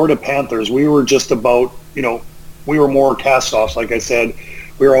Florida Panthers, we were just about, we were more cast-offs. Like I said,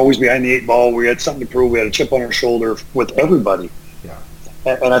 we were always behind the 8 ball. We had something to prove. We had a chip on our shoulder with everybody. Yeah.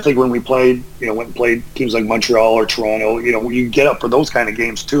 And I think when we played, went and played teams like Montreal or Toronto, you get up for those kind of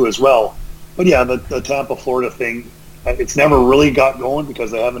games too as well. But yeah, the Tampa, Florida thing, it's never really got going because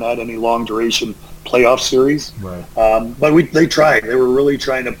they haven't had any long-duration playoff series. Right. But they tried. They were really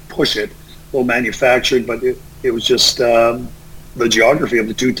trying to push it, a little manufactured, but it was just the geography of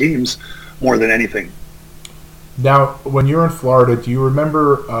the two teams more than anything. Now, when you're in Florida, do you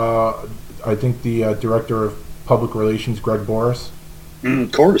remember, I think the director of public relations, Greg Boris?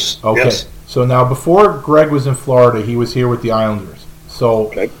 Of course, okay. Yes. So now, before Greg was in Florida, he was here with the Islanders.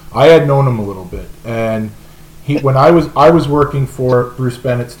 So I had known him a little bit. And when I was working for Bruce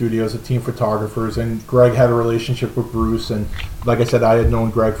Bennett Studios, a team of photographers, and Greg had a relationship with Bruce. And like I said, I had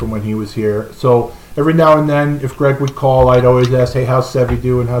known Greg from when he was here. So every now and then, if Greg would call, I'd always ask, hey, how's Sevy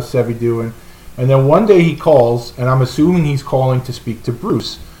doing? How's Sevy doing? And then one day he calls, and I'm assuming he's calling to speak to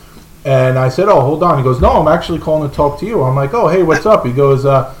Bruce. And I said, oh, hold on. He goes, no, I'm actually calling to talk to you. I'm like, oh, hey, what's up? He goes,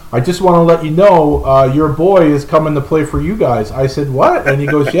 I just want to let you know your boy is coming to play for you guys. I said, what? And he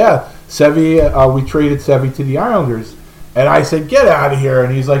goes, yeah, Sevy, we traded Sevy to the Islanders. And I said, get out of here.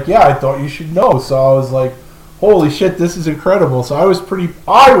 And he's like, yeah, I thought you should know. So I was like, holy shit, this is incredible. So I was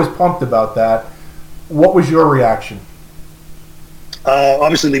pumped about that. What was your reaction?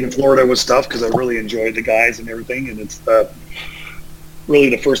 Obviously, leaving Florida was tough because I really enjoyed the guys and everything, and it's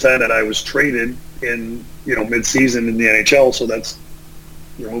really the first time that I was traded in, mid-season in the NHL. So that's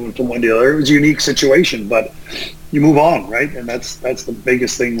moving from one to the other. It was a unique situation, but you move on, right? And that's the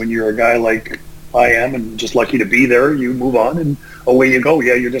biggest thing when you're a guy like I am, and just lucky to be there. You move on, and away you go.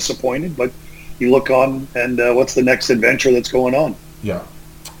 Yeah, you're disappointed, but you look on, and what's the next adventure that's going on? Yeah.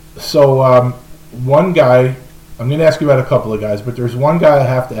 So one guy. I'm going to ask you about a couple of guys, but there's one guy I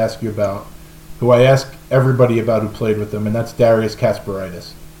have to ask you about, who I ask everybody about who played with him, and that's Darius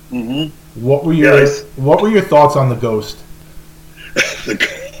Kasparaitis. Mm-hmm. What were your thoughts on the Ghost? the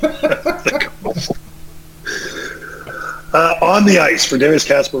Ghost. On the ice for Darius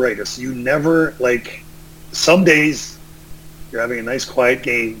Kasparaitis, you never some days you're having a nice quiet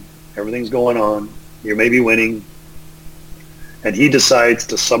game, everything's going on, you may be winning, and he decides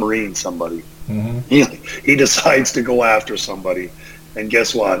to submarine somebody. Mm-hmm. He decides to go after somebody, and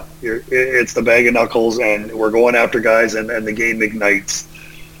guess what? It's the bag of knuckles, and we're going after guys, and the game ignites.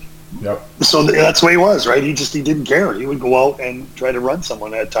 Yep. So that's the way he was, right? He didn't care. He would go out and try to run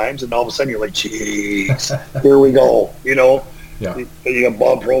someone at times, and all of a sudden you're like, "Jeez, here we go." Yeah. You got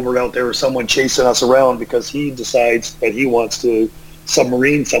Bob Probert out there, or someone chasing us around because he decides that he wants to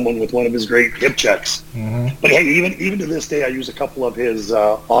submarine someone with one of his great hip checks. Mm-hmm. But hey, even to this day, I use a couple of his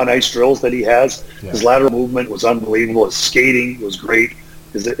on-ice drills that he has. Yeah. His lateral movement was unbelievable. His skating was great.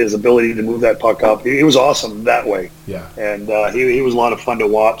 His ability to move that puck up, he was awesome that way. Yeah. And he was a lot of fun to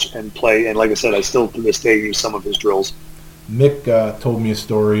watch and play. And like I said, I still to this day use some of his drills. Mick told me a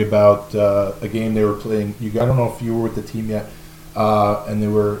story about a game they were playing. I don't know if you were with the team yet, and they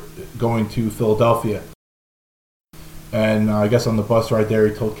were going to Philadelphia. And I guess on the bus right there,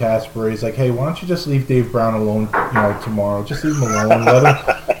 he told Casper, he's like, "Hey, why don't you just leave Dave Brown alone, tomorrow? Just leave him alone.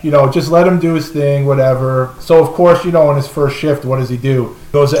 Let him, just let him do his thing, whatever." So of course, in his first shift, what does he do?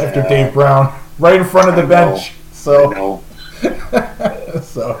 He goes after Dave Brown right in front of the bench. So,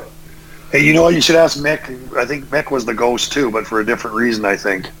 so. Hey, you know what? You should ask Mick. I think Mick was the Ghost too, but for a different reason, I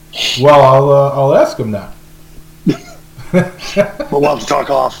think. Well, I'll ask him that. But we'll have to talk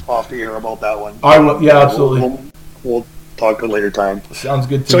off the air about that one. I will. Yeah, absolutely. We'll talk at a later time. Sounds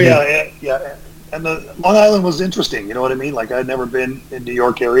good to me. So yeah. And the Long Island was interesting. You know what I mean? Like I'd never been in New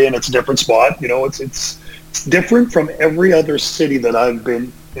York area, and it's a different spot. It's different from every other city that I've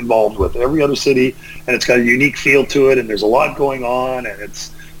been involved with. Every other city, and it's got a unique feel to it, and there's a lot going on, and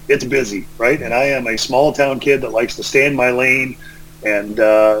it's busy, right? And I am a small town kid that likes to stay in my lane, and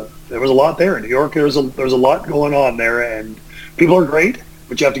there was a lot there in New York. There's a lot going on there, and people are great,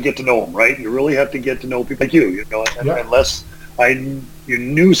 but you have to get to know them, right? You really have to get to know people like you, Unless you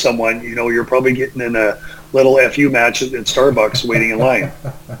knew someone, you're probably getting in a little FU match at Starbucks waiting in line.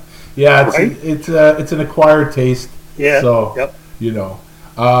 Yeah, Right? it's an acquired taste. Yeah. So, Yep. you know.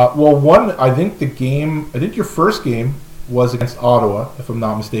 I think your first game was against Ottawa, if I'm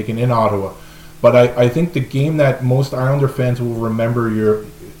not mistaken, in Ottawa. But I think the game that most Islander fans will remember your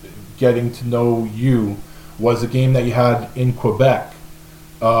getting to know you was a game that you had in Quebec,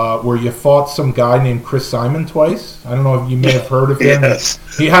 where you fought some guy named Chris Simon twice. I don't know if you may have heard of him. Yes.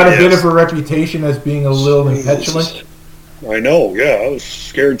 He had a bit of a reputation as being a little impetulant. I know, yeah. I was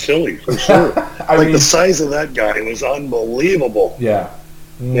scared silly, for sure. I mean, the size of that guy was unbelievable. Yeah.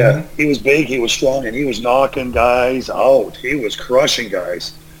 Mm-hmm. Yeah, he was big, he was strong, and he was knocking guys out. He was crushing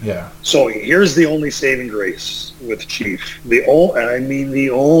guys. Yeah. So here's the only saving grace with Chief. The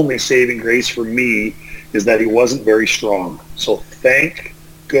only saving grace for me is that he wasn't very strong. So thank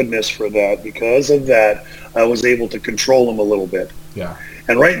goodness for that. Because of that, I was able to control him a little bit. Yeah.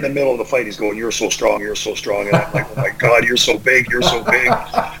 And right in the middle of the fight, he's going, "You're so strong, you're so strong." And I'm like, "Oh my God, you're so big, you're so big."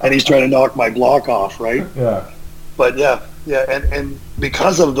 And he's trying to knock my block off, right? Yeah. But yeah, and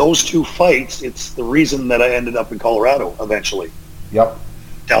because of those two fights, it's the reason that I ended up in Colorado eventually. Yep.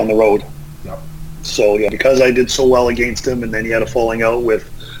 Down the road. Yep. So yeah, because I did so well against him, and then he had a falling out with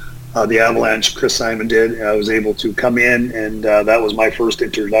the Avalanche. Chris Simon did. I was able to come in, and that was my first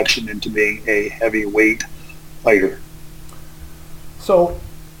introduction into being a heavyweight fighter. So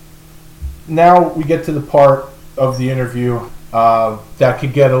now we get to the part of the interview that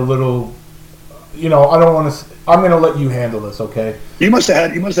could get a little, I don't want to. I'm going to let you handle this, okay? You must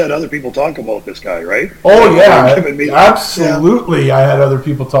have had other people talk about this guy, right? Oh yeah, absolutely. Yeah. I had other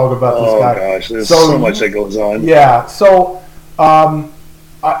people talk about this guy. Oh gosh, there's so much that goes on. Yeah. So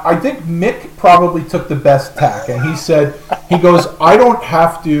I think Mick probably took the best tack, and he goes, I don't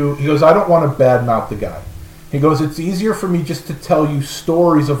want to badmouth the guy. He goes, it's easier for me just to tell you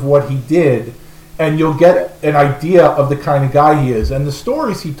stories of what he did, and you'll get an idea of the kind of guy he is. And the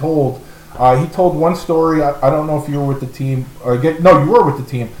stories he told one story. I don't know if you were with the team. You were with the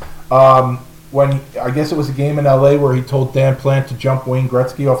team. When I guess it was a game in LA where he told Dan Plant to jump Wayne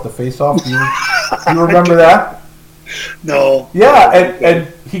Gretzky off the faceoff. You remember that? No. Yeah,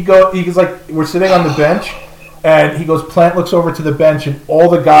 and he goes like, we're sitting on the bench, and he goes, Plant looks over to the bench, and all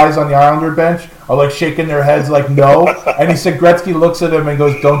the guys on the Islander bench are like shaking their heads like no. And he said Gretzky looks at him and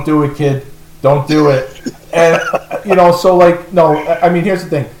goes, "Don't do it, kid. Don't do it." And so like no. I mean, here's the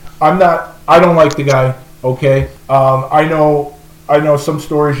thing. I don't like the guy. Okay. I know some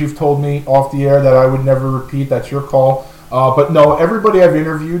stories you've told me off the air that I would never repeat. That's your call. But no, everybody I've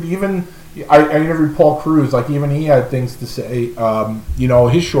interviewed, even I interviewed Paul Cruz. Like even he had things to say.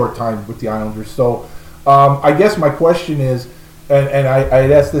 His short time with the Islanders. So I guess my question is, and I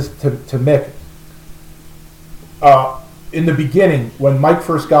had asked this to Mick. In the beginning, when Mike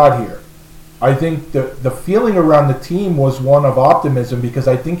first got here, I think the feeling around the team was one of optimism, because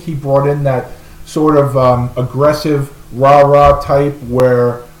I think he brought in that sort of aggressive, rah-rah type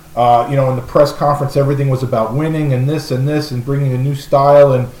where, in the press conference, everything was about winning and this and bringing a new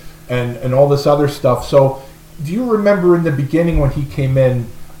style and all this other stuff. So do you remember in the beginning when he came in,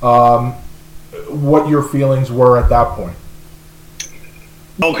 what your feelings were at that point?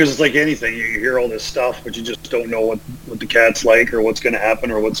 No, because it's like anything. You hear all this stuff, but you just don't know what the cat's like or what's going to happen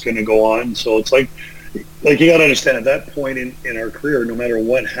or what's going to go on. So it's like you got to understand at that point in our career, no matter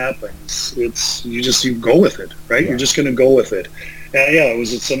what happens, you go with it, right? Yeah. You're just going to go with it. And yeah, it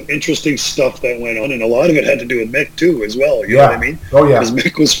was some interesting stuff that went on, and a lot of it had to do with Mick too, as well. You know what I mean? Oh yeah. Because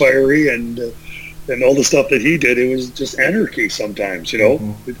Mick was fiery and all the stuff that he did, it was just anarchy sometimes. The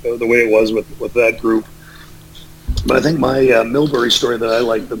way it was with that group. But I think my Millbury story that I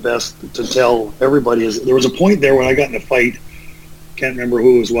like the best to tell everybody is there was a point there when I got in a fight. Can't remember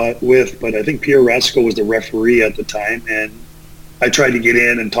who it was with, but I think Pierre Rasco was the referee at the time, and I tried to get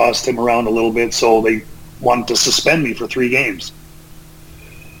in and tossed him around a little bit, so they wanted to suspend me for 3 games.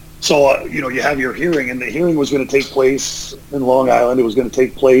 So, you have your hearing, and the hearing was going to take place in Long Island. It was going to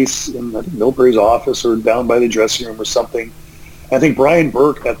take place in, I think, Millbury's office or down by the dressing room or something. I think Brian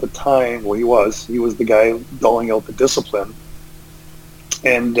Burke at the time, he was the guy doling out the discipline.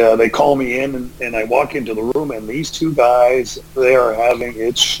 And they call me in, and I walk into the room, and these 2 guys, they are having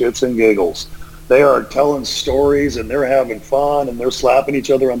shits and giggles. They are telling stories, and they're having fun, and they're slapping each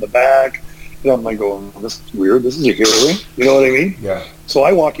other on the back. And I'm like going, this is weird. This is a hearing. You know what I mean? Yeah. So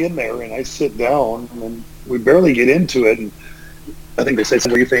I walk in there, and I sit down, and we barely get into it. And I think they say,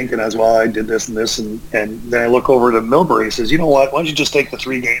 "What do you think?" And I was, "Well, I did this and this." And then I look over to Millbury. He says, "You know what? Why don't you just take the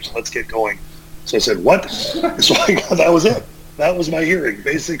 3 games and let's get going?" So I said, "What?" So that was it. That was my hearing.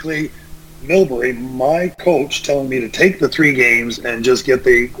 Basically, Millbury, my coach, telling me to take the 3 games and just get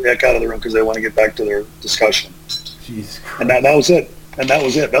the heck out of the room because they want to get back to their discussion. Jeez. And that was it. And that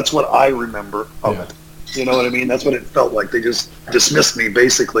was it. That's what I remember of it. You know what I mean? That's what it felt like. They just dismissed me,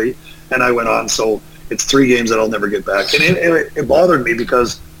 basically, and I went on. So it's 3 games that I'll never get back. And it bothered me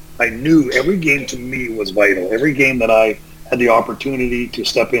because I knew every game to me was vital. Every game that I had the opportunity to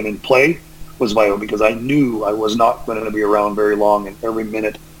step in and play was vital because I knew I was not going to be around very long, and every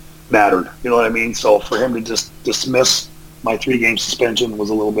minute mattered. You know what I mean? So for him to just dismiss my 3-game suspension was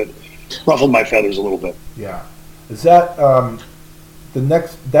a little bit, ruffled my feathers a little bit. Yeah. Is that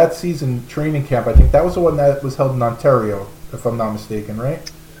that season training camp? I think that was the one that was held in Ontario, if I'm not mistaken,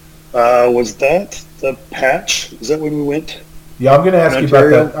 right? Was that the Patch? Is that when we went? Yeah, I'm going to ask you about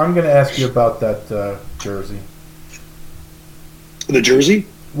that. I'm going to ask you about that jersey. The jersey?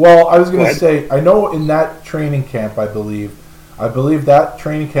 Well, I was going to say, I know in that training camp, I believe that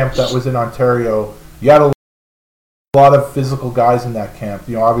training camp that was in Ontario, you had a lot of physical guys in that camp.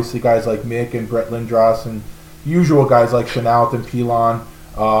 You know, obviously guys like Mick and Brett Lindros and usual guys like Chenault and Pilon,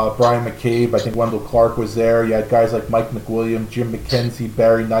 Brian McCabe. I think Wendell Clark was there. You had guys like Mike McWilliam, Jim McKenzie,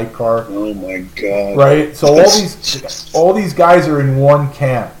 Barry Nightcar. Oh my God! Right. So all these guys are in one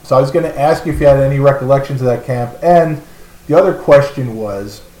camp. So I was going to ask you if you had any recollections of that camp. And the other question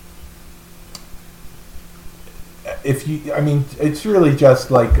was, it's really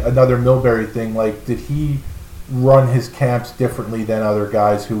just like another Millbury thing. Like, did he run his camps differently than other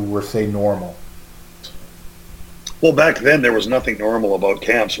guys who were, say, normal? Well, back then there was nothing normal about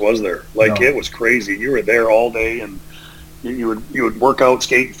camps, was there? Like, no. It was crazy. You were there all day, and you would work out,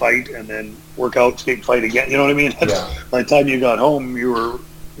 skate, and fight, and then work out, skate, and fight again. You know what I mean? Yeah. By the time you got home, you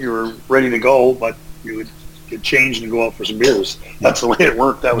were ready to go, but you would get changed and go out for some beers. That's the way it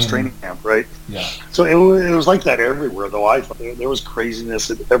worked. That was training camp, right? Yeah. So it was like that everywhere, though. I thought there was craziness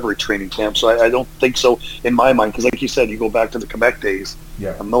at every training camp. So I don't think so in my mind, because like you said, you go back to the Quebec days,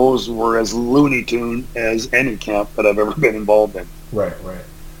 and those were as Looney Tune as any camp that I've ever been involved in. Right.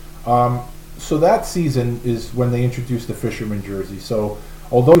 So that season is when they introduced the Fisherman jersey. So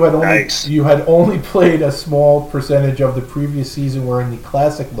although you had only played a small percentage of the previous season wearing the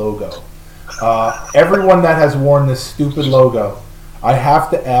classic logo, everyone that has worn this stupid logo, I have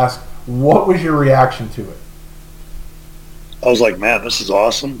to ask, what was your reaction to it? I was like, man, this is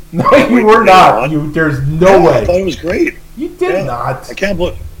awesome. No, you were not. There's no way. I thought it was great. You did not. I can't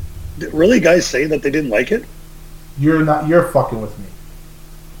believe. Really, guys say that they didn't like it? You're not. You're fucking with me.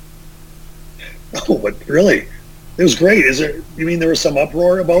 No, but really, it was great. You mean there was some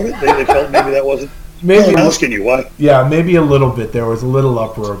uproar about it? They felt maybe that wasn't. Maybe I'm asking you why. Yeah, maybe a little bit. There was a little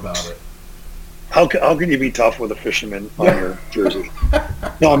uproar about it. How can you be tough with a fisherman on your jersey?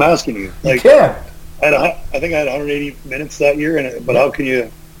 No, I'm asking you. Like, you can't. I think I had 180 minutes that year, but how can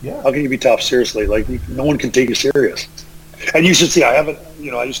you? Yeah. How can you be tough? Seriously, like no one can take you serious. And you should see. I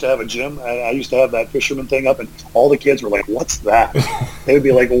used to have a gym. I used to have that fisherman thing up, and all the kids were like, "What's that?" They would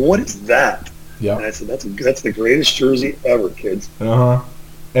be like, "What is that?" Yeah. And I said, "That's the greatest jersey ever, kids." And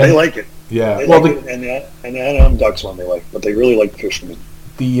they like it. Yeah. They like it, and the Anaheim Ducks one they like, but they really like the fisherman.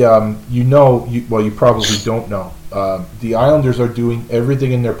 You probably don't know. The Islanders are doing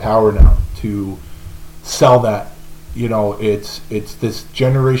everything in their power now to sell that. You know, it's this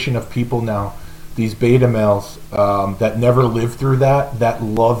generation of people now, these beta males that never lived through that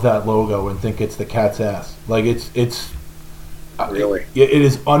love that logo and think it's the cat's ass. Like it's really, it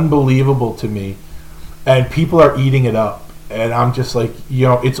is unbelievable to me, and people are eating it up. And I'm just like,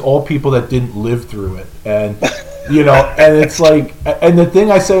 it's all people that didn't live through it, and. And it's like, and the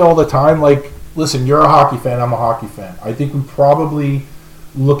thing I say all the time, like, listen, you're a hockey fan, I'm a hockey fan. I think we probably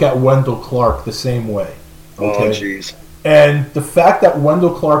look at Wendell Clark the same way. Okay? Oh, jeez. And the fact that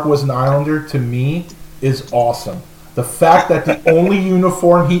Wendell Clark was an Islander, to me, is awesome. The fact that the only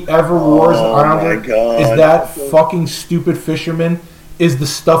uniform he ever wore as an Islander is that fucking stupid fisherman is the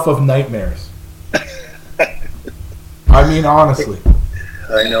stuff of nightmares. I mean, honestly.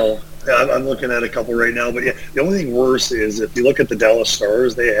 I know. I'm looking at a couple right now, but yeah, the only thing worse is if you look at the Dallas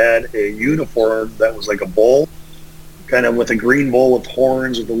Stars, they had a uniform that was like a bull, kind of with a green bull with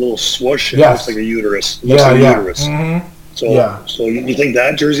horns with a little swoosh. And it looks like a uterus. Uterus. Mm-hmm. So you think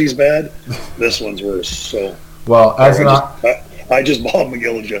that jersey's bad? This one's worse. So well, I just Bob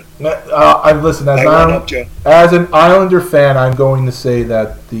McGill you. Listen, as an Islander fan, I'm going to say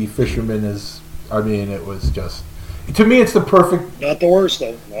that the fisherman is. I mean, it was just. To me, it's the perfect. Not the worst,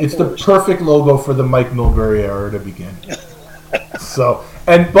 though. It's the perfect logo for the Mike Millbury era to begin.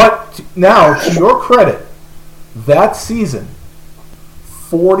 But now, to your credit, that season,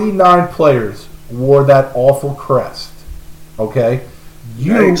 49 players wore that awful crest. Okay,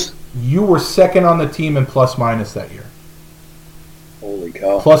 you You were second on the team in plus minus that year. Holy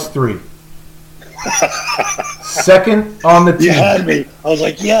cow. +3. Second on the team. You had me. I was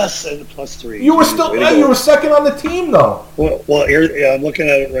like, yes, and +3. You were still. You were second on the team, though. Well, here, yeah, I'm looking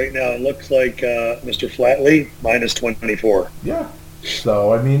at it right now. It looks like Mr. Flatley -24. Yeah.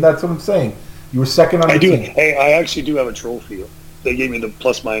 So I mean, that's what I'm saying. You were second on the team. Hey, I actually do have a trophy. They gave me the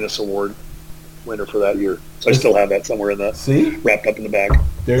plus minus award winner for that year, so I still have that somewhere in the wrapped up in the bag.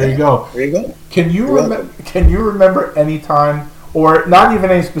 There you go. There you go. Can you remember any time, or not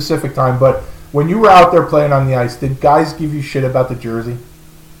even any specific time, but when you were out there playing on the ice, did guys give you shit about the jersey?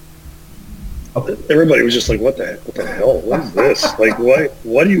 Everybody was just like, "What the hell? What is this? Like,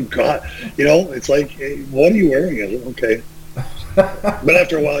 what do you got?" You know, it's like, hey, "What are you wearing?" I was like, okay. But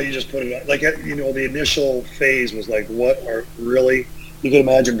after a while, you just put it on. Like, you know, the initial phase was like, "What are really?" You can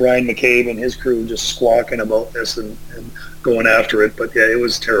imagine Brian McCabe and his crew just squawking about this and going after it. But yeah, it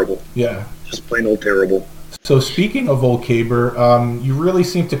was terrible. Yeah, just plain old terrible. So speaking of old Caber, you really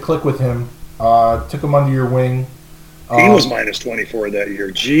seemed to click with him. Took him under your wing. He was -24 that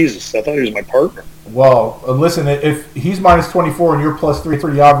year. Jesus, I thought he was my partner. Well, listen, if he's -24 and you're +3, it's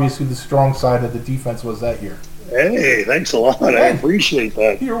pretty obvious who the strong side of the defense was that year. Hey, thanks a lot. I appreciate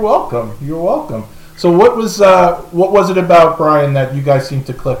that. You're welcome. You're welcome. So what was it about Brian that you guys seemed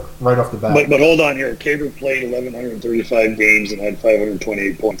to click right off the bat? But hold on here. Caber played 1,135 games and had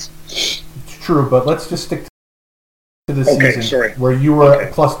 528 points. It's true, but let's just stick to the season where you were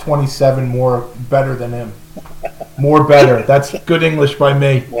 +27 more better than him. More better. That's good English by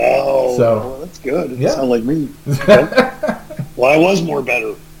me. Wow. So well, that's good. Yeah. Sound like me. Well, I was more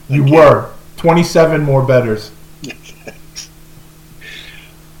better. You were 27 more betters.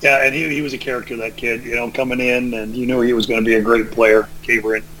 Yeah, and he was a character, that kid. You know, coming in, and you knew he was going to be a great player,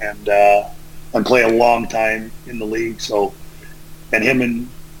 Caber, and play a long time in the league. So, and him and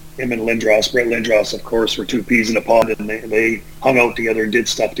Lindros, Brett Lindros, of course, were two peas in a pod, and they hung out together and did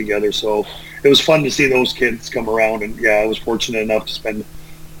stuff together. So it was fun to see those kids come around. And yeah, I was fortunate enough to spend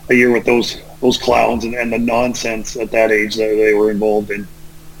a year with those clowns and the nonsense at that age that they were involved in.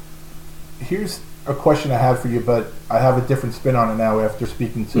 Here's a question I had for you, but I have a different spin on it now after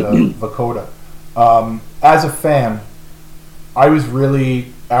speaking to Vakota. As a fan, I was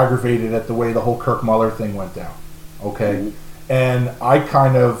really aggravated at the way the whole Kirk Muller thing went down. Okay? And I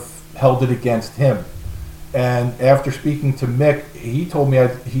kind of held it against him. And after speaking to Mick, he told me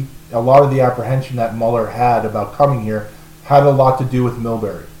a lot of the apprehension that Muller had about coming here had a lot to do with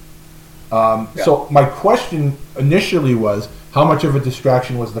Milbury. So my question initially was, how much of a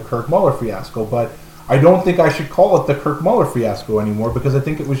distraction was the Kirk Muller fiasco? But I don't think I should call it the Kirk Muller fiasco anymore, because I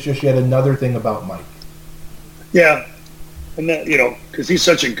think it was just yet another thing about Mike. Yeah. And that, you know, because he's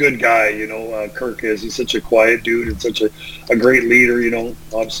such a good guy, you know, Kirk is. He's such a quiet dude and such a great leader, you know.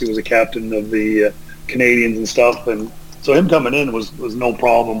 Obviously was a captain of the Canadians and stuff. And so him coming in was no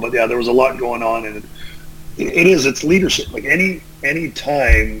problem. But, yeah, there was a lot going on. And it's leadership. Like any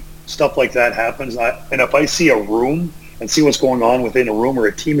time stuff like that happens, and if I see a room and see what's going on within a room, or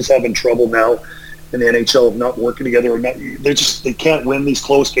a team is having trouble now in the NHL of not working together, or not, they can't win these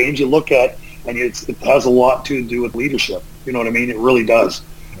close games. You look at, and it has a lot to do with leadership. You know what I mean? It really does.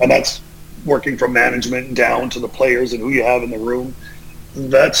 And that's working from management down to the players and who you have in the room.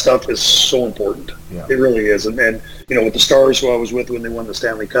 That stuff is so important. Yeah. It really is. And you know, with the Stars, who I was with when they won the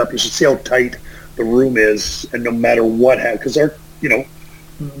Stanley Cup, you should see how tight the room is. And no matter what happens, because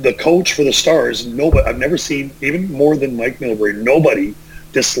the coach for the Stars, nobody, I've never seen, even more than Mike Milbury, nobody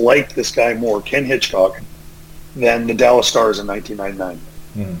disliked this guy more, Ken Hitchcock, than the Dallas Stars in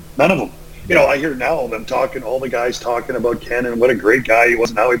 1999. None of them. You know, I hear now them talking, all the guys talking about Ken and what a great guy he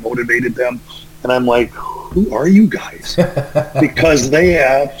was and how he motivated them. And I'm like, who are you guys? Because they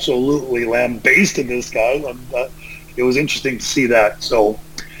absolutely lambasted this guy. And it was interesting to see that. So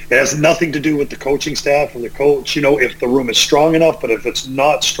it has nothing to do with the coaching staff or the coach, you know, if the room is strong enough. But if it's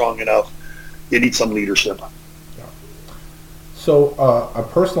not strong enough, you need some leadership. Yeah. So a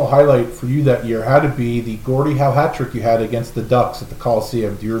personal highlight for you that year had to be the Gordie Howe hat trick you had against the Ducks at the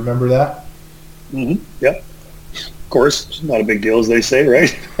Coliseum. Do you remember that? Mm-hmm. Yeah. Of course, it's not a big deal, as they say,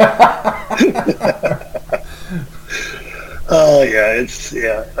 right?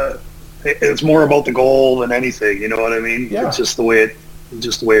 It's more about the goal than anything. You know what I mean? Yeah. It's just the way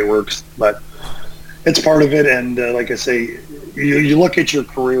it works. But it's part of it. And like I say, you look at your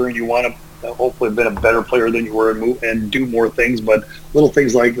career and you want to hopefully have been a better player than you were and do more things. But little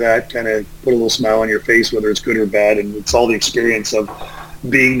things like that kind of put a little smile on your face, whether it's good or bad. And it's all the experience of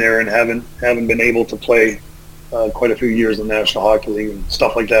being there and having been able to play quite a few years in the National Hockey League, and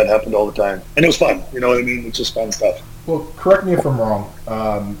stuff like that happened all the time. And it was fun. You know what I mean? It's just fun stuff. Well, correct me if I'm wrong.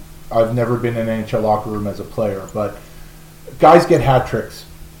 I've never been in an NHL locker room as a player, but guys get hat tricks,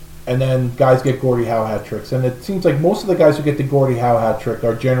 and then guys get Gordie Howe hat tricks, and it seems like most of the guys who get the Gordie Howe hat trick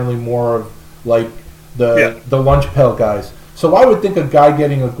are generally more of like the lunch pail guys. So I would think a guy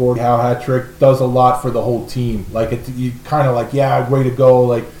getting a Gordie Howe hat trick does a lot for the whole team. Like you kind of like, yeah, way to go.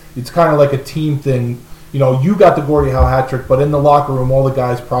 Like it's kind of like a team thing. You know, you got the Gordie Howe hat trick, but in the locker room, all the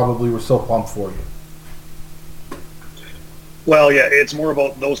guys probably were so pumped for you. Well, yeah, it's more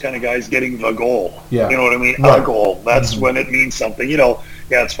about those kind of guys getting the goal. Yeah. You know what I mean? Right. A goal. That's when it means something. You know,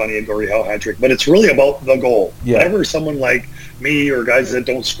 yeah, it's funny, a Gordie Howe hat trick, but it's really about the goal. Yeah. Whenever someone like me or guys that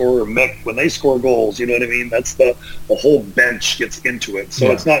don't score, or Mick, when they score goals, you know what I mean? That's the whole bench gets into it.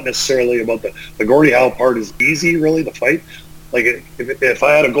 So it's not necessarily about the Gordie Howe part is easy, really, the fight. Like, if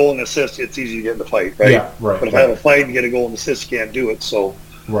I had a goal and assist, it's easy to get in the fight, right? Yeah, right. But if I have a fight and get a goal and assist, you can't do it, so...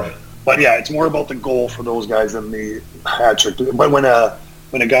 Right. But yeah, it's more about the goal for those guys than the hat trick. But when a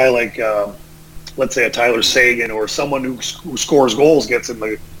guy like, let's say a Tyler Seguin or someone who scores goals gets in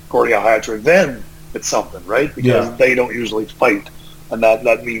the Gordie Howe hat trick, then it's something, right? Because they don't usually fight, and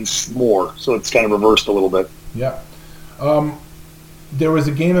that means more. So it's kind of reversed a little bit. Yeah. There was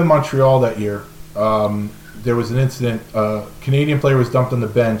a game in Montreal that year. There was an incident. A Canadian player was dumped on the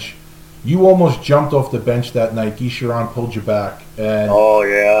bench. You almost jumped off the bench that night. Guy Chiron pulled you back. And oh,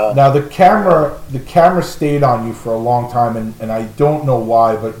 yeah. Now, the camera stayed on you for a long time, and I don't know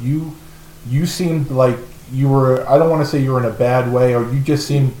why, but you seemed like you were, I don't want to say you were in a bad way, or you just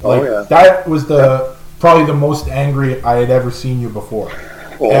seemed like that was probably the most angry I had ever seen you before.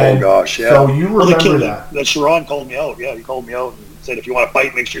 Oh, gosh, yeah. So you remember that Chiron called me out. Yeah, he called me out and said, if you want to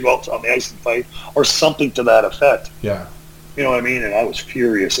fight, make sure you go out on the ice and fight, or something to that effect. Yeah. You know what I mean? And I was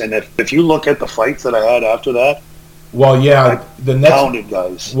furious. And if you look at the fights that I had after that, well, yeah, the next pounded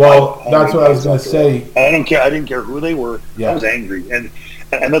guys. Well, that's what I was going to say. And I don't care. I didn't care who they were. Yeah. I was angry, and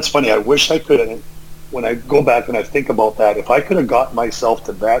that's funny. I wish I could. When I go back and I think about that, if I could have gotten myself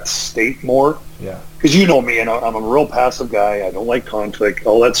to that state more, because you know me, and I'm a real passive guy. I don't like conflict,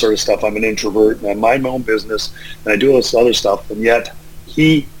 all that sort of stuff. I'm an introvert, and I mind my own business, and I do all this other stuff. And yet,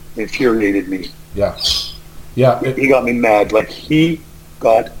 he infuriated me. Yeah. Yeah, he got me mad. Like, he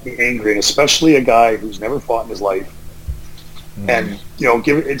got me angry, and especially a guy who's never fought in his life. And, you know,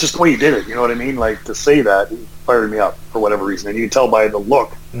 give it just the way he did it, you know what I mean? Like, to say that, he fired me up for whatever reason. And you can tell by the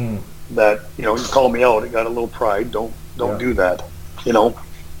look that, you know, he called me out. He got a little pride. Don't do that, you know?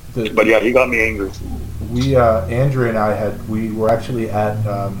 But, yeah, he got me angry. We, Andrea and I we were actually at,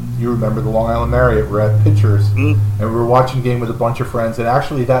 you remember the Long Island Marriott, we're at Pitchers, and we were watching a game with a bunch of friends, and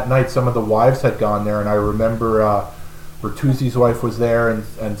actually that night some of the wives had gone there, and I remember Bertuzzi's wife was there, and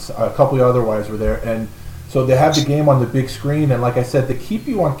a couple of other wives were there, and so they had the game on the big screen, and like I said, they keep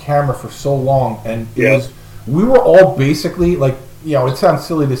you on camera for so long, and we were all basically, like, you know, it sounds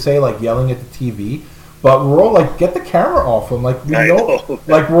silly to say, like, yelling at the TV, but we're all like, get the camera off them. Like, we know,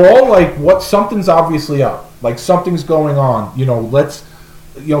 like, we're all like, what? Something's obviously up. Like, something's going on. You know, let's,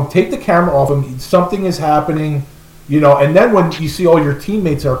 you know, take the camera off them. Something is happening. You know, and then when you see all your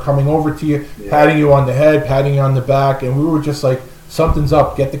teammates are coming over to you, patting you on the head, patting you on the back, and we were just like, something's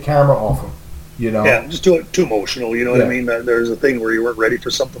up. Get the camera off them. You know. Yeah, just too emotional. You know what I mean? There's a thing where you weren't ready for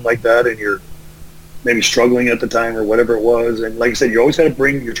something like that, and you're maybe struggling at the time or whatever it was. And like I said, you always got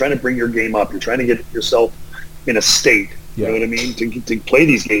to you're trying to bring your game up. You're trying to get yourself in a state, you know what I mean, to play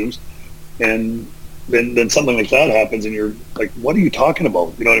these games. And then something like that happens and you're like, what are you talking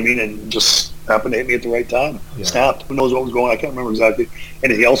about? You know what I mean? And just happened to hit me at the right time. Snapped. Who knows what was going on? I can't remember exactly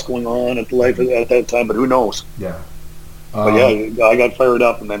anything else going on at that time, but who knows? Yeah. But yeah, I got fired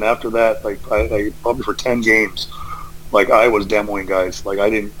up. And then after that, like I probably for 10 games, like, I was demoing guys. Like,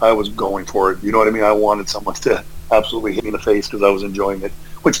 I was going for it. You know what I mean? I wanted someone to absolutely hit me in the face because I was enjoying it,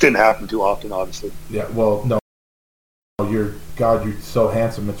 which didn't happen too often, obviously. Yeah, well, no. You're so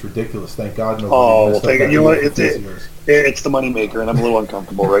handsome, it's ridiculous. Thank God. Oh, well, thank you. You know what? It's the moneymaker, and I'm a little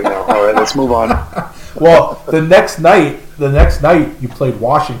uncomfortable right now. All right, let's move on. Well, the next night, you played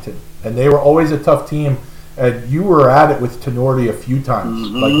Washington, and they were always a tough team. And you were at it with Tenorti a few times.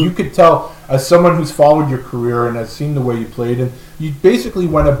 Like, you could tell, as someone who's followed your career and has seen the way you played, and you basically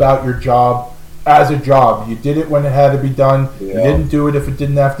went about your job as a job. You did it when it had to be done. You didn't do it if it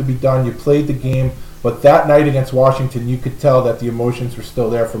didn't have to be done. You played the game. But that night against Washington, you could tell that the emotions were still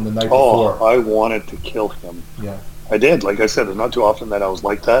there from the night before. Oh, I wanted to kill him. Yeah. I did. Like I said, it's not too often that I was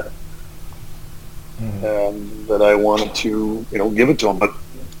like that. That I wanted to, give it to him. But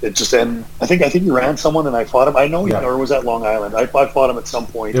it just ended. I think he ran someone and I fought him. I know, or was that Long Island? I fought him at some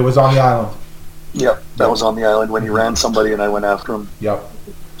point. It was on the island. Yep, that was on the island when he ran somebody and I went after him. Yep.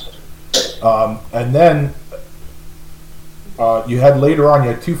 And then you had later on, you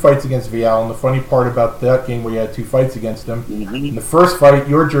had 2 fights against Vial, and the funny part about that game where you had 2 fights against him, in the first fight,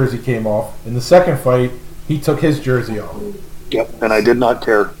 your jersey came off. In the second fight, he took his jersey off. Yep, and I did not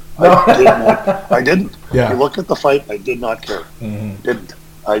care. No. I didn't. Yeah. If you look at the fight, I did not care.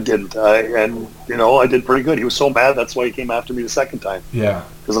 I didn't. I did pretty good. He was so mad, that's why he came after me the second time. Yeah.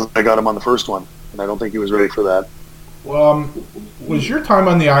 Because I got him on the first one, and I don't think he was ready for that. Was your time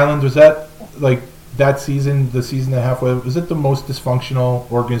on the island, was that, like, that season, the season and a half, was it the most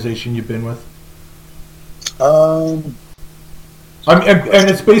dysfunctional organization you've been with? And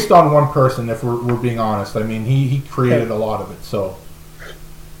it's based on one person, if we're being honest. I mean, he created a lot of it, so.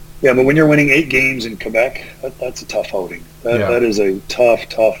 Yeah, but when you're winning 8 games in Quebec, that's a tough outing. That is a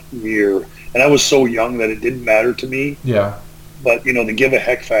tough year. And I was so young that it didn't matter to me. Yeah. But, the give a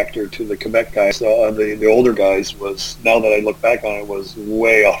heck factor to the Quebec guys, the older guys, was, now that I look back on it, was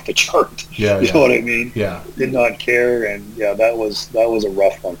way off the chart. Yeah, you know what I mean? Yeah. Did not care, and, that was a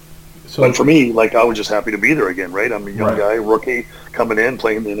rough one. So, but for me, I was just happy to be there again, right? I'm a young guy, rookie, coming in,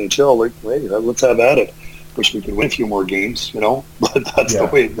 playing the NHL. Like, hey, let's have at it. Wish we could win a few more games, but that's the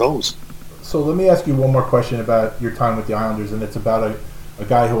way it goes. So let me ask you one more question about your time with the Islanders, and it's about a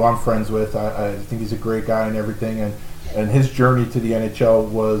guy who I'm friends with. I think he's a great guy and everything, and his journey to the NHL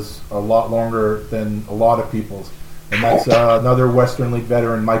was a lot longer than a lot of people's. And that's another Western League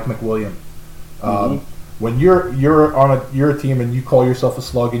veteran, Mike McWilliam. When you're a team and you call yourself a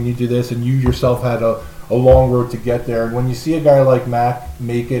slug and you do this, and you yourself had a long road to get there, and when you see a guy like Mac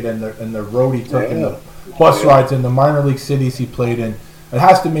make it and the road he took and the bus rides in the minor league cities he played in, it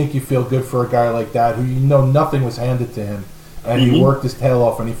has to make you feel good for a guy like that who nothing was handed to him, and he worked his tail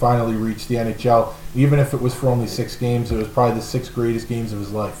off and he finally reached the NHL. Even if it was for only 6 games, it was probably the 6 greatest games of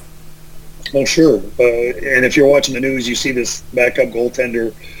his life. Oh, sure. And if you're watching the news, you see this backup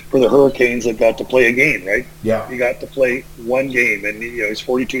goaltender for the Hurricanes that got to play a game, right? Yeah. He got to play 1 game, and he's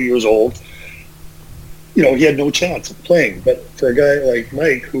 42 years old. He had no chance of playing. But for a guy like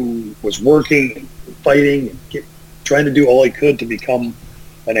Mike, who was working, fighting, and trying to do all he could to become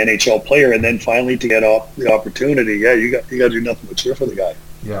an NHL player, and then finally to get the opportunity, you got to do nothing but cheer for the guy.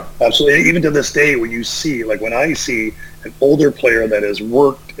 Yeah, absolutely. Even to this day, when I see an older player that has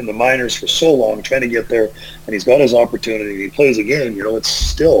worked in the minors for so long, trying to get there, and he's got his opportunity, and he plays a game, it's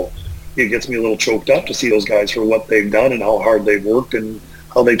still, it gets me a little choked up to see those guys for what they've done and how hard they've worked and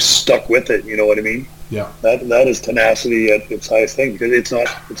how they've stuck with it. You know what I mean? Yeah. That is tenacity at its highest thing, because it's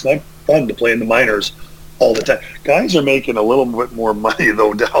not fun to play in the minors all the time. Guys are making a little bit more money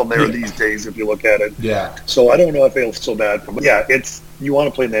though down there these days if you look at it. Yeah. So I don't know if it's so bad for me. Yeah, you want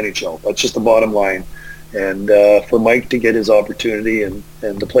to play in the NHL. That's just the bottom line. And for Mike to get his opportunity and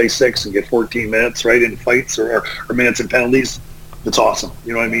to play 6 and get 14 minutes right in fights or minutes and penalties, it's awesome.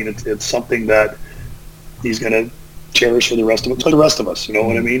 You know what I mean? It's something that he's going to cherish for the rest of us. You know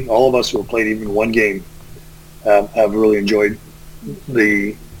what I mean? All of us who have played even 1 game have really enjoyed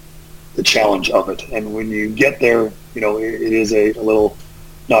the challenge of it. And when you get there, it is a little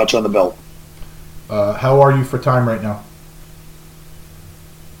notch on the belt. How are you for time right now?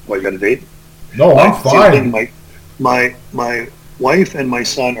 What, you got a date? No, I'm fine. My wife and my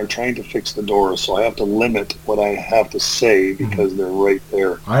son are trying to fix the doors, so I have to limit what I have to say because they're right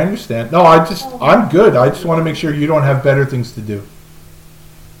there. I understand. No, I'm good. I just want to make sure you don't have better things to do.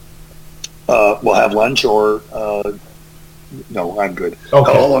 We'll have lunch or... no, I'm good.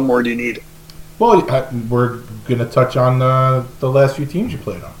 Okay. How long more do you need? Well, we're going to touch on the last few teams you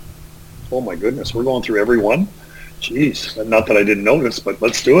played on. Oh, my goodness. We're going through every one? Jeez. Not that I didn't notice, but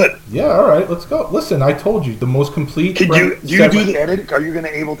let's do it. Yeah, all right. Let's go. Listen, I told you, the most complete... Do you do the edit? Are you going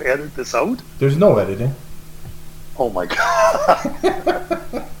to able to edit this out? There's no editing. Oh, my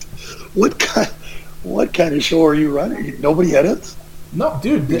God. What kind of show are you running? Nobody edits? No,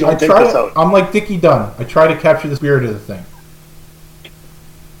 dude. Don't take this out. I'm like Dickie Dunn. I try to capture the spirit of the thing.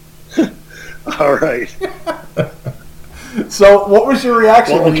 All right. So, what was your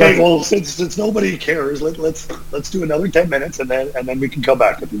reaction? Well, okay. Well, since nobody cares, let's do another 10 minutes, and then we can come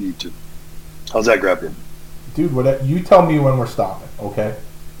back if you need to. How's that grab you? Dude, you tell me when we're stopping, okay?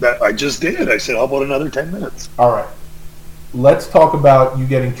 That I just did. I said, how about another 10 minutes? All right. Let's talk about you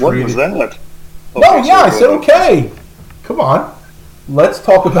getting traded. What was that? Okay, I said okay. Come on. Let's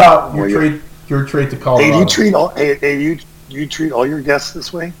talk about your trade to Colorado. Hey, you treat all your guests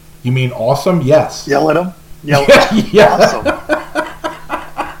this way? You mean awesome? Yes. Yell at them? Yell yeah. Awesome.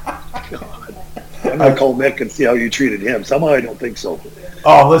 God. I'm going to call Mick and see how you treated him. Somehow I don't think so.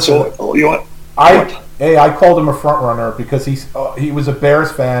 Oh, listen. So, you know what? I called him a front runner because he was a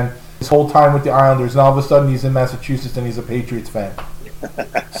Bears fan his whole time with the Islanders, and all of a sudden he's in Massachusetts and he's a Patriots fan.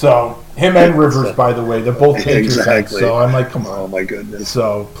 So him and Rivers, by the way, they're both Patriots fans. Exactly. So I'm like, come on. Oh my goodness.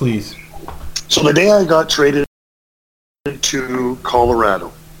 So please. So the day I got traded to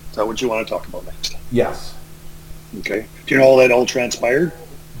Colorado, is that what you want to talk about next? Yes. Okay. Do you know how that all transpired?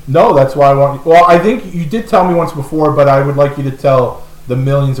 No, that's why I want. Well, I think you did tell me once before, but I would like you to tell the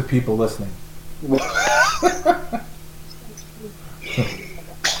millions of people listening.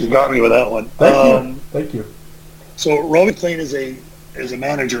 You got me with that one. Thank you. So Robbie McLean is a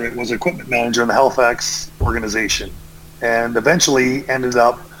manager. It was equipment manager in the Halifax organization, and eventually ended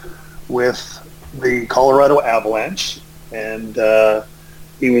up with the Colorado Avalanche, and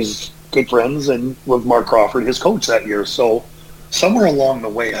he was good friends and with Mark Crawford, his coach that year. So somewhere along the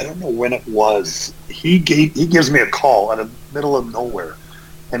way, I don't know when it was, he gives me a call out of the middle of nowhere,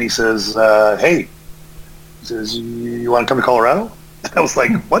 and he says, "Hey," he says, "you want to come to Colorado?" I was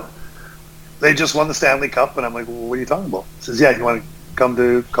like, "What?" They just won the Stanley Cup, and I'm like, "Well, what are you talking about?" He says, "Yeah, you want to come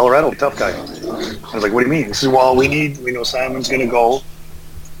to Colorado? Tough guy." I was like, "What do you mean?" He says, "Well, we know Simon's going to go.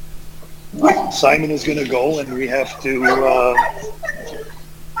 Simon is going to go, and we have to."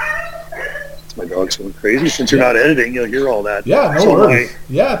 My dog's going crazy. Since you're not editing, you'll hear all that. Yeah, no worries.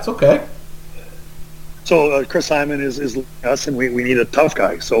 Yeah, it's okay. So Chris Simon is us, and we need a tough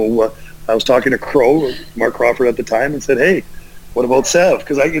guy. So I was talking to Crow, Mark Crawford at the time, and said, "Hey, what about Sev?"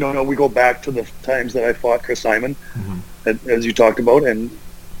 Because we go back to the times that I fought Chris Simon, as you talked about, and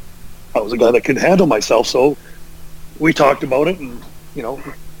I was a guy that could handle myself. So we talked about it, and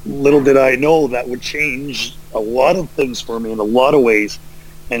little did I know that would change a lot of things for me in a lot of ways.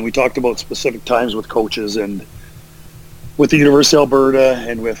 And we talked about specific times with coaches and with the University of Alberta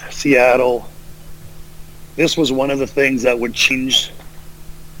and with Seattle. This was one of the things that would change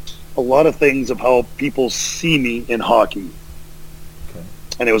a lot of things of how people see me in hockey. Okay.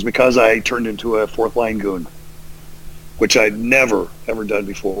 And it was because I turned into a fourth line goon, which I'd never, ever done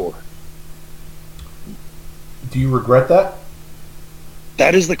before. Do you regret that?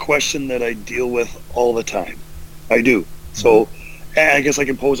 That is the question that I deal with all the time. I do. So I guess I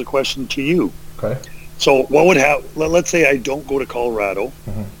can pose a question to you. Okay. So what would happen? Let's say I don't go to Colorado.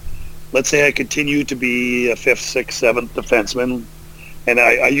 Let's say I continue to be a 5th, 6th, 7th defenseman. And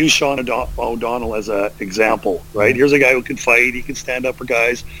I use Sean O'Donnell as an example, right? Here's a guy who can fight. He can stand up for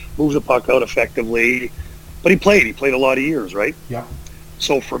guys, move the puck out effectively. But he played a lot of years, right? Yeah.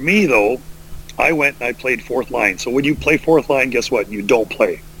 So for me, though, I went and I played fourth line. So when you play fourth line, guess what? You don't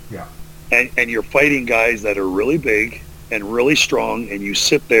play. Yeah. And you're fighting guys that are really big and really strong, and you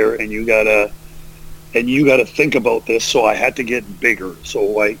sit there and you gotta think about this. So I had to get bigger.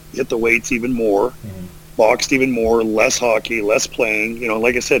 So I hit the weights even more, boxed even more, less hockey, less playing.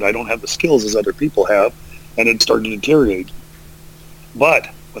 Like I said, I don't have the skills as other people have, and it started to deteriorate. But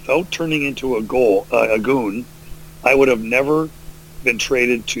without turning into a goon, I would have never been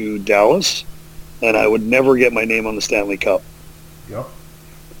traded to Dallas, and I would never get my name on the Stanley Cup. Yep.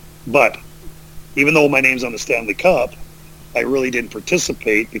 But even though my name's on the Stanley Cup, I really didn't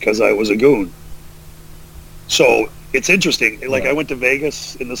participate because I was a goon. So it's interesting. Like I went to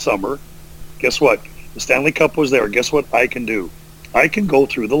Vegas in the summer. Guess what? The Stanley Cup was there. Guess what I can do? I can go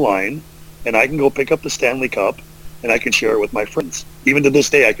through the line, and I can go pick up the Stanley Cup, and I can share it with my friends. Even to this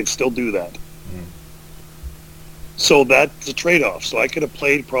day, I can still do that. So that's a trade-off. So I could have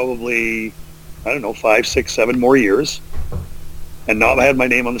played probably, 5, 6, 7 more years, and not had my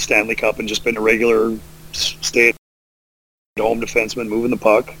name on the Stanley Cup and just been a regular stay-at-home defenseman moving the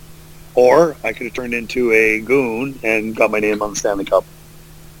puck. Or I could have turned into a goon and got my name on the Stanley Cup.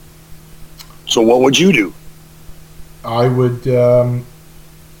 So what would you do? I would do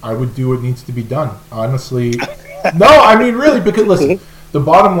what needs to be done. Honestly, no, I mean really, because listen, the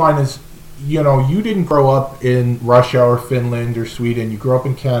bottom line is, you didn't grow up in Russia or Finland or Sweden. You grew up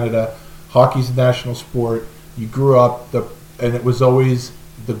in Canada. Hockey's a national sport. You grew up and it was always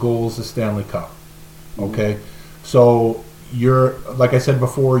the goal is the Stanley Cup. Okay, so you're, like I said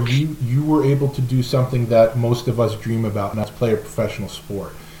before, you were able to do something that most of us dream about, and that's play a professional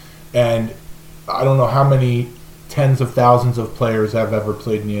sport. And I don't know how many tens of thousands of players have ever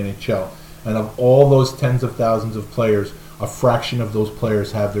played in the NHL. And of all those tens of thousands of players, a fraction of those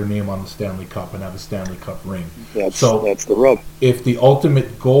players have their name on the Stanley Cup and have a Stanley Cup ring. That's the rub. If the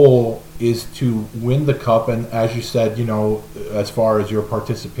ultimate goal is to win the Cup, and as you said, as far as your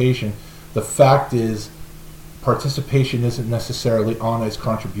participation, the fact is participation isn't necessarily on as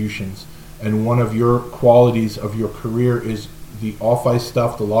contributions. And one of your qualities of your career is the off-ice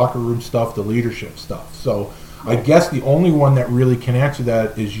stuff, the locker room stuff, the leadership stuff. So I guess the only one that really can answer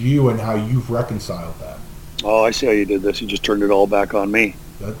that is you and how you've reconciled that. Oh, I see how you did this. You just turned it all back on me.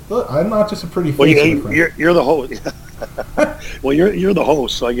 I'm not just a pretty face. Well, you're the host. Well, you're the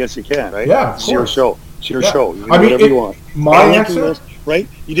host, so I guess you can, right? Yeah, of it's your course. show. It's your Yeah. show. You can I do mean, whatever you want. my I like answer- your rules, right?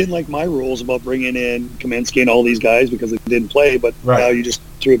 You didn't like my rules about bringing in Kaminsky and all these guys because they didn't play, but Right. now you just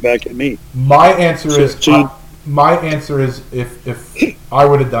threw it back at me. My answer So- is so you- my answer is if I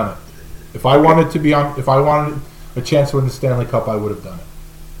would have done it. If I wanted to be on, if I wanted a chance to win the Stanley Cup, I would have done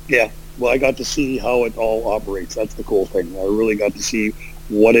it. Yeah. Well, I got to see how it all operates. That's the cool thing. I really got to see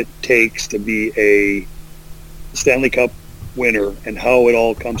what it takes to be a Stanley Cup winner and how it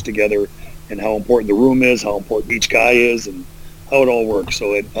all comes together and how important the room is, how important each guy is, and how it all works.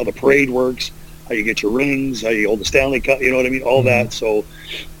 So how the parade works, how you get your rings, how you hold the Stanley Cup, you know what I mean? All that. So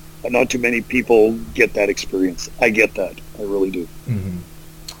not too many people get that experience. I get that. I really do.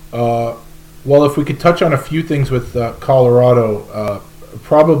 Well, if we could touch on a few things with Colorado,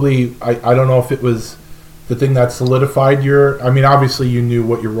 probably I don't know if it was the thing that solidified your. I mean, obviously you knew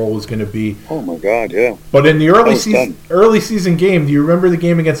what your role was going to be. Oh my God, yeah. But in the done. early season game, do you remember the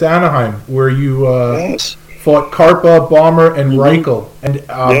game against Anaheim where you Yes. fought Karpa, Bomber, and Reichel? And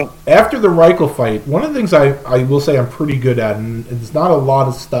Yeah. after the Reichel fight, one of the things I will say I'm pretty good at, and it's not a lot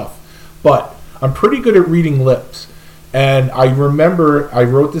of stuff, but I'm pretty good at reading lips. And I remember I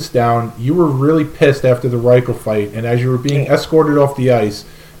wrote this down. You were really pissed after the Reichel fight, and as you were being escorted off the ice,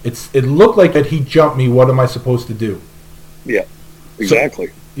 it looked like that he jumped me. What am I supposed to do? Yeah. Exactly.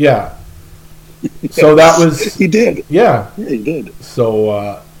 Yeah. So that was He did. yeah. Yeah, he did.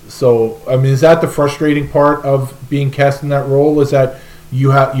 So I mean, is that the frustrating part of being cast in that role? Is that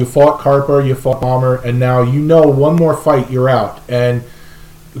you fought Karpa, you fought Bomber, and now you know one more fight you're out. And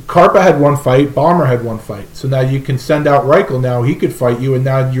Karpa had one fight, Bomber had one fight. So now you can send out Reichel. Now he could fight you, and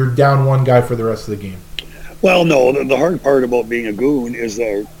now you're down one guy for the rest of the game. Well, no, the hard part about being a goon is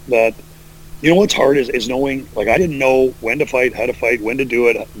that you know what's hard is knowing, like, I didn't know when to fight, how to fight, when to do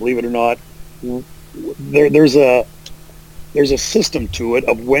it, believe it or not. There's a system to it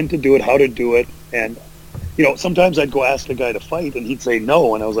of when to do it, how to do it, and, you know, sometimes I'd go ask the guy to fight, and he'd say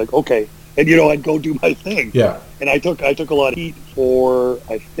no, and I was like, okay. And, you know, I'd go do my thing. Yeah. And I took a lot of heat for,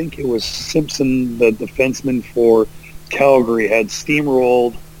 I think it was Simpson, the defenseman for Calgary, had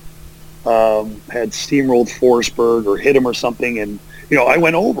steamrolled Forsberg or hit him or something. And, you know, I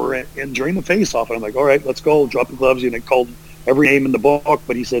went over and during the face-off, and I'm like, all right, let's go, drop the gloves. And I called every name in the book,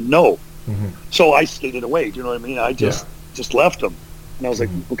 but he said no. Mm-hmm. So I skated away. Do you know what I mean? I just left him. And I was like,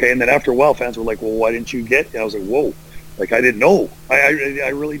 okay. And then after a while, fans were like, well, why didn't you get? And I was like, whoa. Like, I didn't know.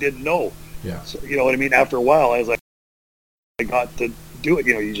 I really didn't know. Yeah. So, you know what I mean? After a while, I was like, I got to do it.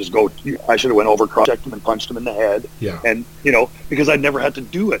 You know, you just go. I should have went over, cross-checked him, and punched him in the head. Yeah. And, you know, because I'd never had to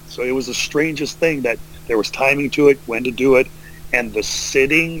do it. So it was the strangest thing that there was timing to it, when to do it, and the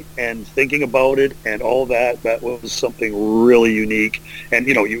sitting and thinking about it and all that. That was something really unique. And,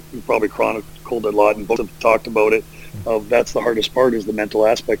 you know, you probably chronicled it a lot and both have talked about it. That's the hardest part, is the mental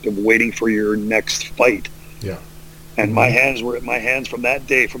aspect of waiting for your next fight. Yeah. And my hands from that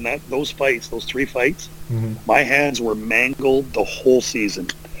day, from those fights, those 3 fights, my hands were mangled the whole season.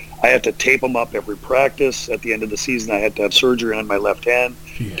 I had to tape them up every practice. At the end of the season, I had to have surgery on my left hand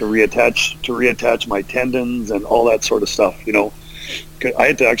to reattach my tendons and all that sort of stuff. You know,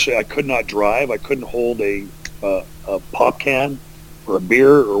 I could not drive. I couldn't hold a pop can or a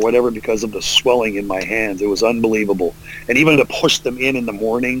beer or whatever because of the swelling in my hands. It was unbelievable. And even to push them in the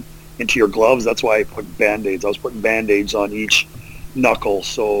morning into your gloves, that's why I put Band-Aids. I was putting Band-Aids on each knuckle,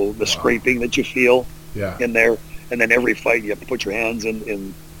 so the scraping that you feel in there, and then every fight you have to put your hands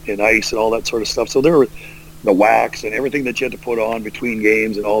in ice and all that sort of stuff. So there were the wax and everything that you had to put on between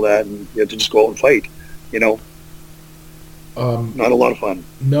games and all that, and you had to just go out and fight, you know. Not a lot of fun.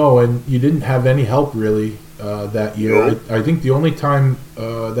 No, and you didn't have any help really that year. No. I think the only time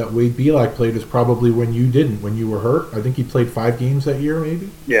that Wade Belak played was probably when you were hurt. I think he played 5 games that year, maybe.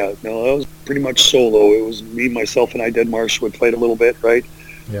 Yeah, no, that was pretty much solo. It was me, myself, and Dead Marsh would fight a little bit, right?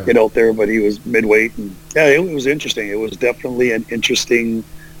 Yeah. Get out there, but he was midweight, and it was interesting. It was definitely an interesting,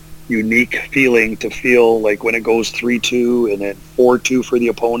 unique feeling to feel like when it goes 3-2 and then 4-2 for the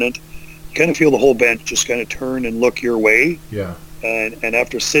opponent. You kind of feel the whole bench just kind of turn and look your way. Yeah. And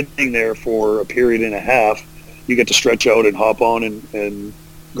after sitting there for a period and a half, you get to stretch out and hop on and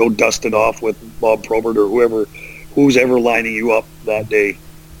go dust it off with Bob Probert or who's ever lining you up that day.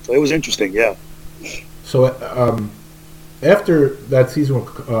 So it was interesting, yeah. So after that season with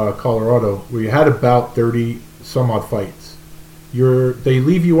Colorado, where you had about 30 some odd fights, they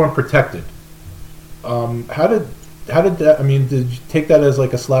leave you unprotected. How did that? I mean, did you take that as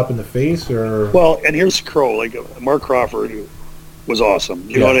like a slap in the face, or? Well, and here's Crow. Like, Mark Crawford was awesome.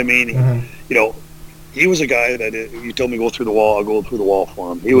 You know what I mean? You know, he was a guy that you told me go through the wall, I'll go through the wall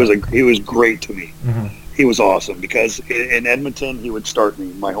for him. He was great to me. he was awesome because in Edmonton, he would start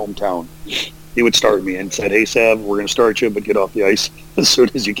me, my hometown. He would start me and said, "Hey, Sav, we're going to start you, but get off the ice as soon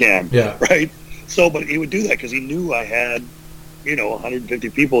as you can." Yeah. Right? So, but he would do that because he knew I had, 150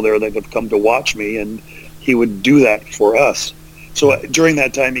 people there that would come to watch me, and he would do that for us. So during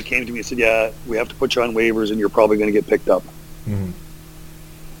that time, he came to me and said, "Yeah, we have to put you on waivers, and you're probably going to get picked up." Mm-hmm.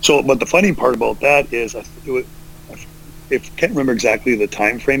 So, but the funny part about that is, I can't remember exactly the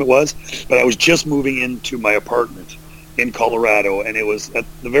time frame it was, but I was just moving into my apartment in Colorado, and it was at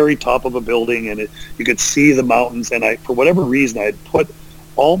the very top of a building, and you could see the mountains. And for whatever reason, I had put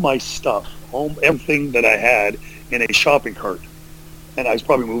all my stuff, everything that I had, in a shopping cart. And I was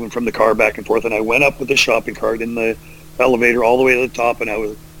probably moving from the car back and forth, and I went up with the shopping cart in the elevator all the way to the top, and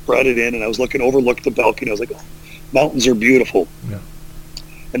I brought it in, and I was overlooked the balcony. I was like, "Oh, mountains are beautiful." Yeah.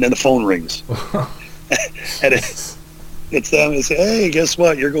 And then the phone rings. And it's them, and say, "Hey, guess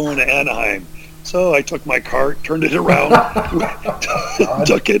what? You're going to Anaheim." So I took my cart, turned it around,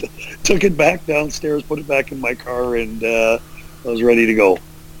 took it back downstairs, put it back in my car, and I was ready to go.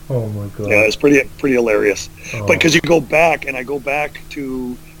 Oh my God! Yeah, it's pretty hilarious. Oh. But because you go back, and I go back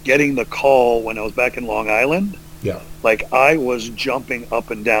to getting the call when I was back in Long Island. Yeah. Like I was jumping up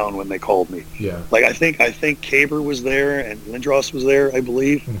and down when they called me. Yeah. Like I think Kaber was there and Lindros was there, I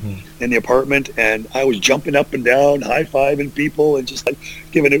believe, in the apartment, and I was jumping up and down, high-fiving people, and just like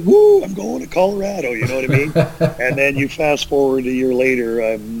giving it, "Woo! I'm going to Colorado." You know what I mean? And then you fast forward a year later,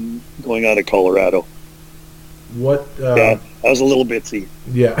 I'm going out of Colorado. What? Yeah, I was a little bitsy.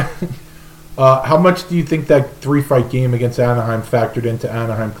 Yeah. How much do you think that 3-fight game against Anaheim factored into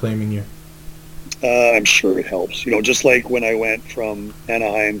Anaheim claiming you? I'm sure it helps. Just like when I went from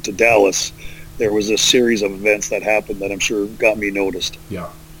Anaheim to Dallas, there was a series of events that happened that I'm sure got me noticed. Yeah.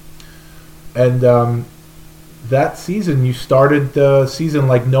 And that season, you started the season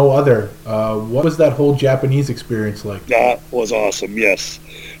like no other. What was that whole Japanese experience like? That was awesome, yes.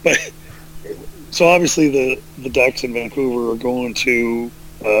 But so obviously the Ducks in Vancouver are going to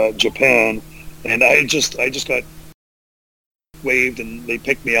Japan, and I just got waived, and they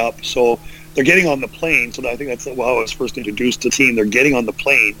picked me up. So they're getting on the plane. So I think that's how I was first introduced to the team. They're getting on the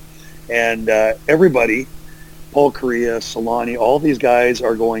plane, and everybody, Paul Kariya, Solani, all these guys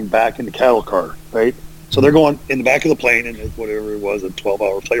are going back in the cattle car, right? So they're going in the back of the plane, and whatever it was, a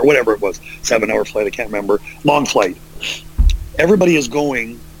 12-hour flight or whatever it was, 7-hour flight, I can't remember, long flight. Everybody is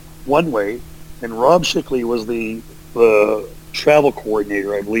going one way, and Rob Shickley was the travel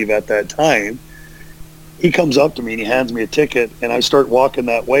coordinator, I believe, at that time. He comes up to me and he hands me a ticket, and I start walking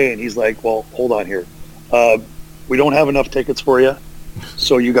that way, and he's like, "Well, hold on here. We don't have enough tickets for you,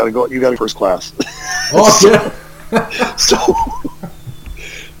 so you got to go. You got to first class." Oh, yeah.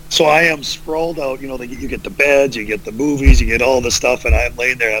 So I am sprawled out. You get the beds, you get the movies, you get all the stuff, and I'm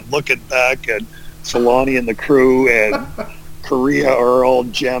laying there. I'm looking back, and Solani and the crew and Korea are all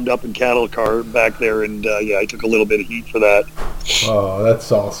jammed up in cattle car back there, and I took a little bit of heat for that. Oh,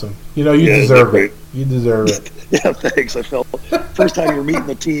 that's awesome. You deserve it. You deserve it. Yeah, thanks. I felt first time you're meeting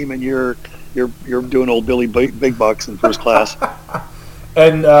the team, and you're doing old Billy Big Bucks in first class.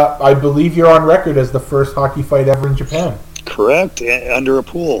 And I believe you're on record as the first hockey fight ever in Japan. Correct. Under a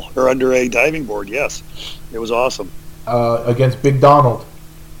pool or under a diving board. Yes, it was awesome. Against Big Donald.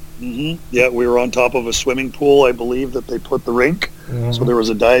 Mm-hmm. Yeah, we were on top of a swimming pool, I believe, that they put the rink. Mm-hmm. So there was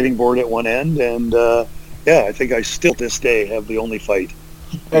a diving board at one end, and I think I still, to this day, have the only fight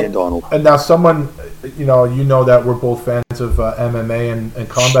in Donald. And now someone, you know that we're both fans of MMA and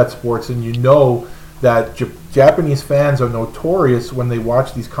combat sports, and you know that Japanese fans are notorious when they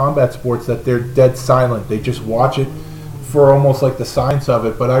watch these combat sports that they're dead silent. They just watch it for almost like the science of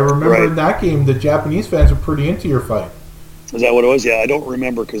it. But I remember in that game, the Japanese fans were pretty into your fight. Is that what it was? Yeah, I don't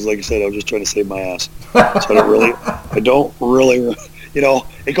remember because, like I said, I was just trying to save my ass. So I don't really,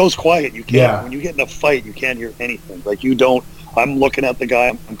 it goes quiet. You can't, when you get in a fight, you can't hear anything. Like I'm looking at the guy,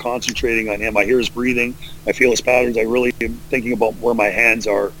 I'm concentrating on him. I hear his breathing. I feel his patterns. I really am thinking about where my hands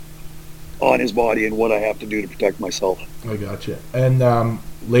are on his body and what I have to do to protect myself. I gotcha. And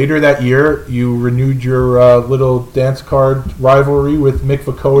later that year, you renewed your little dance card rivalry with Mick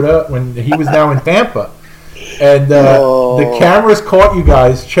Vukota when he was now in Tampa. And the cameras caught you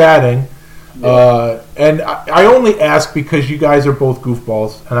guys chatting. And I only ask because you guys are both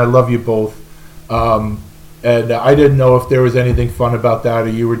goofballs, and I love you both. And I didn't know if there was anything fun about that, or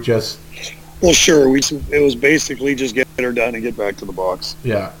you were just... Well, sure. It was basically just get her done and get back to the box.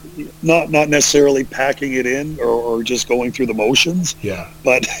 Yeah. Not necessarily packing it in or just going through the motions. Yeah.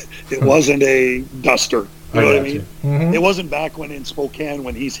 But it wasn't a duster. You know what I mean? Mm-hmm. It wasn't back when in Spokane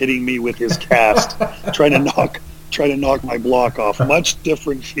when he's hitting me with his cast, trying to knock my block off. Much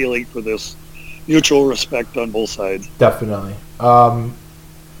different feeling for this mutual respect on both sides. Definitely.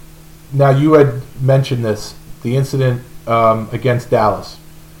 Now, you had mentioned this, the incident against Dallas,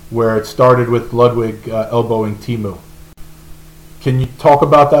 where it started with Ludwig elbowing Teemu. Can you talk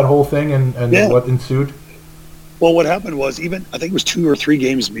about that whole thing and what ensued? Well, what happened was, I think it was 2 or 3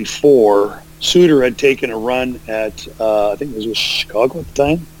 games before, Suter had taken a run at, I think it was with Chicago at the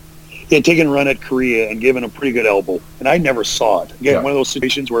time. He had taken a run at Korea and given a pretty good elbow. And I never saw it. Again, one of those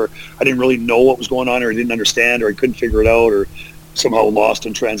situations where I didn't really know what was going on, or I didn't understand, or I couldn't figure it out, or somehow lost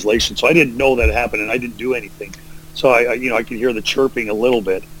in translation. So I didn't know that happened, and I didn't do anything. So I could hear the chirping a little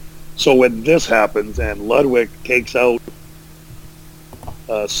bit. So when this happens and Ludwig takes out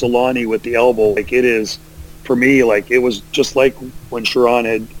Solani with the elbow, like, it is, for me, like, it was just like when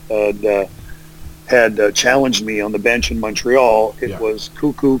Sharon had challenged me on the bench in Montreal. It was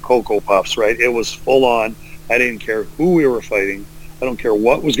cuckoo Cocoa Puffs, right? It was full on. I didn't care who we were fighting. I don't care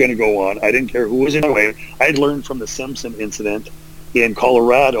what was going to go on. I didn't care who was in my way. I had learned from the Simpson incident in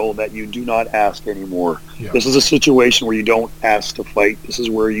Colorado that you do not ask anymore. Yeah. This is a situation where you don't ask to fight. This is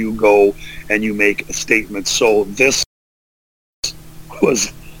where you go and you make a statement. So this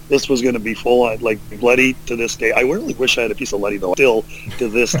was going to be full on, like, bloody to this day. I really wish I had a piece of Letty, though. Still, to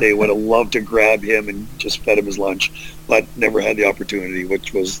this day, would have loved to grab him and just fed him his lunch, but never had the opportunity,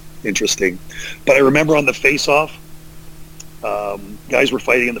 which was interesting. But I remember on the face-off, guys were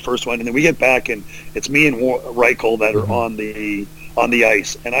fighting in the first one, and then we get back, and it's me and Reichel that are on the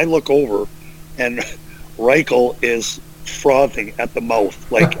ice, and I look over, and Reichel is frothing at the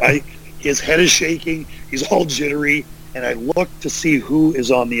mouth, like his head is shaking, he's all jittery, and I look to see who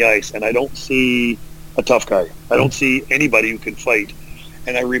is on the ice, and I don't see a tough guy. I don't see anybody who can fight.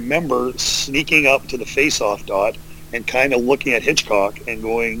 And I remember sneaking up to the face-off dot and kind of looking at Hitchcock and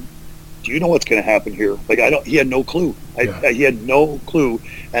going, do you know what's going to happen here? Like, he had no clue. He had no clue.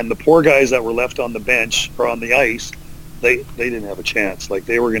 And the poor guys that were left on the bench or on the ice, they didn't have a chance. Like,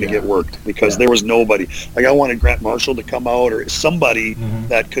 they were going to get worked because there was nobody. Like, I wanted Grant Marshall to come out, or somebody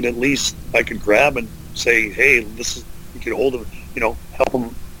that could at least, I could grab and say, hey, this is, you could hold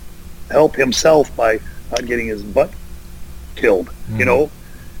him, help himself by not getting his butt killed, And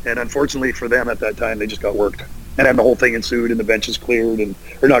unfortunately for them at that time, they just got worked. And then the whole thing ensued, and the benches cleared,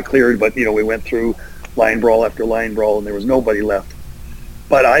 or not cleared, but, we went through line brawl after line brawl, and there was nobody left.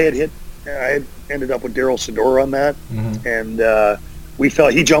 But I had ended up with Daryl Sador on that, and we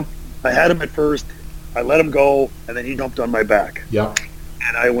felt, he jumped, I had him at first, I let him go, and then he jumped on my back. Yeah.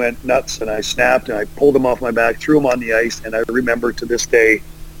 And I went nuts, and I snapped, and I pulled him off my back, threw him on the ice, and I remember to this day,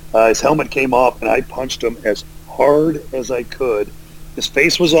 his helmet came off, and I punched him as hard as I could. His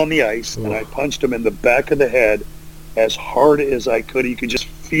face was on the ice, and I punched him in the back of the head as hard as I could. I could just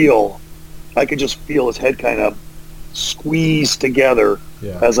feel his head kind of squeeze together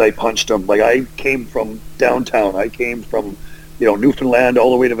as I punched him. Like, I came from downtown. I came from, Newfoundland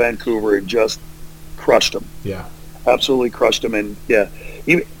all the way to Vancouver and just crushed him. Yeah. Absolutely crushed him. And,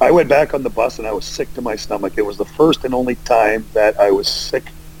 I went back on the bus and I was sick to my stomach. It was the first and only time that I was sick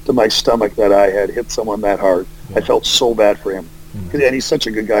to my stomach that I had hit someone that hard. Yeah. I felt so bad for him. And he's such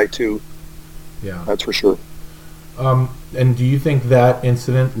a good guy, too. Yeah. That's for sure. And do you think that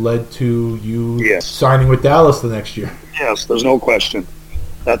incident led to you signing with Dallas the next year? Yes, there's no question.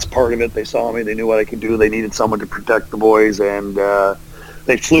 That's part of it. They saw me. They knew what I could do. They needed someone to protect the boys. And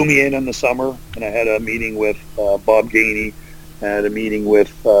they flew me in the summer, and I had a meeting with Bob Gainey. I had a meeting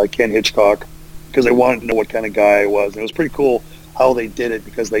with Ken Hitchcock because they wanted to know what kind of guy I was. And it was pretty cool how they did it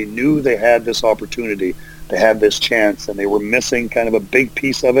because they knew they had this opportunity. They had this chance, and they were missing kind of a big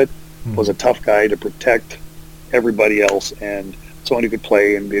piece of it. Was a tough guy to protect everybody else and someone who could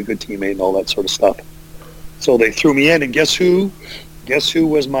play and be a good teammate and all that sort of stuff. So they threw me in, and guess who? Guess who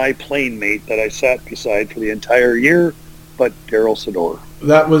was my plane mate that I sat beside for the entire year but Daryl Sador.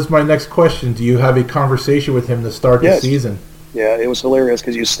 That was my next question. Do you have a conversation with him to start the season? Yeah, it was hilarious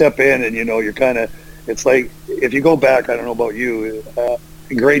because you step in and, you're kind of, it's like, if you go back, I don't know about you,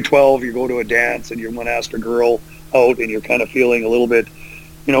 in grade 12, you go to a dance and you want to ask a girl out and you're kind of feeling a little bit,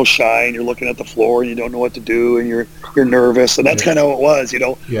 shy, and you're looking at the floor and you don't know what to do and you're nervous, and that's kind of how it was,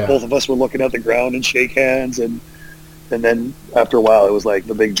 Both of us were looking at the ground and shake hands, and then after a while it was like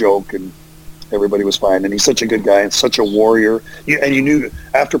the big joke and everybody was fine. And he's such a good guy and such a warrior. And you knew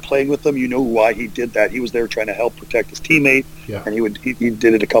after playing with him, you knew why he did that. He was there trying to help protect his teammate, and he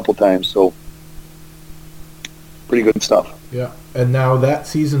did it a couple times. So pretty good stuff. Yeah. And now that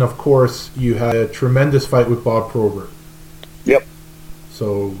season, of course, you had a tremendous fight with Bob Probert. Yep.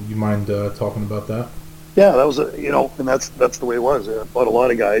 So you mind talking about that? Yeah, that was and that's the way it was. I fought a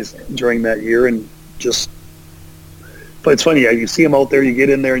lot of guys during that year, and just. But it's funny, you see them out there, you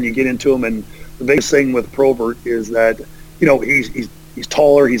get in there and you get into them, and the biggest thing with Probert is that, he's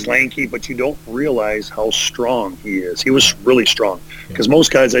taller, he's lanky, but you don't realize how strong he is. He was really strong. Because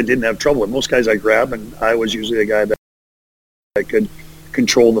most guys I didn't have trouble with. Most guys I grab, and I was usually a guy that I could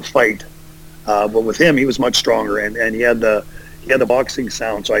control the fight. But with him, he was much stronger, and he had the boxing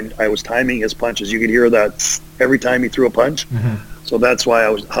sound. So I was timing his punches. You could hear that every time he threw a punch. Mm-hmm. So that's why I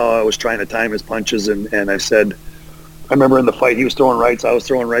was trying to time his punches. And I said, I remember in the fight, he was throwing rights, I was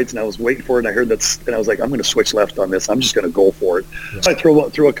throwing rights, and I was waiting for it, and I heard that, and I was like, I'm going to switch left on this. I'm just going to go for it. Yeah. So I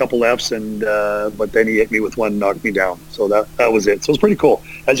threw a couple lefts, and but then he hit me with one, knocked me down. So that was it. So it was pretty cool.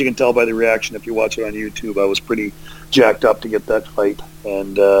 As you can tell by the reaction, if you watch it on YouTube, I was pretty jacked up to get that fight.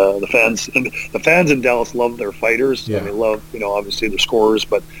 And the fans in Dallas love their fighters. Yeah. And they love, obviously their scorers,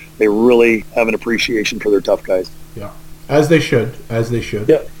 but they really have an appreciation for their tough guys. Yeah, as they should.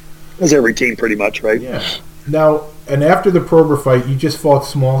 Yeah, as every team pretty much, right? Yeah. Now, and after the Probert fight, you just fought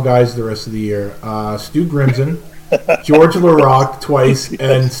small guys the rest of the year. Stu Grimson, George LaRocque twice,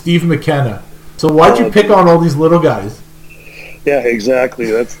 and Steve McKenna. So why'd you pick on all these little guys? Yeah, exactly.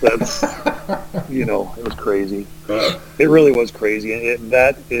 That's it was crazy. It really was crazy. And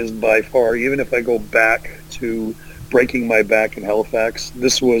that is by far, even if I go back to breaking my back in Halifax,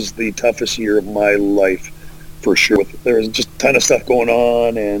 this was the toughest year of my life for sure. There was just a ton of stuff going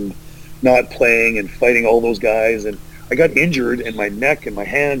on, and not playing and fighting all those guys, and I got injured in my neck and my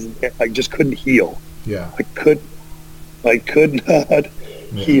hands, and I just couldn't heal. Yeah, I could not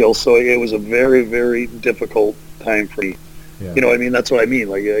heal. So it was a very, very difficult time for me. Yeah. You know what I mean? That's what I mean.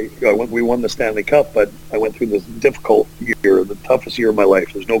 Like we won the Stanley Cup, but I went through this difficult year, the toughest year of my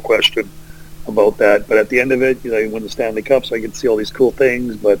life. There's no question about that. But at the end of it, I won the Stanley Cup, so I could see all these cool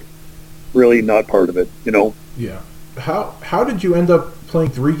things, but really not part of it. Yeah. How did you end up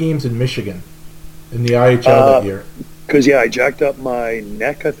playing 3 games in Michigan in the IHL that year? Because I jacked up my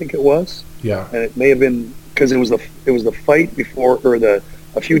neck, I think it was. Yeah. And it may have been because it was the fight before, or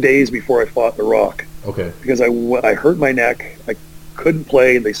a few days before I fought The Rock. Okay. Because I hurt my neck, I couldn't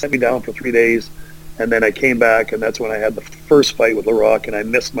play. They sent me down for 3 days, and then I came back, and that's when I had the first fight with The Rock, and I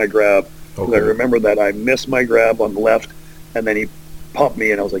missed my grab. Okay. I remember that I missed my grab on the left, and then he pumped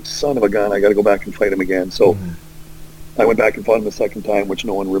me, and I was like, son of a gun, I got to go back and fight him again. So I went back and fought him the second time, which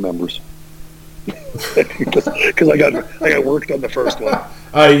no one remembers. Because I got worked on the first one.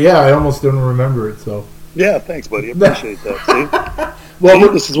 I almost don't remember it. So yeah, thanks, buddy. I appreciate that. See?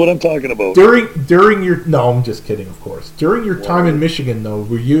 Well, this is what I'm talking about. During your I'm just kidding, of course. During your time in Michigan, though,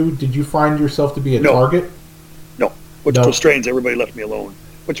 did you find yourself to be a target? No, which was strange. Everybody left me alone,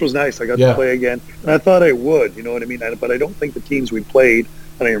 which was nice. I got to play again, and I thought I would. You know what I mean? But I don't think the teams we played,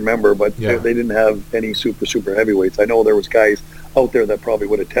 I don't even remember, but they didn't have any super heavyweights. I know there was guys out there that probably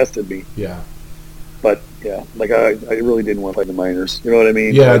would have tested me. Yeah. But I really didn't want to fight the minors. You know what I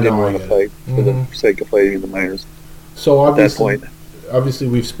mean? Yeah, I didn't want to fight for the sake of fighting the minors. So at that point, obviously,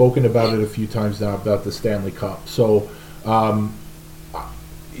 we've spoken about it a few times now about the Stanley Cup. So, I'm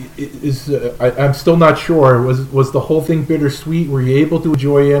still not sure. Was the whole thing bittersweet? Were you able to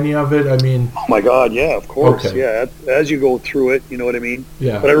enjoy any of it? I mean, oh my God, yeah, of course, okay. Yeah. As you go through it, you know what I mean.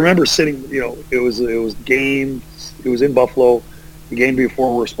 Yeah. But I remember sitting. It was games. It was in Buffalo. The game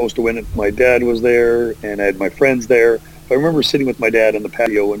before we were supposed to win it, my dad was there, and I had my friends there. I remember sitting with my dad on the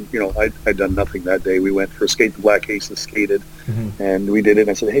patio, and I'd done nothing that day. We went for Skate the Black Aces, skated, and we did it. And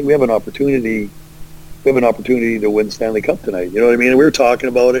I said, "Hey, we have an opportunity to win the Stanley Cup tonight." You know what I mean? And we were talking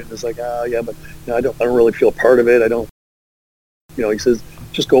about it, and it's like, yeah, but I don't really feel part of it. I don't. He says,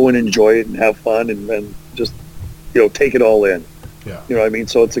 just go and enjoy it and have fun, and then just take it all in. Yeah. You know what I mean?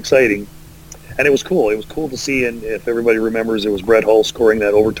 So it's exciting. And it was cool. It was cool to see, and if everybody remembers, it was Brett Hull scoring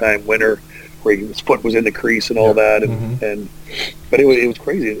that overtime winner where his foot was in the crease and all that. But it was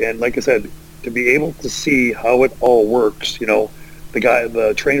crazy. And like I said, to be able to see how it all works,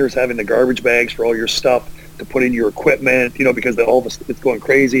 the trainers having the garbage bags for all your stuff to put in your equipment, because it's going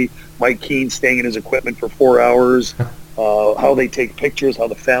crazy. Mike Keane staying in his equipment for 4 hours, how they take pictures, how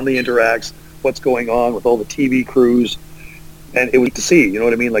the family interacts, what's going on with all the TV crews. And it was to see, you know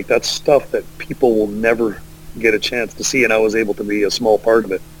what I mean? Like, that's stuff that people will never get a chance to see, and I was able to be a small part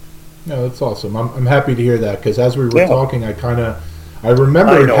of it. Yeah, that's awesome. I'm happy to hear that, because as we were talking, I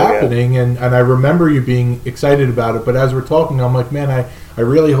remember it happening, and I remember you being excited about it, but as we're talking, I'm like, man, I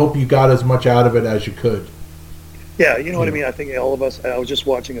really hope you got as much out of it as you could. Yeah, you know what I mean? I think all of us, I was just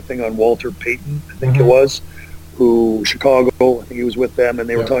watching a thing on Walter Payton, I think it was, who, Chicago, I think he was with them, and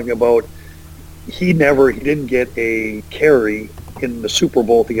they were talking about he didn't get a carry in the Super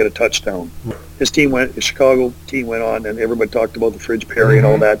Bowl to get a touchdown. His Chicago team went on, and everybody talked about the Fridge Perry and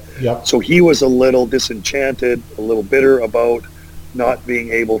all that. Yep. So he was a little disenchanted, a little bitter about not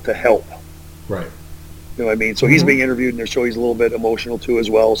being able to help. Right. You know what I mean? So he's being interviewed in their show. He's a little bit emotional too as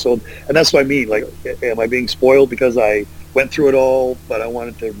well. So, and that's what I mean. Like, am I being spoiled because I went through it all, but I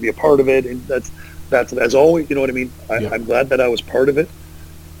wanted to be a part of it? And that's as always. You know what I mean? I'm glad that I was part of it,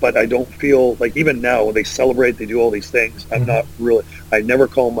 but I don't feel like even now they celebrate, they do all these things. I'm not really. I never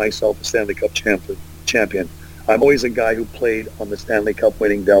call myself a Stanley Cup champion. I'm always a guy who played on the Stanley Cup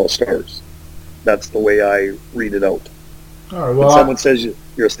winning Dallas Stars. That's the way I read it out. All right. Well, when someone says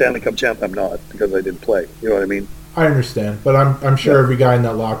you're a Stanley Cup champ, I'm not, because I didn't play. You know what I mean? I understand, but I'm sure every guy in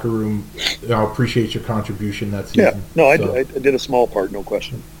that locker room appreciates your contribution that season. Yeah. No, I did a small part, no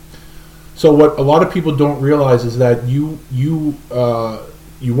question. So what a lot of people don't realize is that you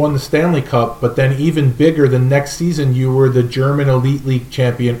won the Stanley Cup, but then even bigger, the next season you were the German Elite League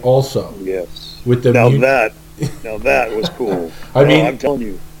champion also. Yes. With the now that was cool. I mean, I'm telling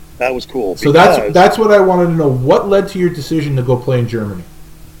you, that was cool. So that's what I wanted to know. What led to your decision to go play in Germany?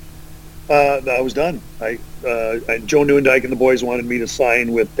 I was done. Joe Newendike and the boys wanted me to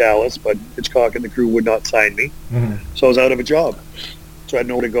sign with Dallas, but Hitchcock and the crew would not sign me. So I was out of a job. So I had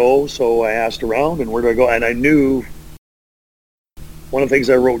nowhere to go, so I asked around, and where do I go? And I knew one of the things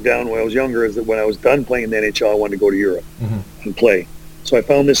I wrote down when I was younger is that when I was done playing in the NHL, I wanted to go to Europe and play. So I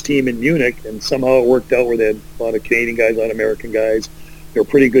found this team in Munich, and somehow it worked out where they had a lot of Canadian guys, a lot of American guys. They were a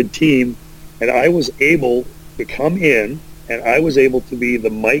pretty good team, and I was able to come in, and I was able to be the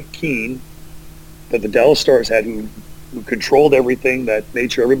Mike Keane that the Dallas Stars had, who controlled everything, that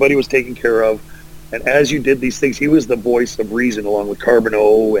made sure everybody was taken care of. And as you did these things, he was the voice of reason, along with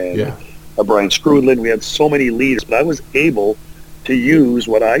Carbonneau and Brian Scrudlin. We had so many leaders, but I was able to use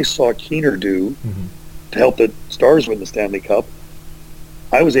what I saw Keener do to help the Stars win the Stanley Cup.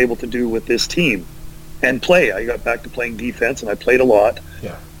 I was able to do with this team and play. I got back to playing defense, and I played a lot.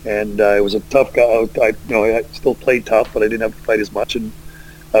 Yeah. And I was a tough guy. I still played tough, but I didn't have to fight as much. And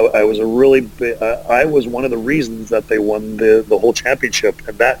I was I was one of the reasons that they won the whole championship,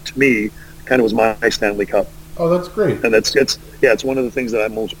 and that to me kind of was my Stanley Cup. Oh, that's great. And it's one of the things that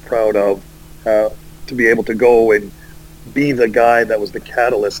I'm most proud of, to be able to go and be the guy that was the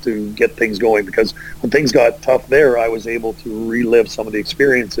catalyst to get things going. Because when things got tough there, I was able to relive some of the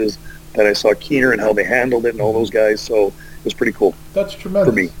experiences that I saw Keener and how they handled it and all those guys. So it was pretty cool. That's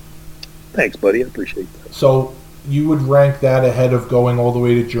tremendous. For me. Thanks, buddy. I appreciate that. So you would rank that ahead of going all the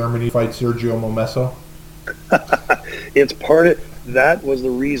way to Germany to fight Sergio Momesso? It's part of... That was the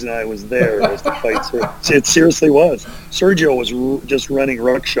reason I was there, was to fight Sergio. It seriously was. Sergio was just running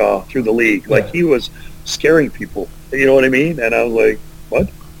ruckshaw through the league. Like, he was scaring people. You know what I mean? And I was like, what?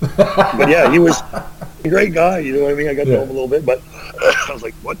 But yeah, he was a great guy. You know what I mean? I got to know him a little bit, but I was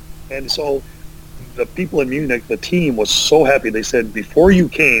like, what? And so the people in Munich, the team was so happy. They said, before you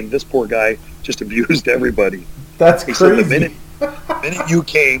came, this poor guy just abused everybody. That's he crazy. Said the minute you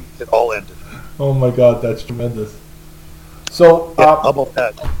came, it all ended. Oh my God, that's tremendous. So, how about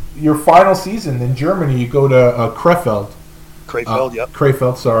that? Your final season in Germany, you go to Krefeld.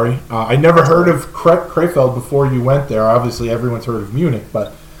 Krefeld, sorry. I never heard of Krefeld before you went there. Obviously, everyone's heard of Munich,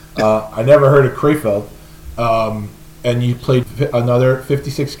 but I never heard of Krefeld. And you played another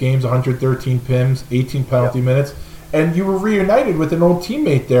 56 games, 113 PIMs, 18 penalty minutes, and you were reunited with an old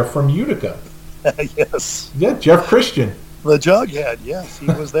teammate there from Utica. Yes. Yeah, Jeff Christian. The Jughead, yes, he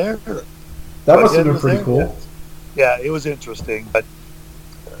was there. That must have been pretty cool. Yes. Yeah, it was interesting, but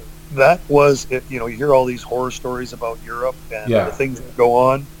that was it. You know, you hear all these horror stories about Europe and the things that go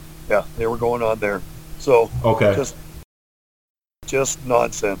on. Yeah, they were going on there. So just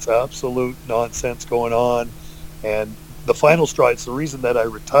nonsense, absolute nonsense going on. And the final straw, it's the reason that I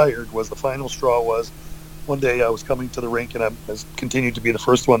retired, was the final straw was one day I was coming to the rink, and I continued to be the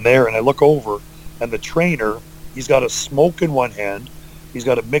first one there, and I look over, and the trainer, he's got a smoke in one hand, he's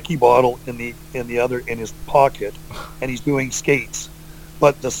got a Mickey bottle in the other in his pocket, and he's doing skates.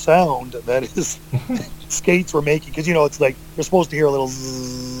 But the sound that his skates were making, because it's like you're supposed to hear a little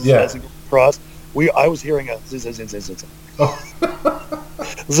zzz as it goes across. I was hearing a zzz, zzz, zzz, zzz.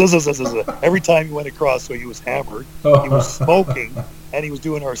 Zzz, zzz, zzz, zzz. Every time he went across, so he was hammered, he was smoking, and he was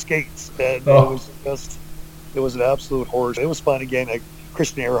doing our skates, and it was an absolute horror. It was fun again.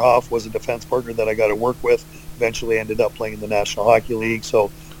 Christian Ehrhoff was a defense partner that I got to work with. Eventually ended up playing in the National Hockey League,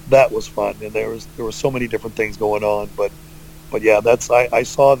 so that was fun. And there were so many different things going on, but yeah, I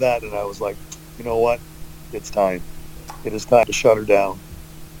saw that, and I was like, you know what, it's time. It is time to shut her down.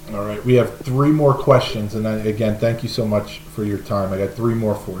 All right, we have 3 more questions, and again, thank you so much for your time. I got 3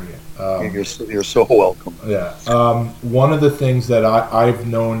 more for you. You're so welcome. Yeah. One of the things that I've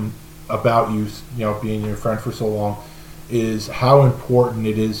known about you, being your friend for so long, is how important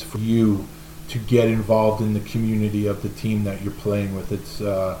it is for you to get involved in the community of the team that you're playing with. It's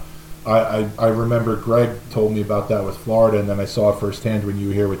I remember Greg told me about that with Florida, and then I saw it firsthand when you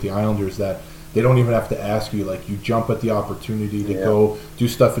were here with the Islanders that they don't even have to ask you. Like, you jump at the opportunity to go do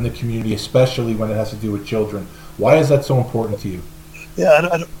stuff in the community, especially when it has to do with children. Why is that so important to you? Yeah, I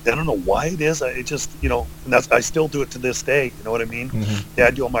don't know why it is. I just, and I still do it to this day. You know what I mean? Mm-hmm. Yeah,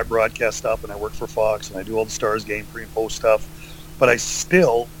 I do all my broadcast stuff, and I work for Fox, and I do all the Stars game pre and post stuff. But I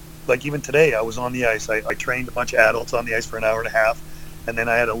still, like even today, I was on the ice. I trained a bunch of adults on the ice for an hour and a half, and then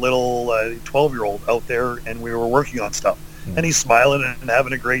I had a little 12-year-old out there, and we were working on stuff. Mm-hmm. And he's smiling and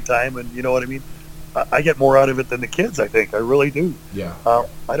having a great time, and you know what I mean? I get more out of it than the kids, I think. I really do. Yeah.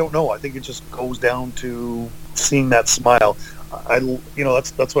 I don't know. I think it just goes down to seeing that smile.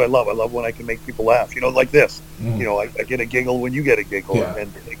 That's what I love. I love when I can make people laugh. Like this. Mm-hmm. I get a giggle when you get a giggle, Yeah.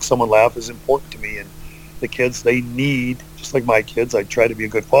 and make someone laugh is important to me. And the kids, they need, just like my kids, I try to be a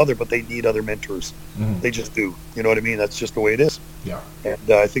good father, but they need other mentors. Mm-hmm. They just do. You know what I mean? That's just the way it is. Yeah.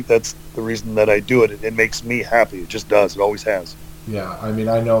 And I think that's the reason that I do it. It makes me happy. It just does. It always has. Yeah, I mean,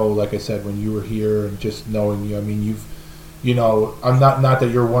 I know, like I said, when you were here and just knowing you, I mean, I'm not that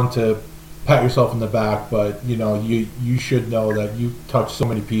you're one to pat yourself in the back, but, you should know that you touched so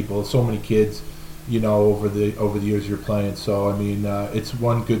many people, so many kids, over the years you're playing. So, I mean, it's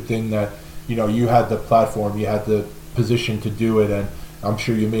one good thing that, you had the platform, you had the position to do it, and I'm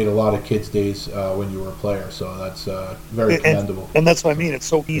sure you made a lot of kids' days when you were a player, so that's very commendable. And that's what I mean. It's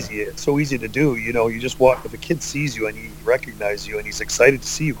so easy. Yeah. It's so easy to do. You just walk. If a kid sees you and he recognizes you and he's excited to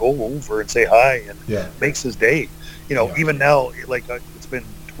see you, go over and say hi, and makes his day. Even now, like it's been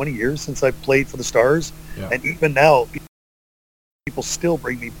 20 years since I played for the Stars, and even now, people still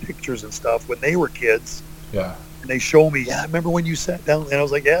bring me pictures and stuff when they were kids. Yeah. And they show me, I remember when you sat down, and I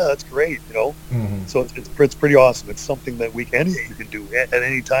was like, yeah, that's great, Mm-hmm. So it's pretty awesome. It's something that you can do at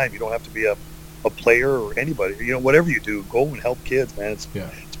any time. You don't have to be a player or anybody. Whatever you do, go and help kids, man. It's a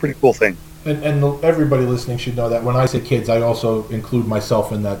pretty cool thing. And everybody listening should know that when I say kids, I also include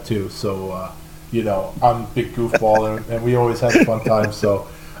myself in that too. So, I'm a big goofball, and we always have a fun time. So,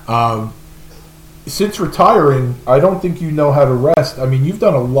 since retiring, I don't think you know how to rest. I mean, you've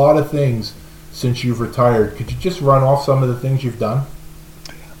done a lot of things since you've retired. Could you just run off some of the things you've done?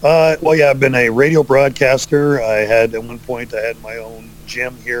 Well, yeah, I've been a radio broadcaster. At one point, I had my own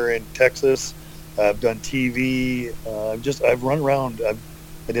gym here in Texas. I've done TV. I've run around.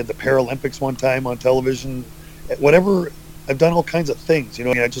 I did the Paralympics one time on television. Whatever, I've done all kinds of things.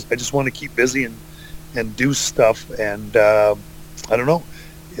 I just want to keep busy and do stuff. And I don't know.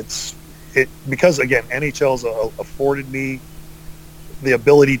 Because again, NHL's afforded me the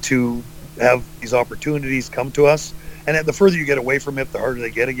ability to have these opportunities come to us, and the further you get away from it, the harder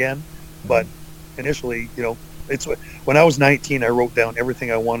they get again. But initially, it's when I was 19, I wrote down everything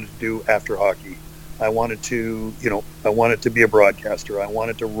I wanted to do after hockey. I wanted to be a broadcaster. I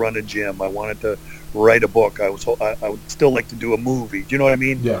wanted to run a gym. I wanted to write a book. I would still like to do a movie. Do you know what I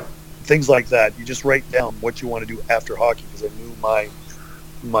mean? Yeah. Things like that. You just write down what you want to do after hockey, because I knew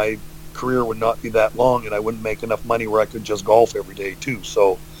my career would not be that long, and I wouldn't make enough money where I could just golf every day too.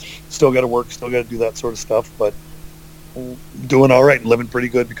 So still got to work, still got to do that sort of stuff, but doing all right and living pretty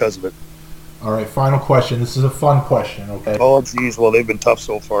good because of it. All right, final question. This is a fun question, okay? Oh, geez. Well, they've been tough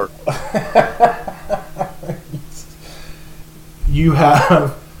so far. You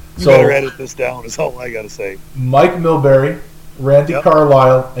have... You better edit this down, is all I got to say. Mike Milbury, Randy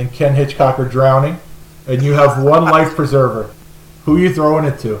Carlyle, and Ken Hitchcock are drowning, and you have one life preserver. Who are you throwing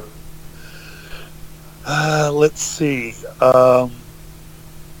it to? Let's see.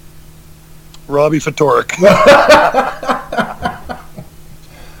 Robbie Ftorek.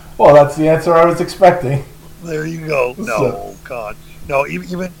 Well, that's the answer I was expecting. There you go. No, God. No,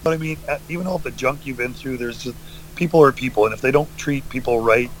 even what I mean, even all the junk you've been through, there's just people are people, and if they don't treat people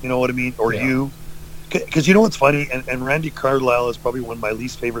right, you know what I mean, or you, because you know what's funny, and Randy Carlyle is probably one of my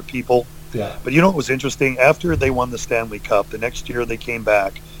least favorite people. Yeah. But you know what was interesting? After they won the Stanley Cup, the next year they came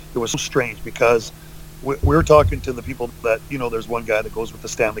back. It was so strange because we were talking to the people that, there's one guy that goes with the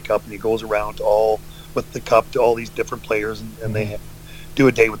Stanley Cup, and he goes around with the cup to all these different players, and they do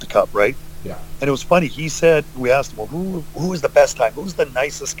a day with the cup, right? Yeah. And it was funny. He said, we asked him, well, who was the best time? Who's the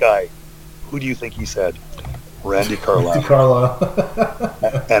nicest guy? Who do you think he said? Randy Carlyle. Randy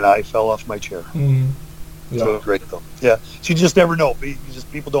Carlyle. And I fell off my chair. Mm-hmm. Yeah. So great though. Yeah. So you just never know.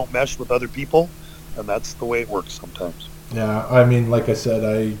 People don't mesh with other people, and that's the way it works sometimes. Yeah. I mean, like I said,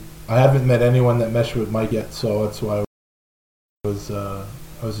 I haven't met anyone that meshed with Mike yet, so that's why I was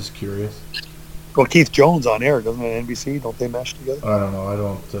just curious. Well, Keith Jones on air, doesn't it? NBC, don't they mesh together? I don't know.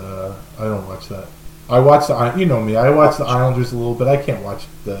 I don't watch that. I watch you know me. I watch the Islanders a little bit. I can't watch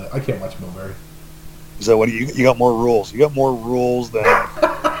Milbury. Is that what you got more rules? You got more rules than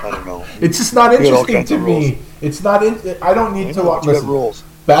I don't know. It's just not interesting to me. It's not. I don't need to watch. Listen, rules.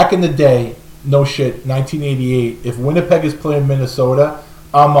 Back in the day, no shit, 1988. If Winnipeg is playing Minnesota,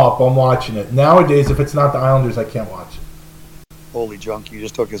 I'm up. I'm watching it. Nowadays, if it's not the Islanders, I can't watch it. Holy junk! You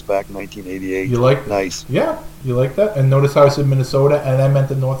just took us back 1988. You like that? Nice. Yeah, you like that? And notice how I said Minnesota, and I meant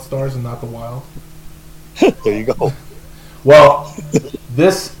the North Stars and not the Wild. There you go. Well,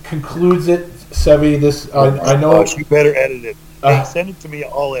 this concludes it, Sevi. This I know. You better edit it. Hey, send it to me.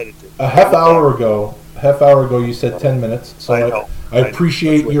 I'll edit it. A half hour ago, you said 10 minutes. So I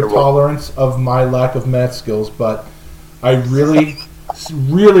appreciate your tolerance of my lack of math skills, but I really,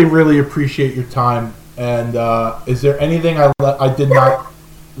 really, really appreciate your time. And is there anything I did not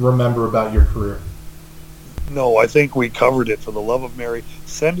remember about your career? No, I think we covered it. For the love of Mary,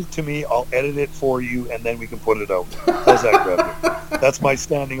 send it to me. I'll edit it for you, and then we can put it out. How's that, Greg? That's my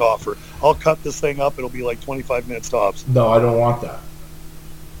standing offer. I'll cut this thing up. It'll be like 25 minutes tops. No, I don't want that.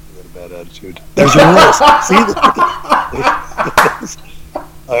 You got a bad attitude. There's your rules. See?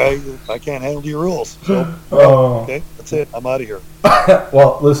 I can't handle your rules. So, okay, that's it. I'm out of here.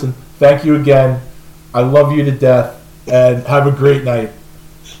 Well, listen, thank you again. I love you to death, and have a great night.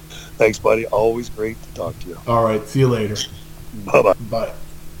 Thanks, buddy. Always great to talk to you. All right. See you later. Bye-bye. Bye.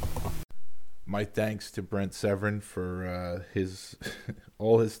 My thanks to Brent Severin for his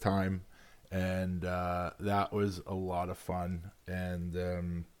all his time, and that was a lot of fun.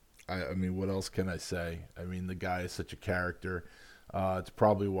 And I mean, what else can I say? I mean, the guy is such a character. It's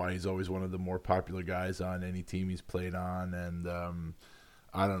probably why he's always one of the more popular guys on any team he's played on, and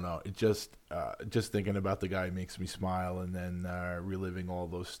I don't know. It just thinking about the guy makes me smile, and then reliving all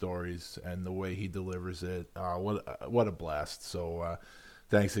those stories and the way he delivers it. What a blast! So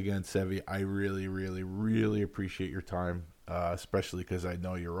thanks again, Sevi. I really, really, really appreciate your time, especially because I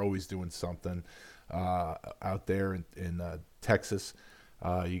know you're always doing something out there in Texas.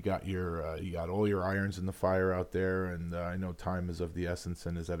 You got all your irons in the fire out there, and I know time is of the essence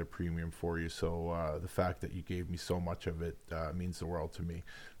and is at a premium for you. So the fact that you gave me so much of it means the world to me.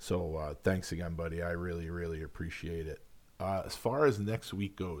 So thanks again, buddy. I really, really appreciate it. As far as next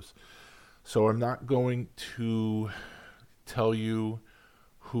week goes, so I'm not going to tell you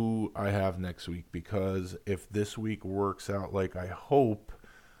who I have next week, because if this week works out like I hope,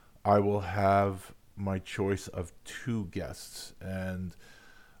 I will have my choice of 2 guests, and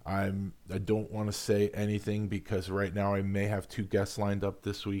I don't want to say anything because right now I may have 2 guests lined up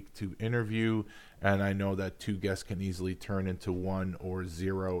this week to interview, and I know that 2 guests can easily turn into 1 or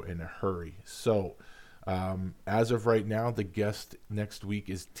 0 in a hurry. So as of right now, the guest next week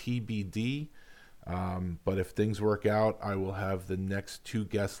is TBD, but if things work out, I will have the next 2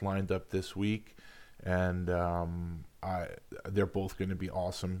 guests lined up this week, and they're both going to be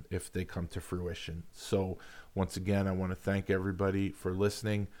awesome if they come to fruition. So once again, I want to thank everybody for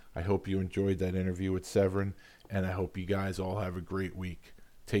listening. I hope you enjoyed that interview with Severin, and I hope you guys all have a great week.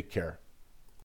 Take care.